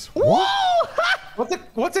called? this. Woo!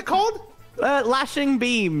 What's it called? Lashing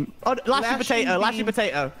beam. Oh, lashing Lashing potato. Lashing beam.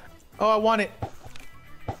 potato. Oh, I want it.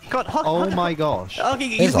 God, Oh my gosh. Okay,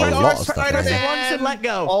 you There's a see lot of stuff in press here. it once and let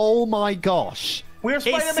go. Oh my gosh. We're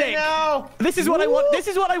Spider-Man sick. now. This is what I want. This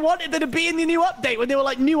is what I wanted there to be in the new update when they were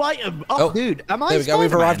like new item. Oh, Oh, Dude, am I there we go. We've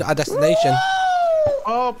Spider-Man? arrived at our destination.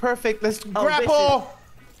 Oh, perfect. Let's Oh, grapple.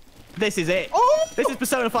 this is it. Oh! This is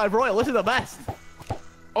Persona 5 Royal. This is the best.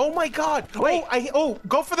 Oh my God! Wait.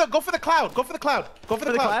 Go for the cloud. Go for the cloud. Go for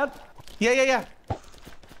the cloud. Yeah.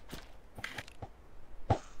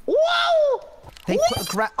 Whoa! They put a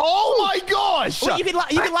crap. Oh my gosh! Wait, you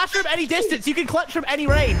can lash from any distance. You can clutch from any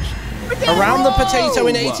range. Around the potato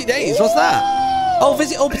in 80 days. What's that? Oh,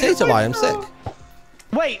 visit all potato biome. Sick.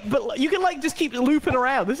 Wait, but you can like just keep looping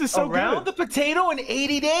around. This is so Around good. the potato in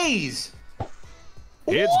 80 days.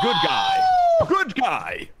 It's good guy. Good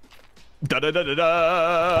guy. Da da da da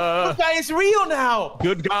da. Good guy is real now.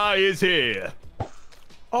 Good guy is here.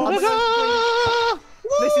 Oh my God.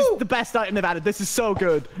 This is the best item they've added. This is so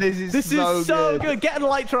good. This is so good. good. Get an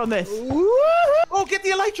elytra on this. Oh, get the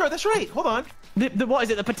elytra. That's right. Hold on. What is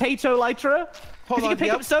it? The potato elytra? Because you can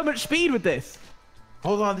pick up so much speed with this.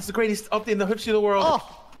 Hold on. This is the greatest update in the history of the world.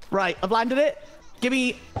 Oh, right. I've landed it. Give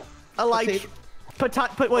me a elytra.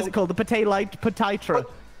 What is it called? The potato potato.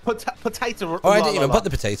 Potato. Oh, I didn't even put the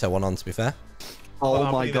potato one on, to be fair.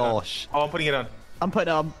 Oh my gosh. Oh, I'm putting it on. I'm putting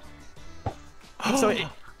it on. So,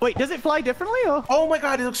 wait, does it fly differently or? Oh my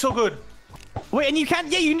God, it looks so good. Wait, and you can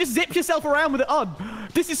just zip yourself around with it on.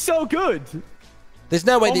 This is so good. There's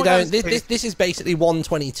no way Oh they my God, don't. This is basically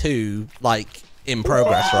 122, like, in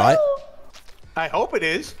progress, right? I hope it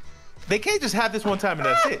is. They can't just have this one time and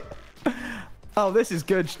that's it. Oh, this is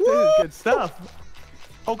good. This is good stuff.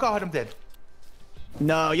 Oh God, I'm dead.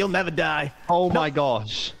 No, you'll never die. Oh my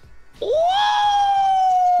gosh.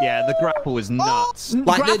 Yeah, the grapple is nuts.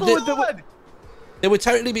 Like, Grapple with the... there would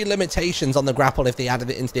totally be limitations on the grapple if they added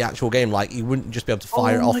it into the actual game. Like, you wouldn't just be able to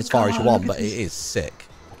fire it off as far as you want, but it is sick.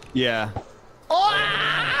 Yeah.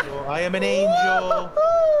 Oh, I am an angel.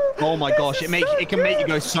 Oh my gosh, it can make you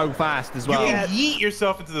go so fast as well. You can yeet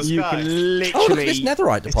yourself into the You sky. can Oh, look literally. at this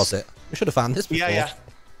netherite deposit. We should have found this before. Yeah.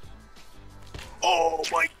 Oh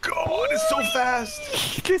my God, it's so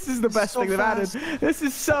fast. This is the best thing they've added. This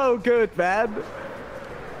is so good, man.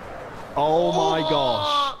 Oh my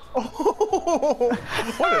gosh.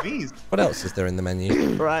 What are these? What else is there in the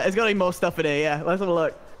menu? Right, there's got to be more stuff in here. Yeah, let's have a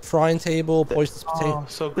look. Frying table, poisonous potato. Oh,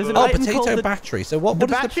 so There's good. an Oh, item called potato the- battery. So what The does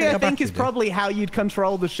the battery, potato I think, battery is do? probably how you'd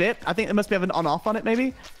control the ship. I think it must have an on-off on it,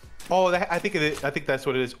 maybe. Oh, I think it is. I think that's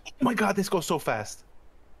what it is. Oh my God, this goes so fast.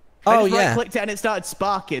 I Oh, just yeah. right-clicked it and it started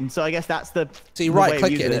sparking, so I guess that's the. So you the way of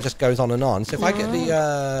right-click it using and it just goes on and on. So if I get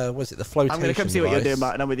the, what is it, the flotation I'm gonna come see what you're doing,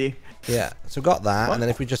 Martin. I'm with you. Yeah, so we've got that, and then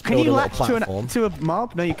if we just Can build you a latch little platform. to a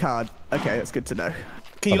mob? No, you can't. Okay, that's good to know.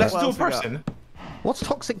 Can you Okay. let's What do a else we got? person? What's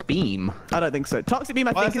toxic beam? I don't think so. Toxic beam,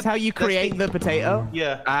 I think, that's is the- how you that's create the potato.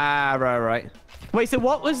 Yeah. Ah, right. Wait, so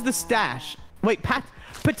what was the stash? Wait,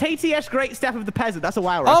 Potato-ish great staff of the peasant. That's a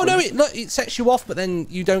WoW Oh reference. no! It sets you off, but then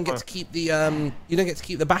you don't get to keep the you don't get to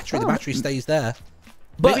keep the battery. The battery stays there.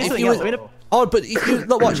 But Maybe if something you else. I mean, but if you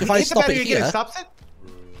look, watch if I Hit the stop battery it again, here. stops it?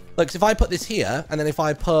 Look, so if I put this here, and then if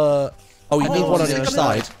I put you need one on it's each like a-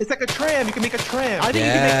 side. It's like a tram. You can make a tram. I think you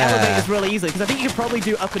can make Yeah. elevators really easily because I think you can probably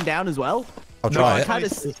do up and down as well. I'll No, try I it. tried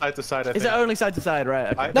Kinda side to side. I Is think. it only side to side? Right.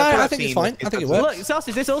 Okay. No, That's what I I've think it's seen. fine. I think it Look, works. Look,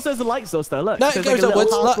 Sausage, this also has the light source though. Look. No, So it it's like goes a little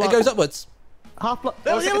upwards. half Look, it block- goes upwards. Half block.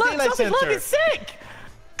 Oh, Oh, it's yeah, like a look, daylight Sausage, look, sensor. it's sick.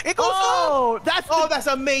 It goes up. Oh, that's Oh, the- that's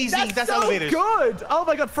amazing. That's so elevators. good. Oh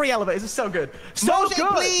my god, free elevators is so good. So Moshe, good.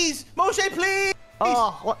 please. Moshe, please.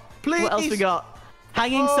 Oh, what? Please. What else we got?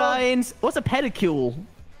 Hanging Oh. signs. What's a pedicule?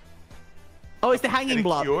 Oh, it's the hanging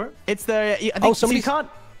block. Pedicure? It's the. I think, Oh, so you somebody's- can't.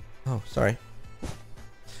 Oh, sorry.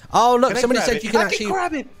 Oh, look, Can I somebody grab said it? you can I actually. can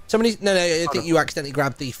grab it. Somebody, no, I think you accidentally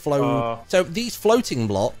grabbed the flow. So these floating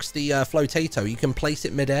blocks, the flotato, you can place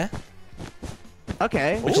it midair,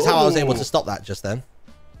 Okay. which is how I was able Ooh. to stop that just then.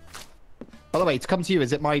 By the way, to come to you,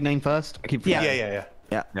 is it my name first? I keep Yeah. forgetting.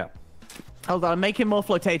 Yeah. Yeah. Hold on, I'm making more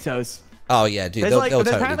flotatoes. Oh yeah, dude, There's they'll, like they'll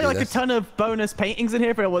there's totally apparently do like this. a ton of bonus paintings in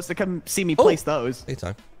here if anyone wants to come see me place those.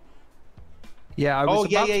 Anytime. Yeah, I was Oh,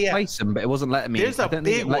 yeah, about yeah. to place them, but it wasn't letting me. There's a I don't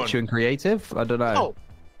think big it lets one. you in creative. I don't know. Oh,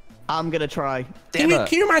 I'm gonna try. Can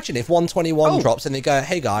you imagine if 121 Oh. drops and they go,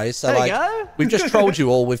 hey guys, so There you like go. we've just trolled you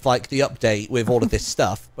all with like the update with all of this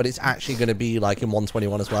stuff, but it's actually going to be like in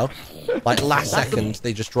 121 as well. Like last second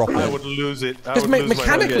they just drop I it. would lose it. I Because would lose my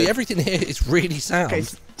mechanically mind. everything here is really sound. Okay,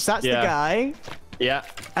 so that's Yeah. the guy. Yeah.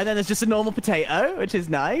 And then there's just a normal potato, which is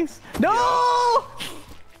nice. No!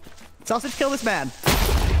 Sausage, kill this man.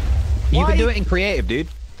 You Why- can do it in creative, dude.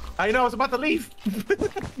 I know. I was about to leave.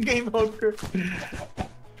 Game over.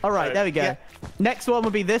 All right, there we go. Yeah. Next one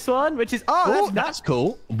would be this one, which is Oh, that's that's nuts.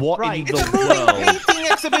 cool. What Right. in It's the a moving world?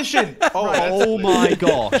 painting exhibition. Oh, that's Oh my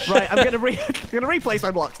gosh. Right, I'm gonna replace my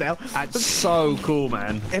blocks now. That's so cool,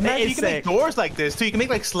 man. And man, It you is can make sick. doors like this too. You can make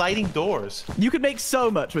like sliding doors. You could make so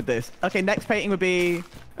much with this. Okay, next painting would be.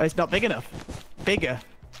 Oh, it's not big enough. Bigger.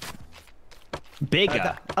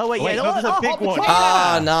 Bigger. Oh wait, Wait, yeah. no, there's a big one.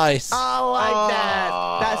 Ah, nice. I like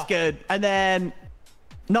that. That's good. And then,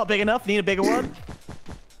 not big enough. Need a bigger one.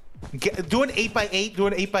 Do an 8x8. Do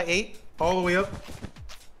an 8x8 all the way up.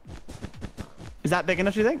 Is that big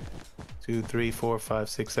enough? Do you think? 2, 3, 4, 5,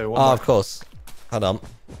 6, 7. Oh, of course. Hold on.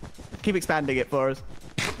 Keep expanding it for us.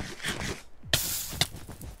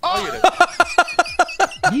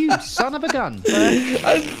 You son of a gun.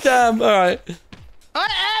 Damn. All right. Hey,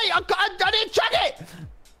 I didn't check it.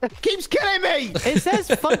 It keeps killing me. It says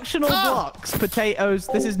functional blocks, potatoes.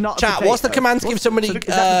 This is not. Chat. What's the command to give somebody is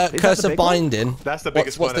that the cursor big one? binding? That's the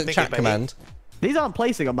biggest What's one. I the think chat 8x8. command? These aren't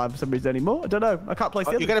placing on mine for some reason anymore. I don't know. I can't place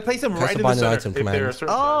the You other. gotta place them right in the binding center. item if they're a command.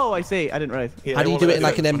 certain Oh, I see. I didn't realize. size. Yeah, How do they you won't do let it in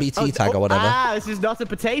like an MBT tag or whatever? Ah, this is not a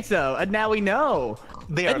potato, and now we know.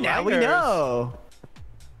 They are And now we liners. know.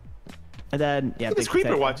 And then, yeah, Look at this big creeper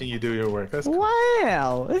potato. watching you do your work. That's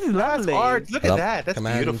Wow, this is lovely. art. Look Hold at up. that. That's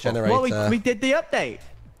Command beautiful. generator. Well, we did the update.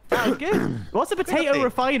 That was good. What's a potato update.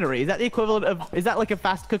 refinery? Is that the equivalent of? Is that like a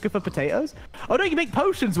fast cooker for potatoes? Oh no, you can make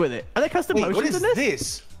potions with it. Are there custom Wait, potions what is in this?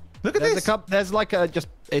 this? Look at There's this. a cup. There's like a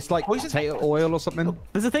it's like Poison? potato oil or something.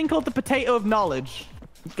 There's a thing called the potato of knowledge.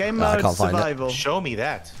 Game I mode can't find it. survival. Show me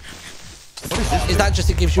that. What is this? Is that just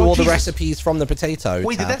it gives you Oh, all the Jesus. recipes from the potato?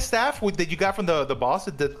 Wait, did tab? that staff that you got from the boss,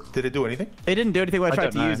 did it do anything? It didn't do anything when I tried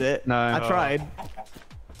don't to know. use it. No. I tried.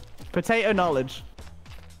 Potato knowledge.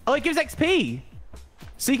 Oh, it gives XP.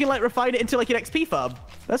 So you can like refine it into like an XP farm.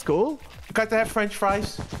 That's cool. You got to have French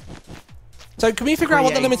fries. So can we figure out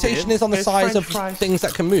what the Creative. limitation is on the There's size French of fries. things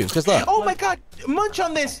that can move? Because look. Oh my god! Munch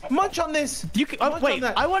on this! Munch on this! You can, Munch wait, on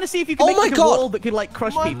that. I want to see if you can Oh make my like, a God. wall that could like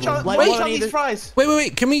crush Munch people. on, Like munch one on either- these fries.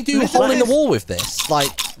 Wait. Can we do Listen hole to in the this. wall with this? Like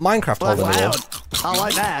Minecraft hole in the Wow. wall? I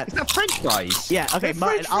like that. Is that French fries? Yeah, okay, They're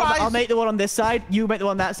Martyn, French I'll fries. make the one on this side, you make the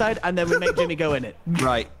one on that side, and then we make Jimmy go in it.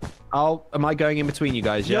 Right. Am I going in between you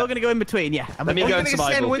guys? Yeah. You're gonna go in between, yeah. Let me We're go in gonna get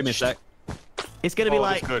survival. Give me a sandwiched. sec. It's gonna be Oh,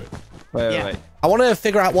 like, that's good. Wait. Yeah. I want to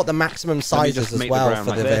figure out what the maximum me size just is as make the well ground for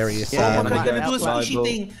like the this. various. Yeah, Oh, I'm we're gonna gonna do a survival. squishy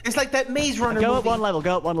thing. It's like that Maze Runner go movie.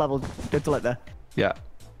 up one level. Good to let there. Yeah.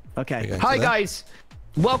 Okay. Okay. Hi So there. guys.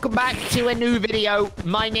 Welcome back to a new video.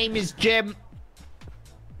 My name is Jim.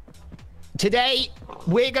 Today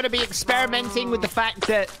we're going to be experimenting with the fact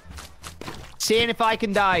that seeing if I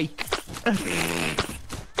can die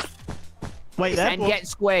Wait there. and get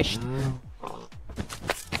squished.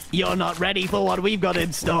 You're not ready for what we've got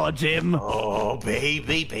in store, Jim. Oh,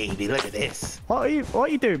 baby, look at this. What are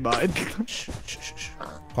you doing, Martyn?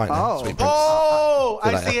 Quiet now, Oh. sweet prince. Oh,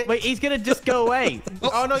 Good I idea. see it. Wait, he's gonna just go away.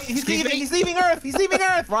 Oh no, he's leaving. He's leaving Earth. He's leaving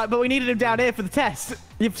Earth. Right, but we needed him down here for the test.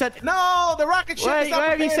 You've sent. No, the rocket ship Where is not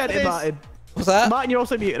have you prepared sent for him, this. Martyn? What's that? Martyn, you're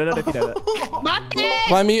also muted. I don't know if you know that. Martyn!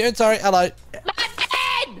 Am I muted? Sorry. Hello.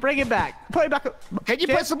 Bring him back. Put him back up. Can you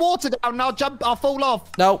Jim? put some water down and I'll fall off?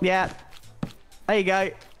 No. Yeah. There you go.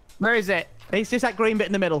 Where is it? It's just that green bit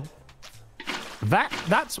in the middle.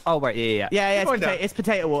 That's oh right, yeah. Yeah, Going down. it's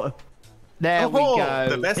potato water. There we Oh, go.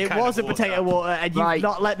 the best It kind was a of water. potato water, and you've Right.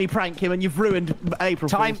 not let me prank him, and you've ruined April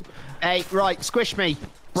Time. Fools. Hey, right, squish me.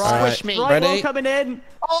 Right. Squish me. Right, Ready? ball coming in.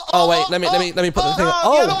 Oh wait. Let me put the thing.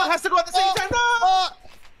 Oh, the other Oh. one has to go at the same time. No.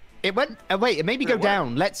 It went. Wait, it made me go what?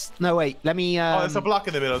 down. Let's. No, wait. Let me. Oh, there's a block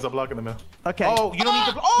in the middle. There's a block in the middle. Okay. Oh, you don't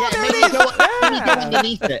need to. Oh, Yeah, there maybe it is. let me go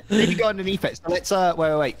underneath it. Maybe go underneath it. So let's.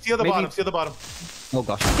 Wait. See on the Maybe- bottom. See on the bottom. Oh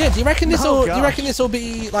gosh. Yeah. Do you reckon this Oh, will? Do you gosh. reckon this will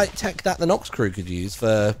be like tech that the Nox crew could use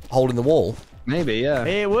for holding the wall? Maybe. Yeah.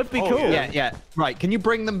 It would be Oh, cool. Yeah. Right. Can you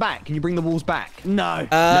bring them back? Can you bring the walls back? No. You no,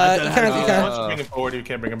 can. You can. Once you bring him forward, you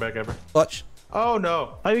can't bring him back ever. Watch. Oh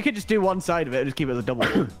no. Oh, we could just do one side of it and just keep it as a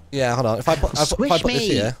double. Yeah. Hold on. If I put this me.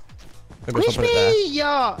 here. Maybe if I Squish put it there. me,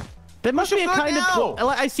 yeah. There must Push be a him kind now. of.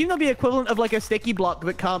 Like, I assume there'll be equivalent of like a sticky block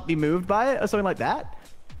that can't be moved by it or something like that.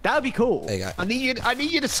 That would be cool. There you go. I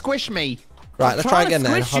need you to squish me. Right. Let's try again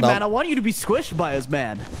then. Squish you, Hold man. I on. want you to be squished by us,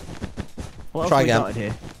 man. What else Try have we again. got in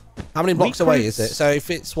here? How many blocks away Recruits. is it? So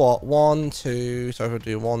if it's what 1, 2. So if I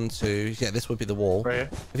do 1, 2. Yeah. This would be the wall. Right here.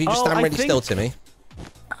 If you just Oh, stand I really think- still, Timmy.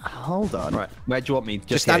 Hold on. Right. Where do you want me?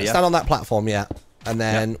 Just here, stand on that platform, yeah, and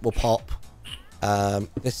then we'll pop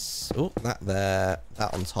this. Oh, that there,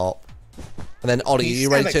 that on top, and then Ollie, You are you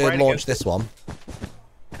stand, ready like, to right launch against this one?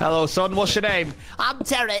 Hello, son. What's your name? I'm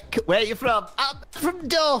Derek. Where are you from? I'm from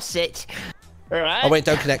Dorset. All right. Oh wait,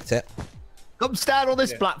 don't connect it. Come stand on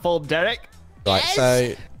this platform, Derek. Right, Yes.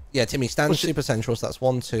 so yeah, Timmy, stand super central. So that's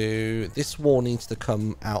 1, 2. This wall needs to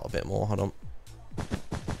come out a bit more. Hold on.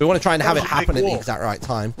 We want to try and have it was a big happen at the wall. exact right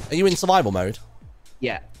time. Are you in survival mode?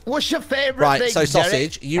 Yeah. What's your favorite Right, thing, so Derek?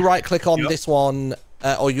 sausage, you right click on Yep. this one,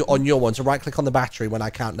 or you on your one. So right click on the battery when I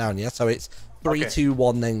count down. Yeah, so it's 3, Okay. 2,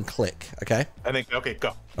 1, then click. Okay. I think. Okay,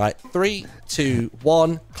 go. Right, 3, 2,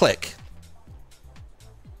 1, click.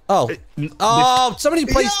 Oh. Oh, somebody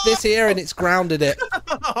placed this here and it's grounded it.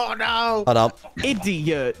 Oh no! Hold on.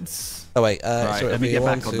 Idiots. Oh wait. Right, so let me get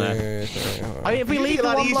back on there. I mean, if we It'd be leave a the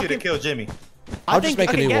lot one easier block to in... kill Jimmy. I'll just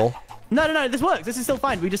make a new wall. No, this works. This is still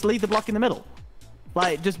fine. We just leave the block in the middle.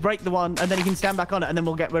 Like, just break the one, and then you can stand back on it, and then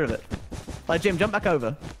we'll get rid of it. Like, Jim, jump back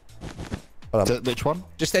over. Hold on. Which one?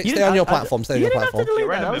 Just stay on your platform. Stay on your platform. You didn't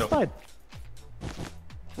Yeah, have right to delete in that. the That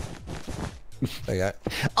was fine. There you go.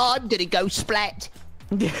 I'm gonna go splat.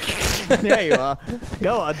 There you are.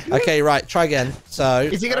 Go on. Okay, right. Try again. So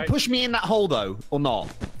Is he gonna push me in that hole though, or not?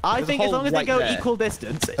 I There's a think as hole long as they right go there. equal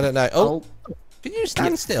distance. I don't know. Oh, can you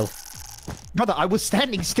stand still? Brother, I was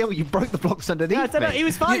standing still. You broke the blocks underneath No, I don't know. me. He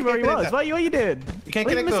was fine where he can't was. connect What are you doing? You can't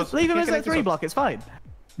Leave connect him those. as, leave him You as can't a connect 3 those. block. It's fine.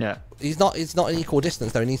 Yeah. He's not in equal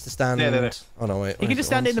distance though. He needs to stand. There. Oh no, wait. You can just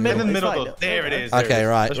stand in the In middle. the It's middle. fine. Though. There it is. Okay,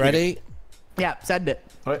 right. Let's read it. Ready? Yeah, send it.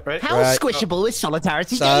 Right. How Right. squishable is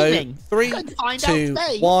Solidarity So Gaming? 3, Go find 2, out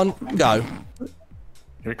today. 1, go.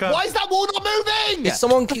 Here it comes. Why is that wall not moving? If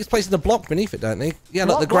someone keeps placing the block beneath it, don't they? Yeah,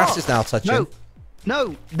 look, What the grass block? is now touching.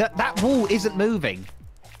 No, that wall isn't moving.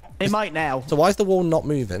 It might now. So why is the wall not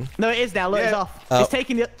moving? No, it is now. Look, it's Yeah. off. Oh. It's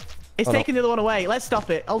taking the. It's Hold on. taking the other one away. Let's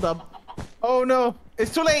stop it. Hold on. Oh no!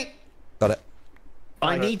 It's too late. Got it.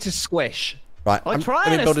 I need to squish. Right. I'm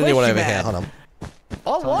trying Let me to build a new one squish over you, here. man. Hold on.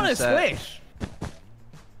 I want to set. squish.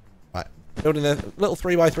 Right. Building a little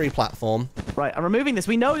 3x3 platform. Right, I'm removing this.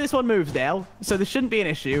 We know this one moves now, so this shouldn't be an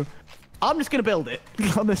issue. I'm just gonna build it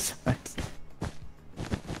on this side.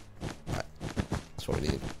 That's what we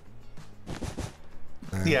need.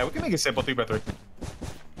 Yeah, we can make it simple 3x3. All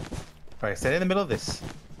right, stand in the middle of this.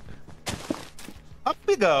 Up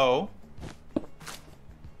we go.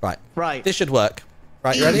 Right. Right. This should work.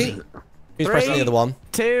 Right, you ready? Who's pressing the other one?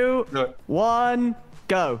 2, Do it. 1,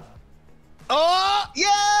 go. Oh! Yeah!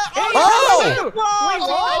 Oh!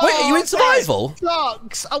 Wait, Wait, are you in survival?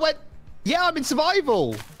 Sucks. I went. Yeah, I'm in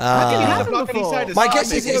survival. That didn't Uh, happen block any before. side is my fine.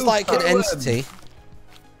 guess is it's like an entity.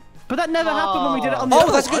 But that never happened when we did it on the Oh,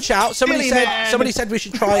 other that's a one. good shout. Somebody Silly said man. we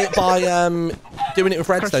should try it by doing it with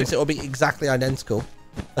redstone, so it'll be exactly identical.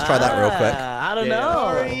 Let's try that real quick. I don't know.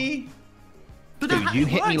 Sorry. Dude, you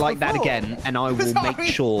hit me like that again, and I will make Sorry.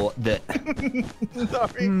 sure that.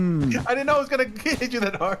 Sorry. I didn't know I was gonna hit you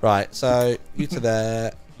that hard. Right, so you to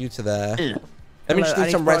there, you to there. Let me just I need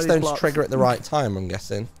need some to borrow these redstone to blocks. trigger at the right time, I'm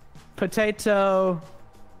guessing. Potato.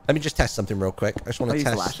 Let me just test something real quick. I just want Oh, to he's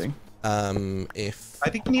test flashing. if I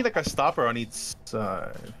think you need like a stopper on each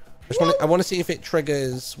side. I want to see if it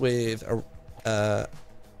triggers with a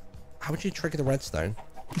how would you trigger the redstone?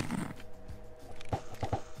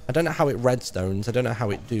 I don't know how it redstones. I don't know how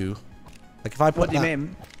it do. Like if I put What do you that,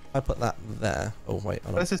 mean? I put that there. Oh wait, hold How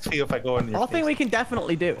on. does this feel if I go in your I think face? we can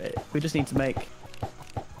definitely do it. We just need to make.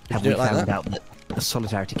 Have do we it like found that? out that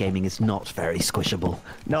Solidarity Gaming is not very squishable?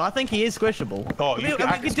 No, I think he is squishable. Oh, we you can-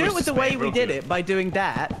 I can could do it squish with the this way man we real did good. it by doing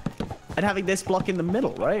that and having this block in the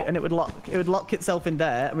middle, right? And it would lock itself in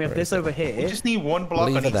there, and we have this over You here. just need one block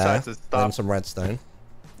on Lever each there, side to then stop. some redstone.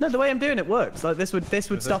 No, the way I'm doing it works. Like this would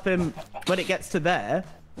stop him when it gets to there.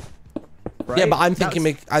 Right? Yeah, but I'm That's-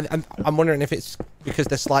 thinking, I'm wondering if it's because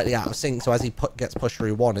they're slightly out of sync. So as he gets pushed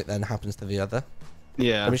through one, it then happens to the other.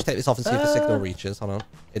 Yeah. Let me just take this off and see if the signal reaches. Hold on,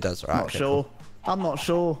 it does. Right, I'm not okay, sure. I'm not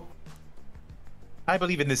sure. I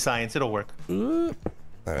believe in this science. It'll work. cool.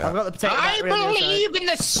 There we I've are. got the potato. I battery on the other side. believe in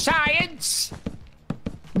the science.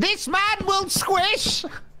 This man will squish.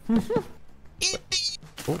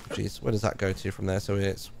 Oh, jeez, where does that go to from there? So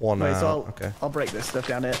it's one. Wait, so Okay, I'll break this stuff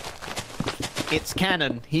down here. It's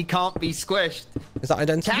canon. He can't be squished. is that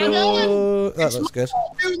identical? Cannon! That looks good.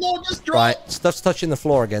 Do not just drop. Right, stuff's touching the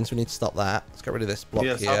floor again, so we need to stop that. Let's get rid of this block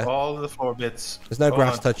Yes, here. all of the floor bits. There's no Go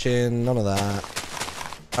grass on. touching, none of that.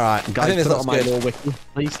 All right, I Guys, think this put it looks on my good. wall wiki,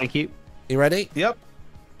 please. Thank you. You ready? Yep.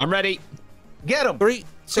 I'm ready. Get him. 3, 2,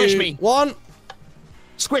 Squish me. 1.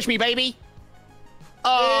 Squish me, baby.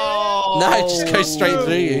 Oh. No, it just goes straight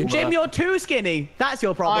through you. Jim, you're too skinny. That's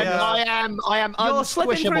your problem. I am You're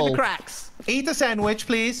slipping through the unsquishable. cracks. Eat the sandwich,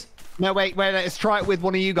 please. No, wait. Let's try it with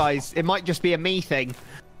one of you guys. It might just be a me thing.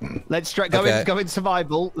 Let's try. Go Okay. in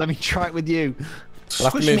survival. Let me try it with you. We'll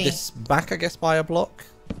have to Squish move me. this back, I guess, by a block.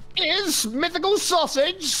 Is mythical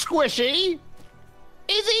sausage squishy?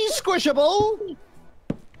 Is he squishable?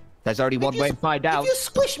 There's only one way to find out. If you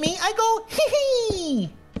squish me, I go hee hee.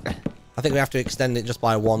 I think we have to extend it just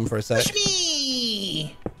by 1 for a sec. Squish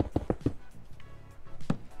me.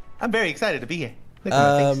 I'm very excited to be here. Look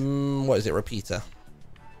at my face. What is it? Repeater.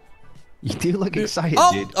 You do look excited,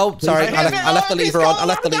 Oh, dude. oh, sorry. Hey, I left the please lever on. go, I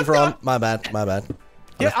left the go, lever go. on. My bad. My bad.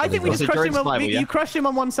 Yeah, I think we just So crush you're him in on. survival, yeah? You crush him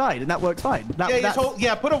on one side, and that works fine. That, Yeah,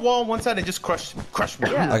 that's, put a wall on one side and just crush me.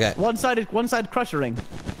 yeah. Okay. One-sided crushering.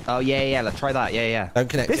 Oh, yeah. Let's try that. Yeah. Don't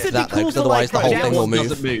connect This it to would be that, though, cool because for, otherwise like, the whole project- thing will move.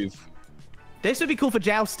 Doesn't move. This would be cool for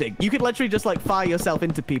jousting. You could literally just like fire yourself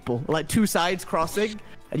into people, like two sides crossing,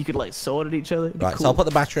 and you could like sword at each other. It'd be Right, cool. so I'll put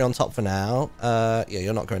the battery on top for now. Yeah,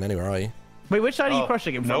 you're not going anywhere, are you? Wait, which side are you Oh,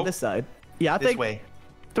 crushing him from? nope. This side? Yeah, I This think. way.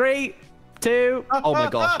 3, 2. Oh my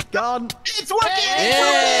gosh. Gone. It's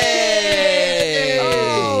working! Yay!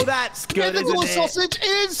 Oh, that's The good. little isn't it? sausage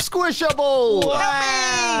is squishable.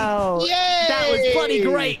 Wow. Yay! That was bloody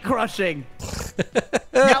great crushing.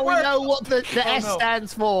 Now we know what the S no.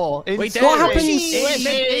 stands for. We did. What happens-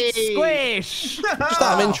 It's squish. Just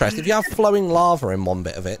out of interest, if you have flowing lava in one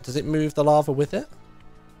bit of it, does it move the lava with it?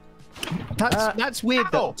 That's weird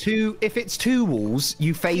though. If it's two walls,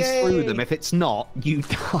 you phase through them. If it's not, you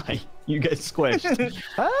die. You get squished.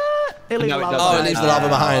 It'll leave No, it lava doesn't. Oh, it behind. leaves the lava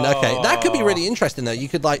behind. Okay, that could be really interesting though. You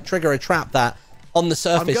could like trigger a trap that on the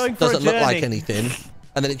surface going for a doesn't look like journey. anything,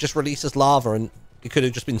 and then it just releases lava, and it could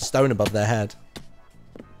have just been stone above their head.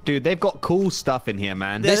 Dude, they've got cool stuff in here,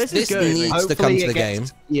 man. Yeah, This this is good. needs to come Hopefully to the it game.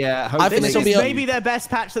 gets- Yeah, I hopefully think This this will is be a- maybe their best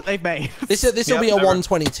patch that they've made. This will be a never.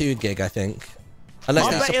 122 gig, I think, unless I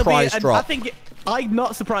it's bet a it'll be- surprise and drop. I think I'm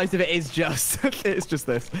not surprised if it is just it's just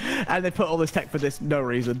this, and they put all this tech for this no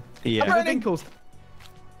reason. Yeah. Everything cool.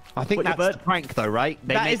 I think What, you that's bird? the prank, though, right?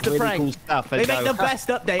 They That make is the really prank. cool stuff. They make the best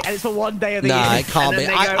update, and it's for one day of the Nah, year. it can't And be.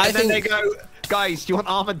 then they go, I and then they think go, guys, do you want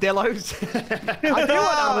armadillos? I do want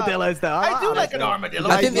armadillos though. I do like an armadillo.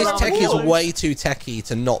 I think this do. tech is Cool. way too techy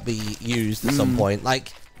to not be used at some point.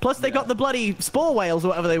 Like, Plus, they got the bloody spore whales or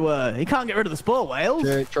whatever they were. You can't get rid of the spore whales.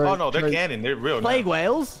 Oh no, they're canon. They're real. Plague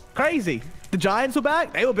whales, crazy. The giants were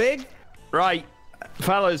back. They were big. Right,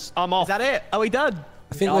 fellas, I'm off. Is that it? Are we done?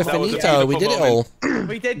 I think No, we're that was a finito. We did it all. beautiful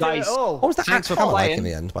We did do Guys. it all. What was that Thanks axe for hammer like playing. in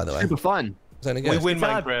the end, by the way? Super fun. Was that any We good? win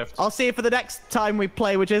Time. Minecraft. I'll see you for the next time we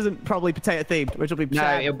play, which isn't probably potato themed, which will be No,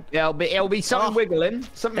 sad. it'll be something Oh. wiggling.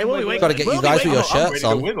 Something It will be wiggling. Got to get you guys with your I'm ready shirts to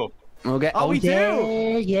on. wiggle. We'll get. Oh, we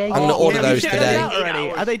do. Yeah. I'm gonna order have you those shipped today. out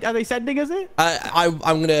already? Are they sending us it? I'm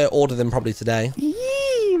gonna order them probably today.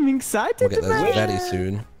 Yee, I'm excited We'll get to those know. very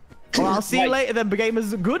soon. Well, I'll see you later then,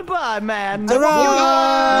 gamers. Goodbye, man.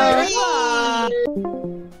 Ta-ra!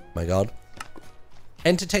 Goodbye. My God.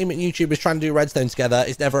 Entertainment YouTubers trying to do redstone together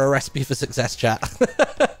is never a recipe for success, chat.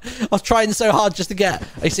 I was trying so hard just to get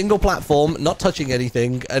a single platform, not touching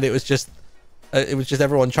anything, and it was just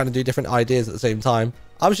everyone trying to do different ideas at the same time.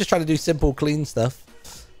 I was just trying to do simple, clean stuff.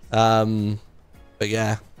 But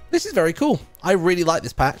yeah, this is very cool. I really like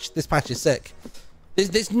this patch. This patch is sick.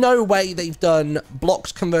 There's no way they've done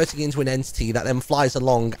blocks converting into an entity that then flies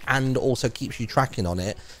along and also keeps you tracking on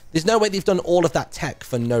it. There's no way they've done all of that tech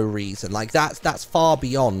for no reason. Like that's far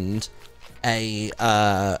beyond a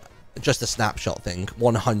just a snapshot thing.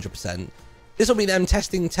 100%. This will be them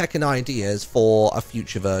testing tech and ideas for a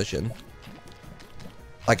future version.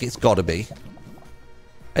 Like it's got to be.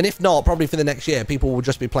 And if not, probably for the next year, people will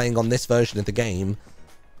just be playing on this version of the game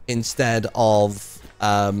instead of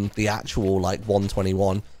the actual like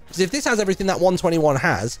 121. Because if this has everything that 121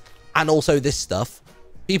 has and also this stuff,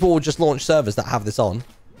 people will just launch servers that have this on,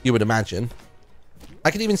 you would imagine. I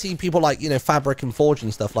can even see people like, you know, Fabric and Forge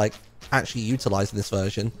and stuff like actually utilizing this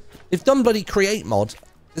version. If done bloody create mod,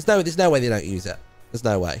 there's no way they don't use it. There's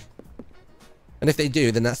no way. And if they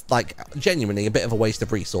do, then that's like genuinely a bit of a waste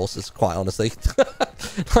of resources, quite honestly.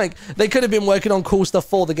 Like they could have been working on cool stuff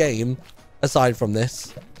for the game aside from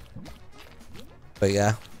this. But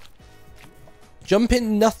yeah. Jump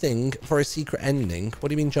in nothing for a secret ending. What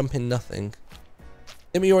do you mean jump in nothing?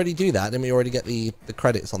 Didn't we already do that? Didn't we already get the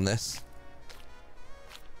credits on this?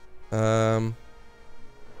 Okay,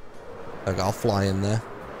 I'll fly in there.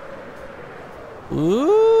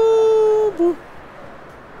 Ooh.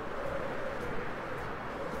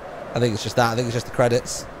 I think it's just that. I think it's just the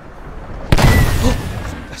credits.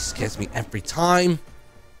 That scares me every time.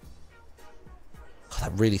 God,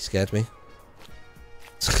 that really scared me.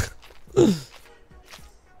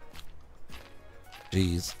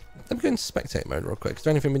 Jeez. Let me go into spectate mode real quick. Is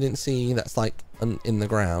there anything we didn't see that's like in the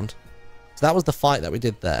ground? So that was the fight that we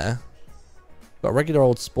did there. Got a regular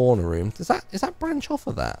old spawner room. Is that branch off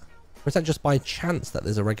of that? Or is that just by chance that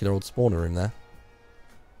there's a regular old spawner room there?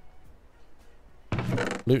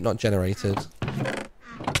 Loot not generated.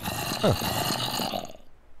 Huh.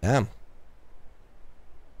 Damn.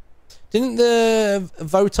 Didn't the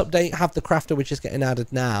vote update have the crafter which is getting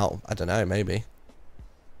added now? I don't know, maybe.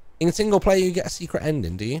 In single player you get a secret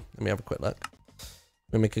ending, do you? Let me have a quick look.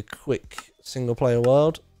 We make a quick single player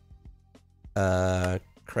world.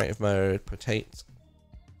 Creative mode, potato.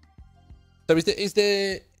 So is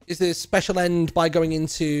there special end by going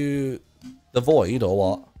into the void or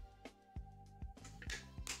what?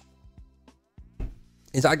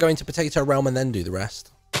 Is that going to Potato Realm and then do the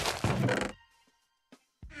rest?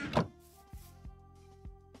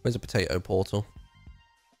 Where's a potato portal?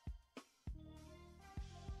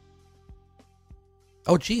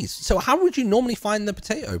 Oh, geez. So how would you normally find the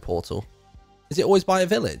potato portal? Is it always by a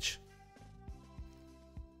village?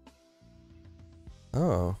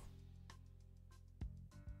 Oh.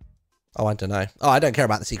 Oh, I don't know. Oh, I don't care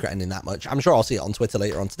about the secret ending that much. I'm sure I'll see it on Twitter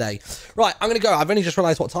later on today. Right, I'm going to go. I've only just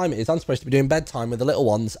realised what time it is. I'm supposed to be doing bedtime with the little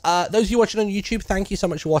ones. Those of you watching on YouTube, thank you so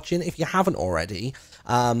much for watching. If you haven't already,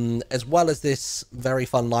 as well as this very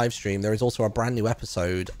fun live stream, there is also a brand new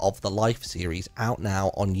episode of the Life series out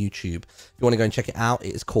now on YouTube. If you want to go and check it out,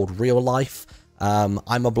 it is called Real Life.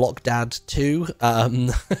 I'm a block dad too,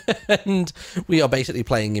 and we are basically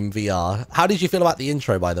playing in VR. How did you feel about the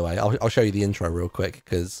intro, by the way? I'll show you the intro real quick,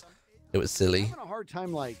 because it was silly. I'm having a hard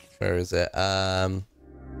time, like... Where is it? The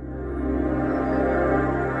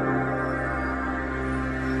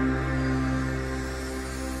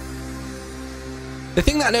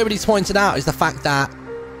thing that nobody's pointed out is the fact that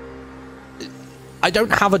I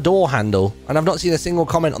don't have a door handle, and I've not seen a single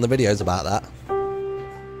comment on the videos about that.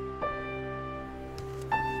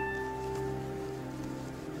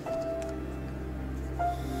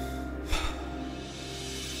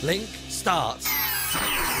 Link starts.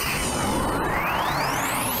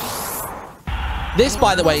 This,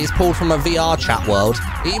 by the way, is pulled from a VR chat world.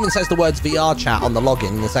 It even says the words VR chat on the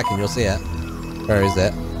login. In a second, you'll see it. Where is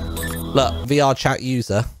it? Look, VR chat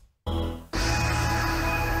user.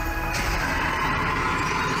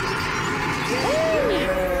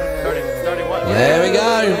 There we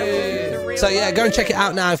go. So yeah, go and check it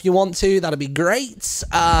out now if you want to. That'd be great.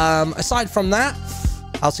 Aside from that,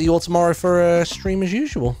 I'll see you all tomorrow for a stream as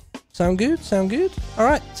usual. Sound good? Sound good? All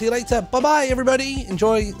right. See you later. Bye-bye, everybody.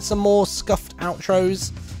 Enjoy some more scuffed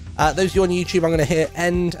outros. Those of you on YouTube, I'm going to hit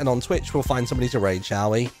end. And on Twitch, we'll find somebody to raid,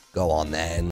 shall we? Go on, then.